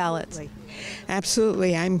rest of the ballots.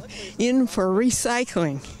 Absolutely. I'm in for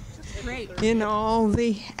recycling. Great. In all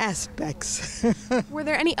the aspects. Were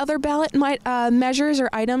there any other ballot measures or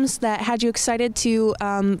items that had you excited to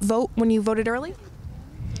vote when you voted early?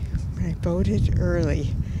 I voted early.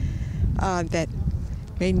 That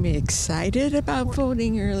made me excited about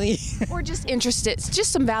voting early. Or just interested? It's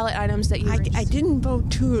just some ballot items that you I didn't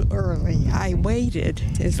vote too early. I waited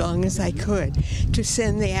as long as I could to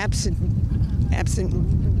send the absent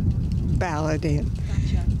ballot in.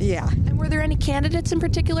 Gotcha. Yeah. And were there any candidates in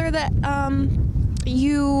particular that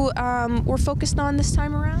you were focused on this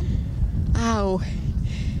time around? Oh,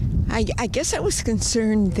 I guess I was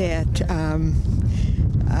concerned that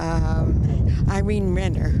Irene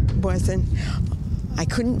Renner I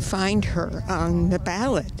couldn't find her on the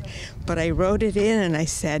ballot, but I wrote it in and I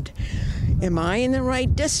said, am I in the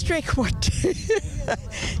right district? What,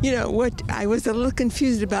 I was a little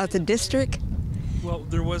confused about the district. Well,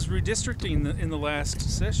 there was redistricting in the last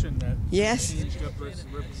session that yes. changed up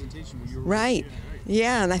representation. Right.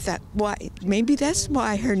 Yeah, and I thought, maybe that's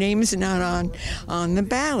why her name's not on the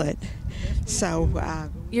ballot. So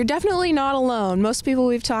you're definitely not alone. Most people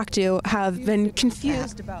we've talked to have been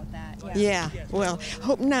confused about that. Yeah. Well,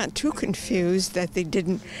 hope not too confused that they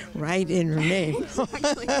didn't write in her name.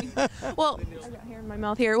 Exactly. Well, I got hair in my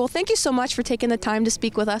mouth here. Well, thank you so much for taking the time to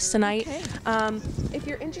speak with us tonight. Okay. If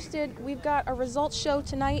you're interested, we've got a results show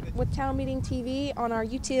tonight with Town Meeting TV on our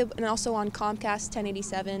YouTube and also on Comcast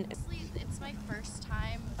 1087. It's my first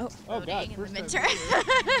time voting in the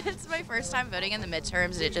midterm. It's my first time voting in the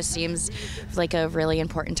midterms, and it just seems like a really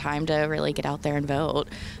important time to really get out there and vote.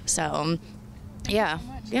 So, yeah,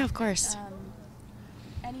 of course.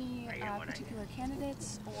 Any particular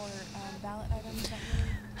candidates or ballot items that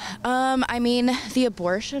I mean, the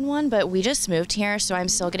abortion one, but we just moved here, so I'm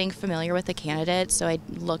still getting familiar with the candidates, so I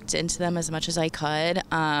looked into them as much as I could.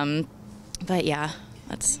 But yeah.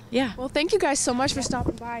 Well, thank you guys so much for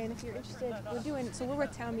stopping by, and if you're interested, we're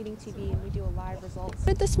with Town Meeting TV and we do a live results.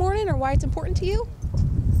 This morning, or why it's important to you?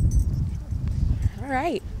 All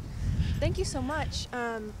right. Thank you so much.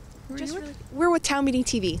 We're with Town Meeting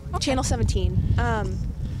TV, Channel 17.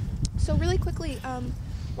 So really quickly,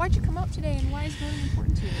 why'd you come out today and why is voting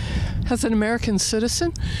important to you? As an American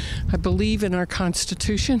citizen, I believe in our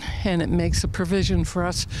Constitution, and it makes a provision for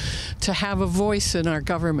us to have a voice in our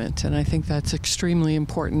government, and I think that's extremely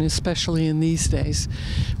important, especially in these days.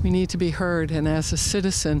 We need to be heard, and as a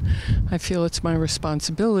citizen, I feel it's my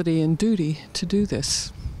responsibility and duty to do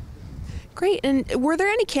this. Great. And were there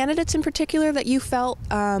any candidates in particular that you felt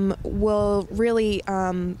will really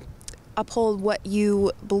uphold what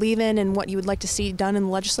you believe in and what you would like to see done in the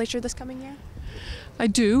legislature this coming year? I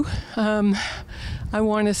do. I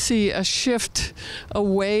want to see a shift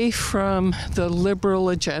away from the liberal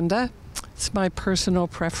agenda That's my personal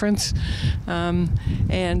preference,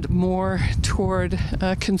 and more toward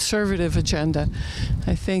a conservative agenda.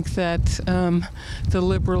 I think that the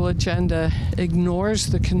liberal agenda ignores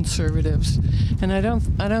the conservatives, and I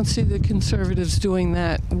don't see the conservatives doing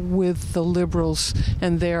that with the liberals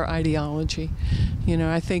and their ideology. You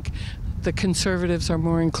know, I think the conservatives are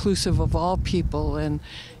more inclusive of all people, and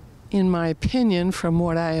in my opinion, from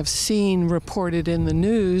what I have seen reported in the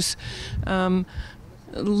news,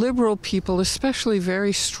 liberal people, especially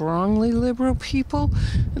very strongly liberal people,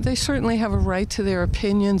 they certainly have a right to their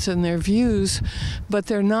opinions and their views, but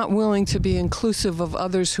they're not willing to be inclusive of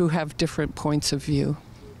others who have different points of view.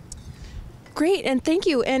 Great, and thank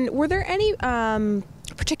you. And were there any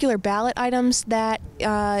particular ballot items that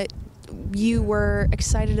you were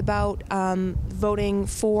excited about voting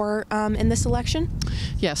for in this election?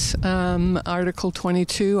 Yes. Article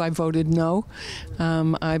 22, I voted no.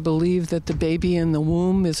 I believe that the baby in the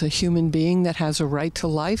womb is a human being that has a right to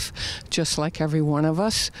life, just like every one of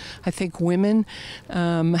us. I think women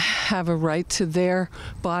have a right to their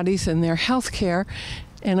bodies and their health care,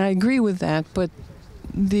 and I agree with that, but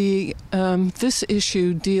this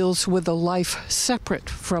issue deals with a life separate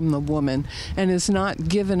from the woman and is not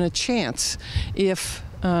given a chance if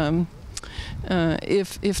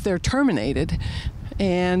they're terminated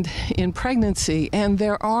and in pregnancy. And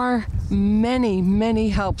there are many, many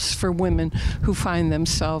helps for women who find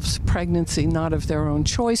themselves pregnancy not of their own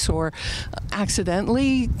choice or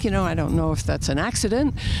accidentally. You know, I don't know if that's an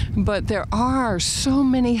accident, but there are so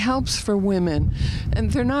many helps for women, and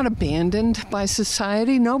they're not abandoned by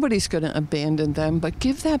society. Nobody's going to abandon them, but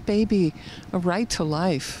give that baby a right to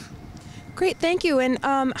life. Great, thank you. And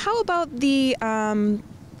how about the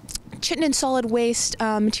Chittenden Solid Waste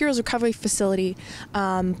Materials Recovery Facility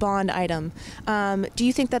bond item? Do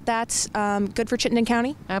you think that that's good for Chittenden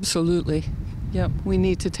County? Absolutely. Yep, we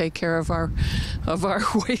need to take care of our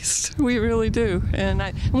waste. We really do, and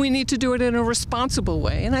we need to do it in a responsible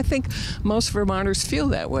way. And I think most Vermonters feel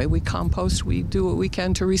that way. We compost, we do what we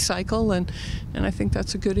can to recycle, and I think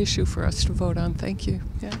that's a good issue for us to vote on. Thank you.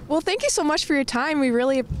 Yeah. Well, thank you so much for your time. We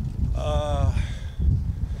really.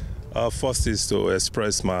 First is to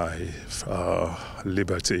express my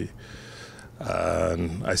liberty,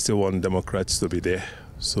 and I still want Democrats to be there,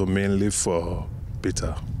 so mainly for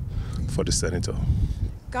Peter, for the senator.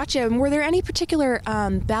 Gotcha. And were there any particular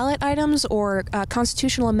ballot items or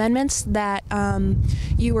constitutional amendments that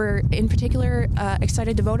you were in particular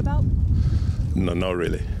excited to vote about? No, not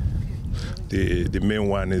really. The main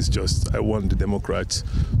one is just I want the Democrats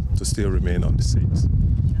to still remain on the seat.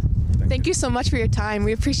 Thank you so much for your time.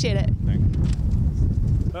 We appreciate it.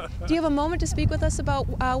 Do you have a moment to speak with us about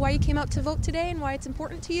why you came out to vote today and why it's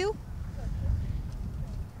important to you?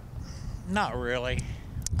 Not really.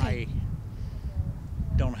 Okay.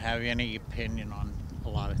 I don't have any opinion on a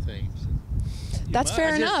lot of things. That's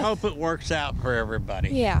fair enough. I just hope it works out for everybody.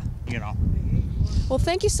 Yeah. You know. Well,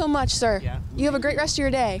 thank you so much, sir. Yeah. You have a great rest of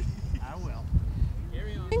your day. I will.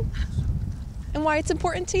 And why it's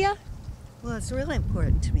important to you? Well, it's really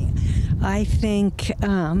important to me. I think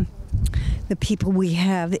the people we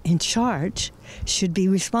have in charge should be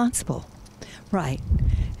responsible, right?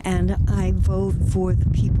 And I vote for the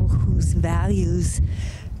people whose values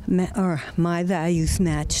or my values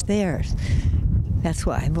match theirs. That's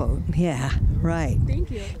why I vote. Yeah, right.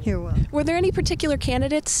 Thank you. You're welcome. Were there any particular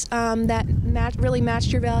candidates that really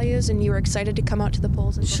matched your values and you were excited to come out to the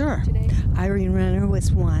polls and vote today? Irene Renner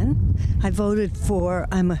was one. I voted for,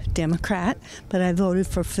 I'm a Democrat, but I voted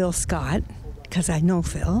for Phil Scott because I know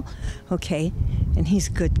Phil, okay, and he's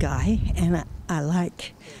a good guy, and I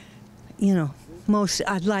like, you know,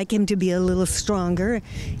 I'd like him to be a little stronger.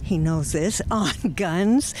 He knows this on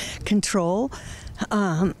guns control.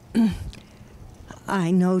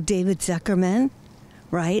 I know David Zuckerman,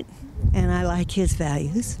 right? And I like his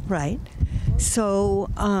values, right? So,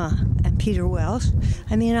 and Peter Welsh.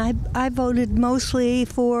 I mean, I voted mostly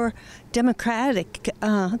for Democratic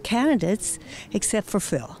candidates, except for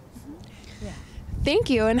Phil.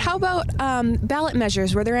 Thank you. And how about ballot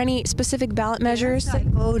measures? Were there any specific ballot measures? I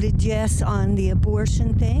voted yes on the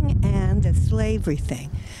abortion thing and the slavery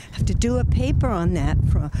thing. I have to do a paper on that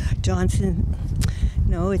for Johnson.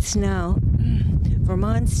 No, it's now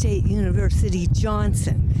Vermont State University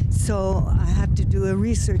Johnson. So I have to do a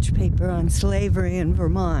research paper on slavery in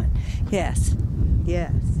Vermont. Yes,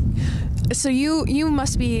 yes. So you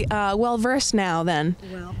must be well versed now then.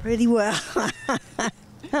 Well, pretty well.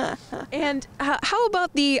 And how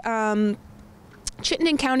about the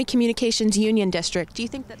Chittenden County Communications Union District? Do you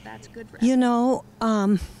think that that's good for us? You know,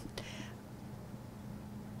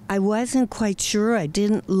 I wasn't quite sure. I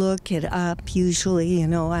didn't look it up. Usually, you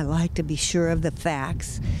know, I like to be sure of the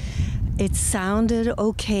facts. It sounded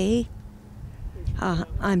okay.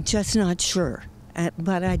 I'm just not sure.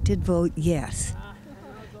 But I did vote yes.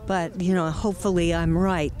 But, you know, hopefully I'm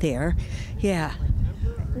right there. Yeah.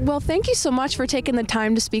 Well, thank you so much for taking the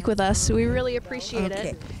time to speak with us. We really appreciate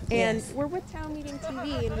it. And Yes. we're with Town Meeting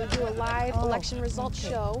TV, and we do a live election results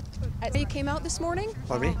show. You came out this morning?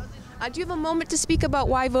 Pardon me? Do you have a moment to speak about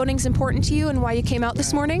why voting's important to you and why you came out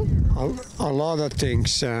this morning? A lot of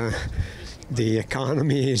things. The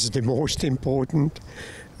economy is the most important.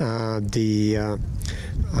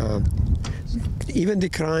 Even the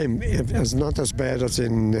crime is not as bad as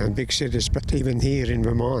in big cities, but even here in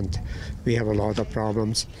Vermont, we have a lot of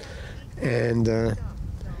problems, and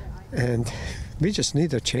we just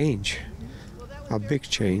need a change, a big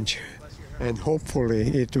change, and hopefully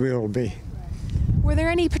it will be. Were there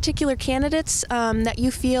any particular candidates that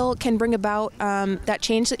you feel can bring about that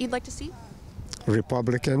change that you'd like to see?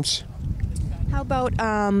 Republicans. How about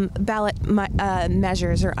ballot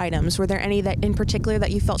measures or items? Were there any that in particular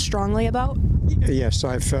that you felt strongly about? Yes,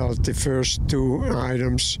 I felt the first two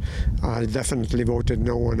items, I definitely voted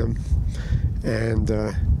no on them. And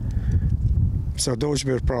so those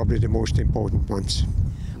were probably the most important ones.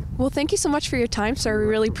 Well, thank you so much for your time, sir. We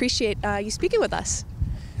really appreciate you speaking with us.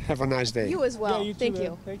 Have a nice day. You as well. Yeah, you too, thank man.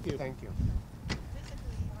 you. Thank you. Thank you.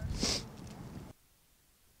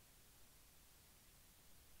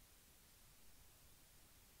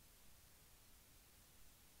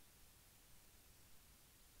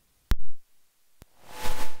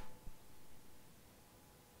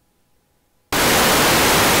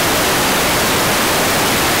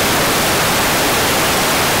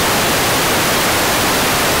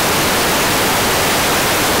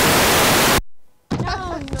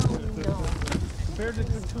 Compared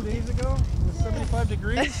to 2 days ago, it was 75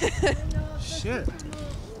 degrees. Shit.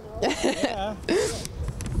 Yeah.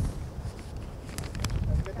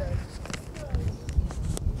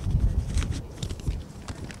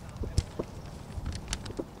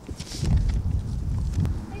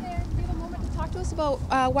 Talk to us about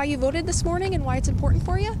why you voted this morning and why it's important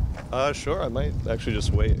for you. Sure. I might actually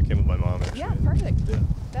just wait. I came with my mom, actually. Yeah, perfect. Yeah.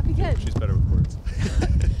 That'd be good. She's better with words.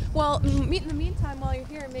 Well, in the meantime, while you're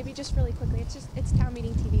here, maybe just really quickly, it's Town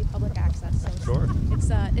Meeting TV, public access. So Sure.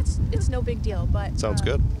 It's no big deal, but Sounds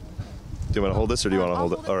good. Do you want to hold this, or do you want to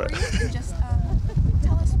hold it? All right. Just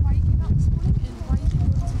tell us why you came out this morning and why you think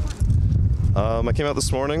it's important. I came out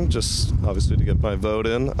this morning just obviously to get my vote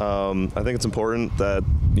in. I think it's important that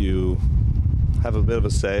you have a bit of a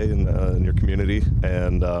say in your community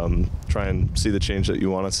and try and see the change that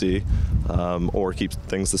you want to see, or keep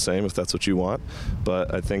things the same if that's what you want.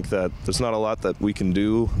 But I think that there's not a lot that we can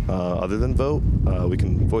do other than vote. We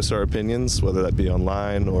can voice our opinions, whether that be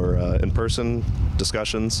online or in person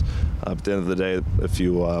discussions. At the end of the day, if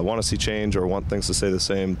you want to see change or want things to stay the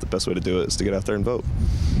same, the best way to do it is to get out there and vote.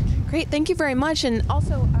 Great, thank you very much. And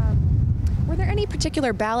also, were there any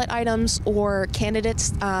particular ballot items or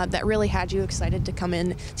candidates that really had you excited to come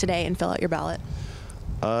in today and fill out your ballot?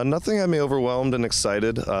 Nothing had me overwhelmed and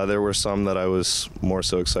excited. There were some that I was more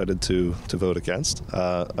so excited to vote against.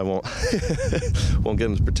 I won't won't get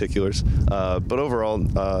into particulars, but overall,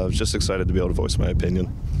 I was just excited to be able to voice my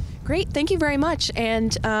opinion. Great, thank you very much.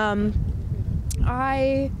 And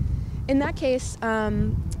in that case,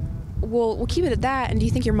 we'll keep it at that. And do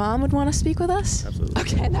you think your mom would want to speak with us? Absolutely.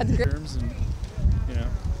 Okay, that's great.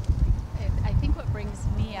 I think what brings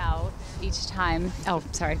me out each time,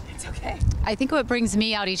 it's okay. I think what brings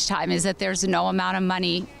me out each time is that there's no amount of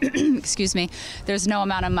money, excuse me, there's no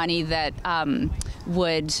amount of money that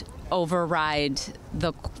would override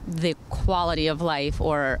the quality of life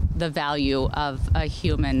or the value of a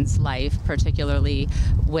human's life, particularly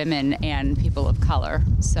women and people of color.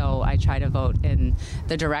 So I try to vote in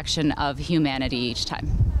the direction of humanity each time,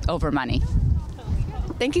 over money.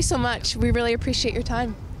 Thank you so much. We really appreciate your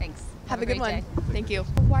time. Thanks. Have a good one. great day. Thank you.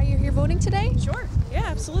 Why you're here voting today? Sure. Yeah,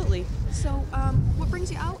 absolutely. So, what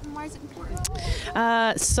brings you out and why is it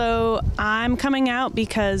important? So I'm coming out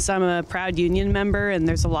because I'm a proud union member, and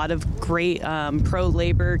there's a lot of great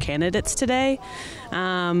pro-labor candidates today. So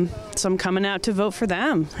I'm coming out to vote for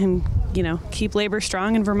them and, keep labor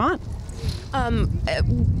strong in Vermont.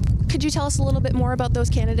 Could you tell us a little bit more about those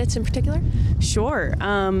candidates in particular? Sure.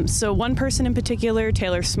 So one person in particular,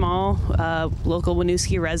 Taylor Small, local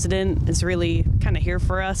Winooski resident, is really kind of here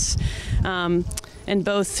for us. And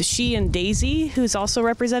both she and Daisy, who's also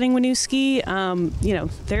representing Winooski,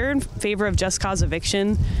 they're in favor of just cause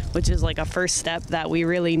eviction, which is like a first step that we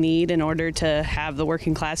really need in order to have the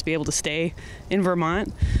working class be able to stay in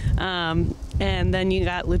Vermont. And then you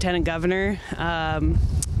got Lieutenant Governor,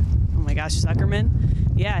 Zuckerman.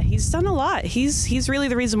 Yeah, he's done a lot. He's really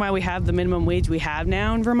the reason why we have the minimum wage we have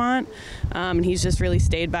now in Vermont. And he's just really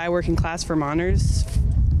stayed by working class Vermonters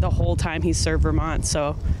the whole time he's served Vermont.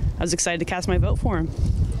 So I was excited to cast my vote for him.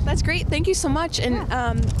 That's great. Thank you so much.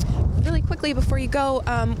 And really quickly before you go,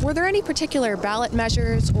 were there any particular ballot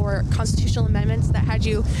measures or constitutional amendments that had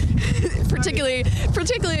you particularly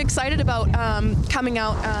excited about coming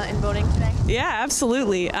out and voting today? Yeah,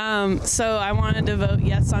 absolutely. So I wanted to vote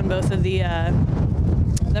yes on both of the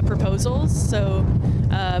proposals. So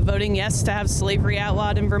voting yes to have slavery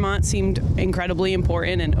outlawed in Vermont seemed incredibly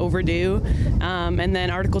important and overdue. And then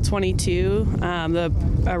Article 22, the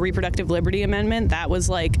reproductive liberty amendment, that was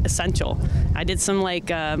like essential. I did some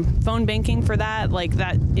phone banking for that.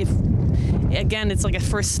 Again, it's like a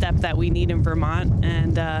first step that we need in Vermont.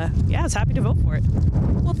 And I was happy to vote for it.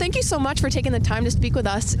 Well, thank you so much for taking the time to speak with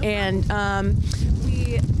us. And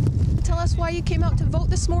tell us why you came out to vote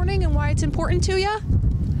this morning and why it's important to you.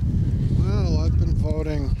 Well, I've been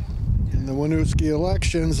voting in the Winooski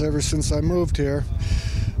elections ever since I moved here,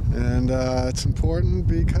 and it's important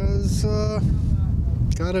because you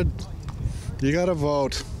gotta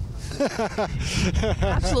vote.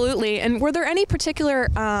 Absolutely. And were there any particular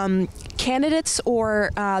candidates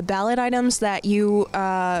or ballot items that you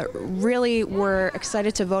really were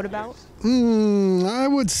excited to vote about? I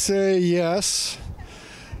would say yes,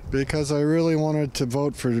 because I really wanted to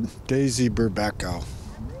vote for Daisy Berbecco.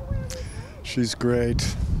 She's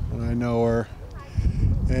great, and I know her.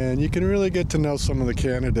 And you can really get to know some of the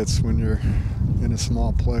candidates when you're in a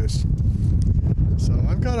small place. So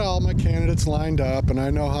I've got all my candidates lined up, and I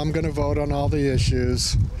know how I'm going to vote on all the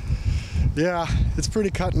issues. Yeah, it's pretty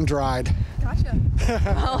cut and dried. Gotcha.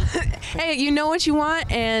 Well, hey, you know what you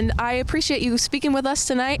want, and I appreciate you speaking with us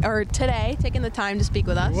tonight, or today, taking the time to speak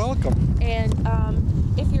with us. You're welcome. And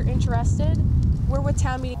if you're interested, we're with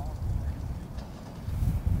Town Meeting.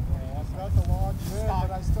 I've got the log in,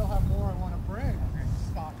 but I still have more I want to bring.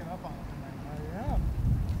 Stocking up on it tonight. I am.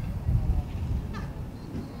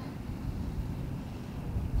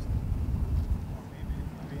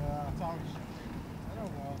 Yeah, it's always, I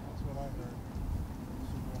don't know, that's what I've heard.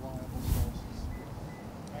 Some reliable sources.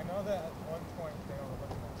 I know that at one point they were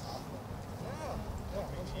looking at top level. Yeah,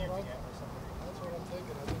 that's what I'm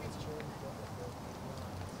thinking. I think it's changed a little bit.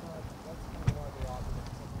 That's kind of why they offered it.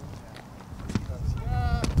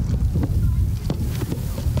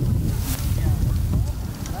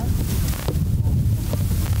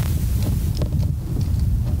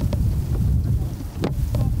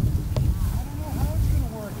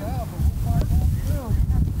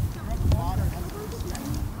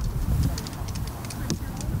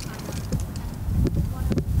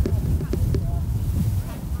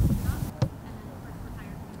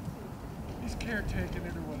 Caretaking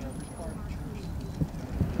it or whatever. He's part of the church.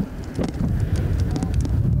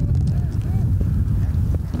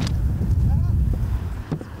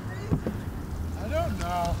 I don't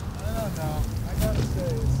know. I gotta say,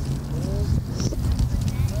 it's old.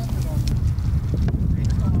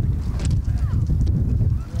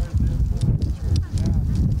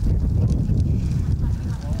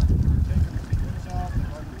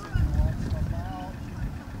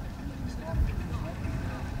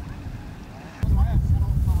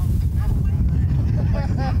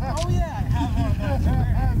 Oh yeah, I have one of those.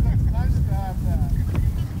 It's nice to have that.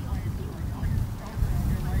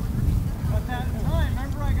 But that time,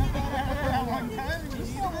 remember I got that one time?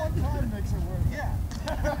 Just that one time makes it work. Yeah.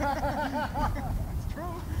 It's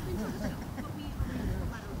true.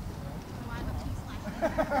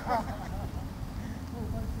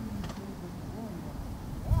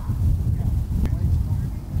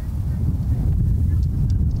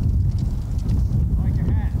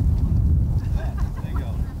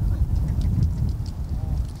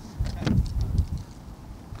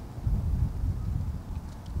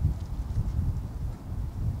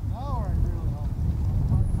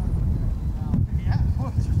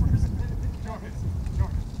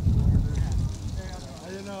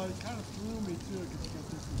 It kind of threw me too, because you got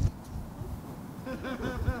this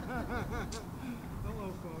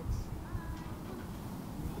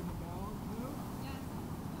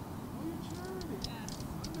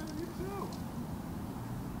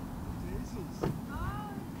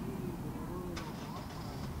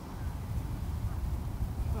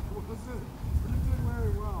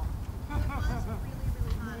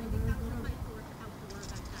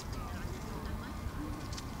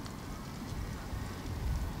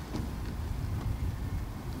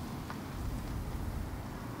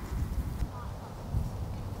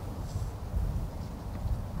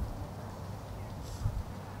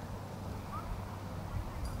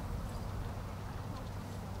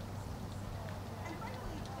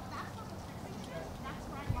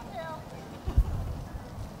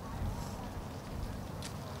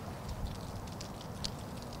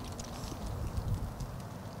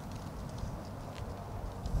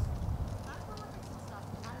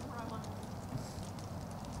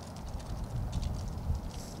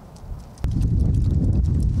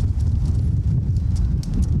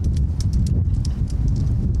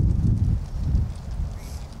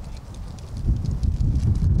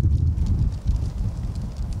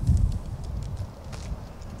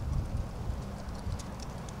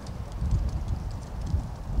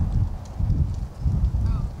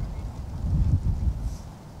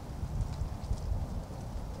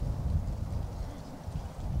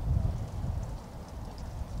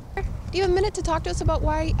do you have a minute to talk to us about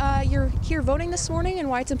why you're here voting this morning and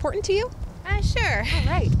why it's important to you? Sure. All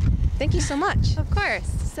right. Thank you so much. Of course.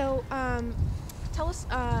 So, tell us,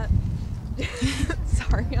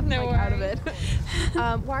 sorry, I'm No like out of worries.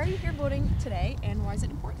 it. Why are you here voting today and why is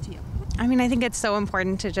it important to you? I mean, I think it's so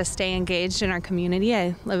important to just stay engaged in our community.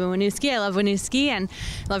 I live in Winooski. I love Winooski and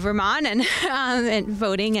love Vermont, and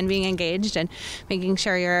voting and being engaged and making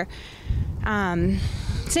sure you're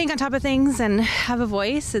staying on top of things and have a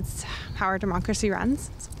voice. It's how our democracy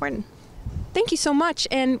runs. It's important. Thank you so much.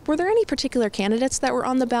 And were there any particular candidates that were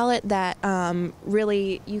on the ballot that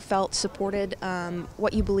really you felt supported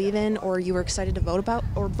what you believe in or you were excited to vote about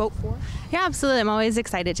or vote for? Yeah, absolutely. I'm always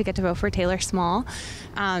excited to get to vote for Taylor Small.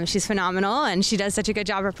 She's phenomenal and she does such a good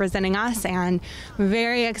job representing us, and I'm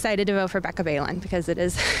very excited to vote for Becca Balin because it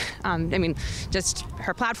is, I mean, just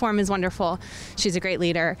her platform is wonderful. She's a great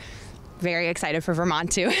leader. Very excited for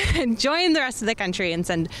Vermont to join the rest of the country and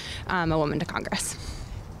send a woman to Congress.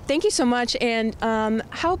 Thank you so much. And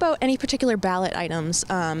how about any particular ballot items?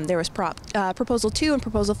 There was Proposal 2 and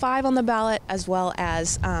Proposal 5 on the ballot, as well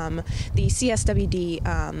as the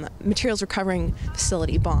CSWD Materials Recovering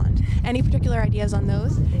Facility bond. Any particular ideas on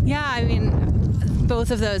those? Yeah, I mean,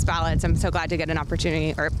 both of those ballots, I'm so glad to get an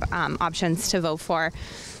opportunity or options to vote for.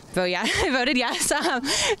 Vote yeah, I voted yes.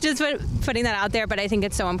 Just putting that out there, but I think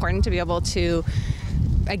it's so important to be able to,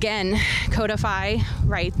 again, codify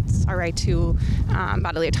rights, our right to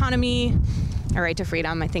bodily autonomy, our right to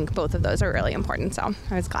freedom. I think both of those are really important, so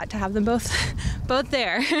I was glad to have them both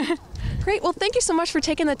there. Great. Well, thank you so much for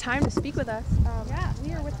taking the time to speak with us. Yeah,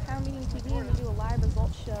 we are with Town Meeting TV and we do a live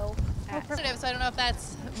results show. So I don't know if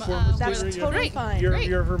that's that's totally fine. You're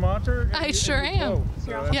a Vermonter? I sure am.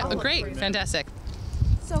 So Yeah, great, fantastic.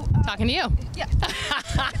 So talking to you. Yeah.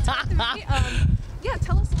 Talk to me. Yeah,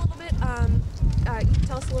 tell us a little bit. You can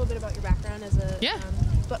tell us a little bit about your background as a. Yeah.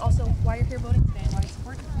 But also why you're here voting today and why it's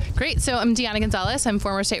important. Great. So I'm Deanna Gonzalez. I'm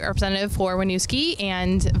former state representative for Winooski,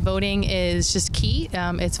 and voting is just key.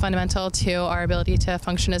 It's fundamental to our ability to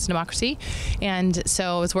function as a democracy. And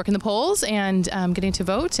so I was working the polls and getting to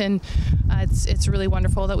vote, and it's really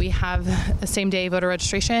wonderful that we have a same-day voter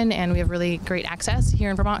registration, and we have really great access here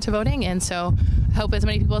in Vermont to voting. And so I hope as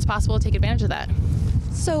many people as possible take advantage of that.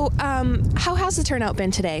 So how has the turnout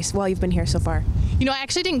been today while you've been here so far? You know, I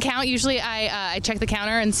actually didn't count. Usually I check the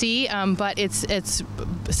counter and see, but it's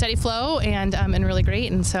steady flow and really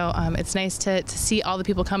great. And so it's nice to see all the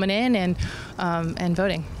people coming in and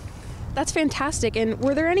voting. That's fantastic. And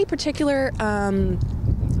were there any particular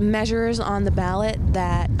measures on the ballot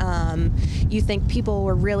that you think people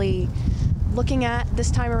were really looking at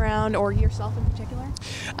this time around, or yourself in particular?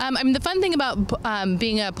 I mean, the fun thing about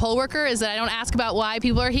being a poll worker is that I don't ask about why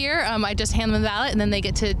people are here. I just hand them the ballot, and then they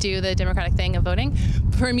get to do the democratic thing of voting.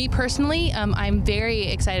 For me personally, I'm very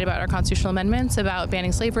excited about our constitutional amendments about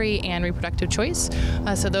banning slavery and reproductive choice.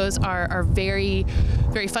 So those are very,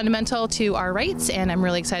 very fundamental to our rights, and I'm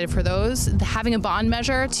really excited for those. Having a bond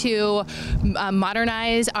measure to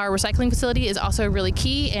modernize our recycling facility is also really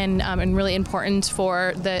key and really important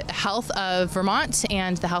for the health of Vermont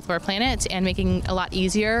and the health of our planet, and making a lot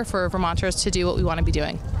easier for Vermonters to do what we want to be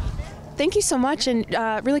doing. Thank you so much. And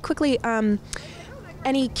really quickly,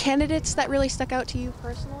 any candidates that really stuck out to you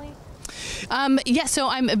personally? Yeah, so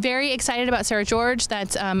I'm very excited about Sarah George.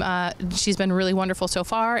 That's she's been really wonderful so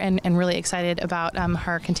far, and really excited about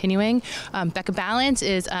her continuing. Becca Balin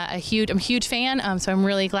is I'm a huge fan, so I'm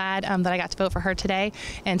really glad that I got to vote for her today.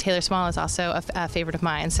 And Taylor Small is also a favorite of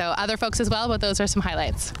mine. So other folks as well, but those are some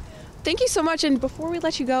highlights. Thank you so much. And before we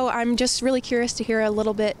let you go, I'm just really curious to hear a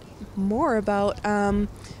little bit more about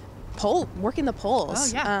working the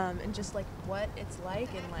polls. Oh, yeah. And just like what it's like,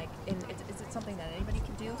 and is it something that anybody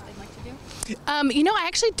can do if they'd like to do? You know, I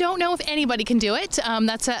actually don't know if anybody can do it.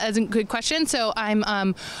 That's a good question. So I'm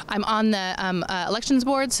on the elections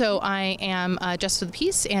board, so I am Justice of the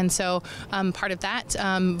Peace, and so part of that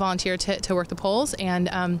volunteer to work the polls.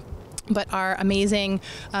 And but our amazing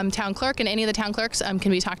town clerk and any of the town clerks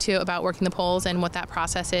can be talked to about working the polls and what that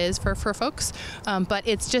process is for folks. But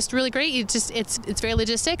it's just really great. It's very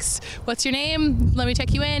logistics. What's your name? Let me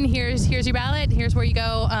check you in. Here's your ballot. Here's where you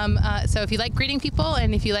go. So if you like greeting people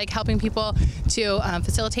and if you like helping people to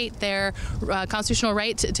facilitate their constitutional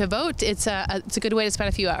right to vote, it's a good way to spend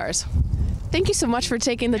a few hours. Thank you so much for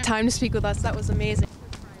taking the time to speak with us. That was amazing.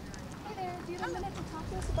 Hi there. Do you have a minute to talk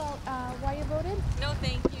to us about why you voted? No,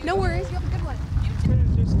 thank you. No worries. You have a good one.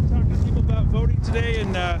 Just talking to people about voting today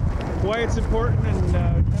and why it's important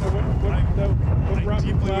and what brought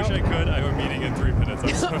people out. I deeply wish I could. I have a meeting in 3 minutes.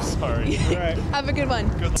 I'm so sorry. Right. Have a good one.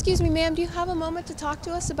 Excuse me, ma'am. Do you have a moment to talk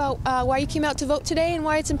to us about why you came out to vote today and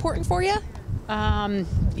why it's important for you?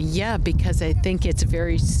 Yeah, because I think it's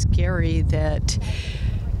very scary that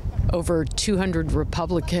over 200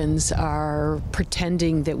 Republicans are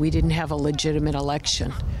pretending that we didn't have a legitimate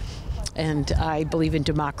election. And I believe in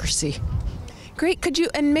democracy. Great. Could you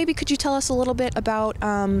tell us a little bit about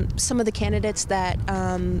some of the candidates that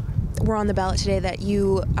were on the ballot today that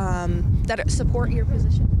you that support your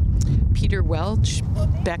position? Peter Welch,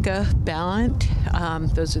 Becca Ballant.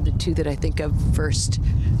 Those are the two that I think of first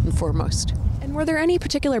and foremost. And were there any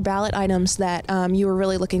particular ballot items that you were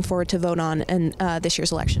really looking forward to vote on in this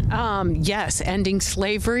year's election? Yes, ending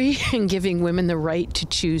slavery and giving women the right to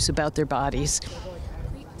choose about their bodies.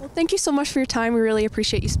 Well, thank you so much for your time. We really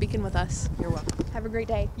appreciate you speaking with us. You're welcome. Have a great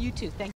day. You too. Thank you.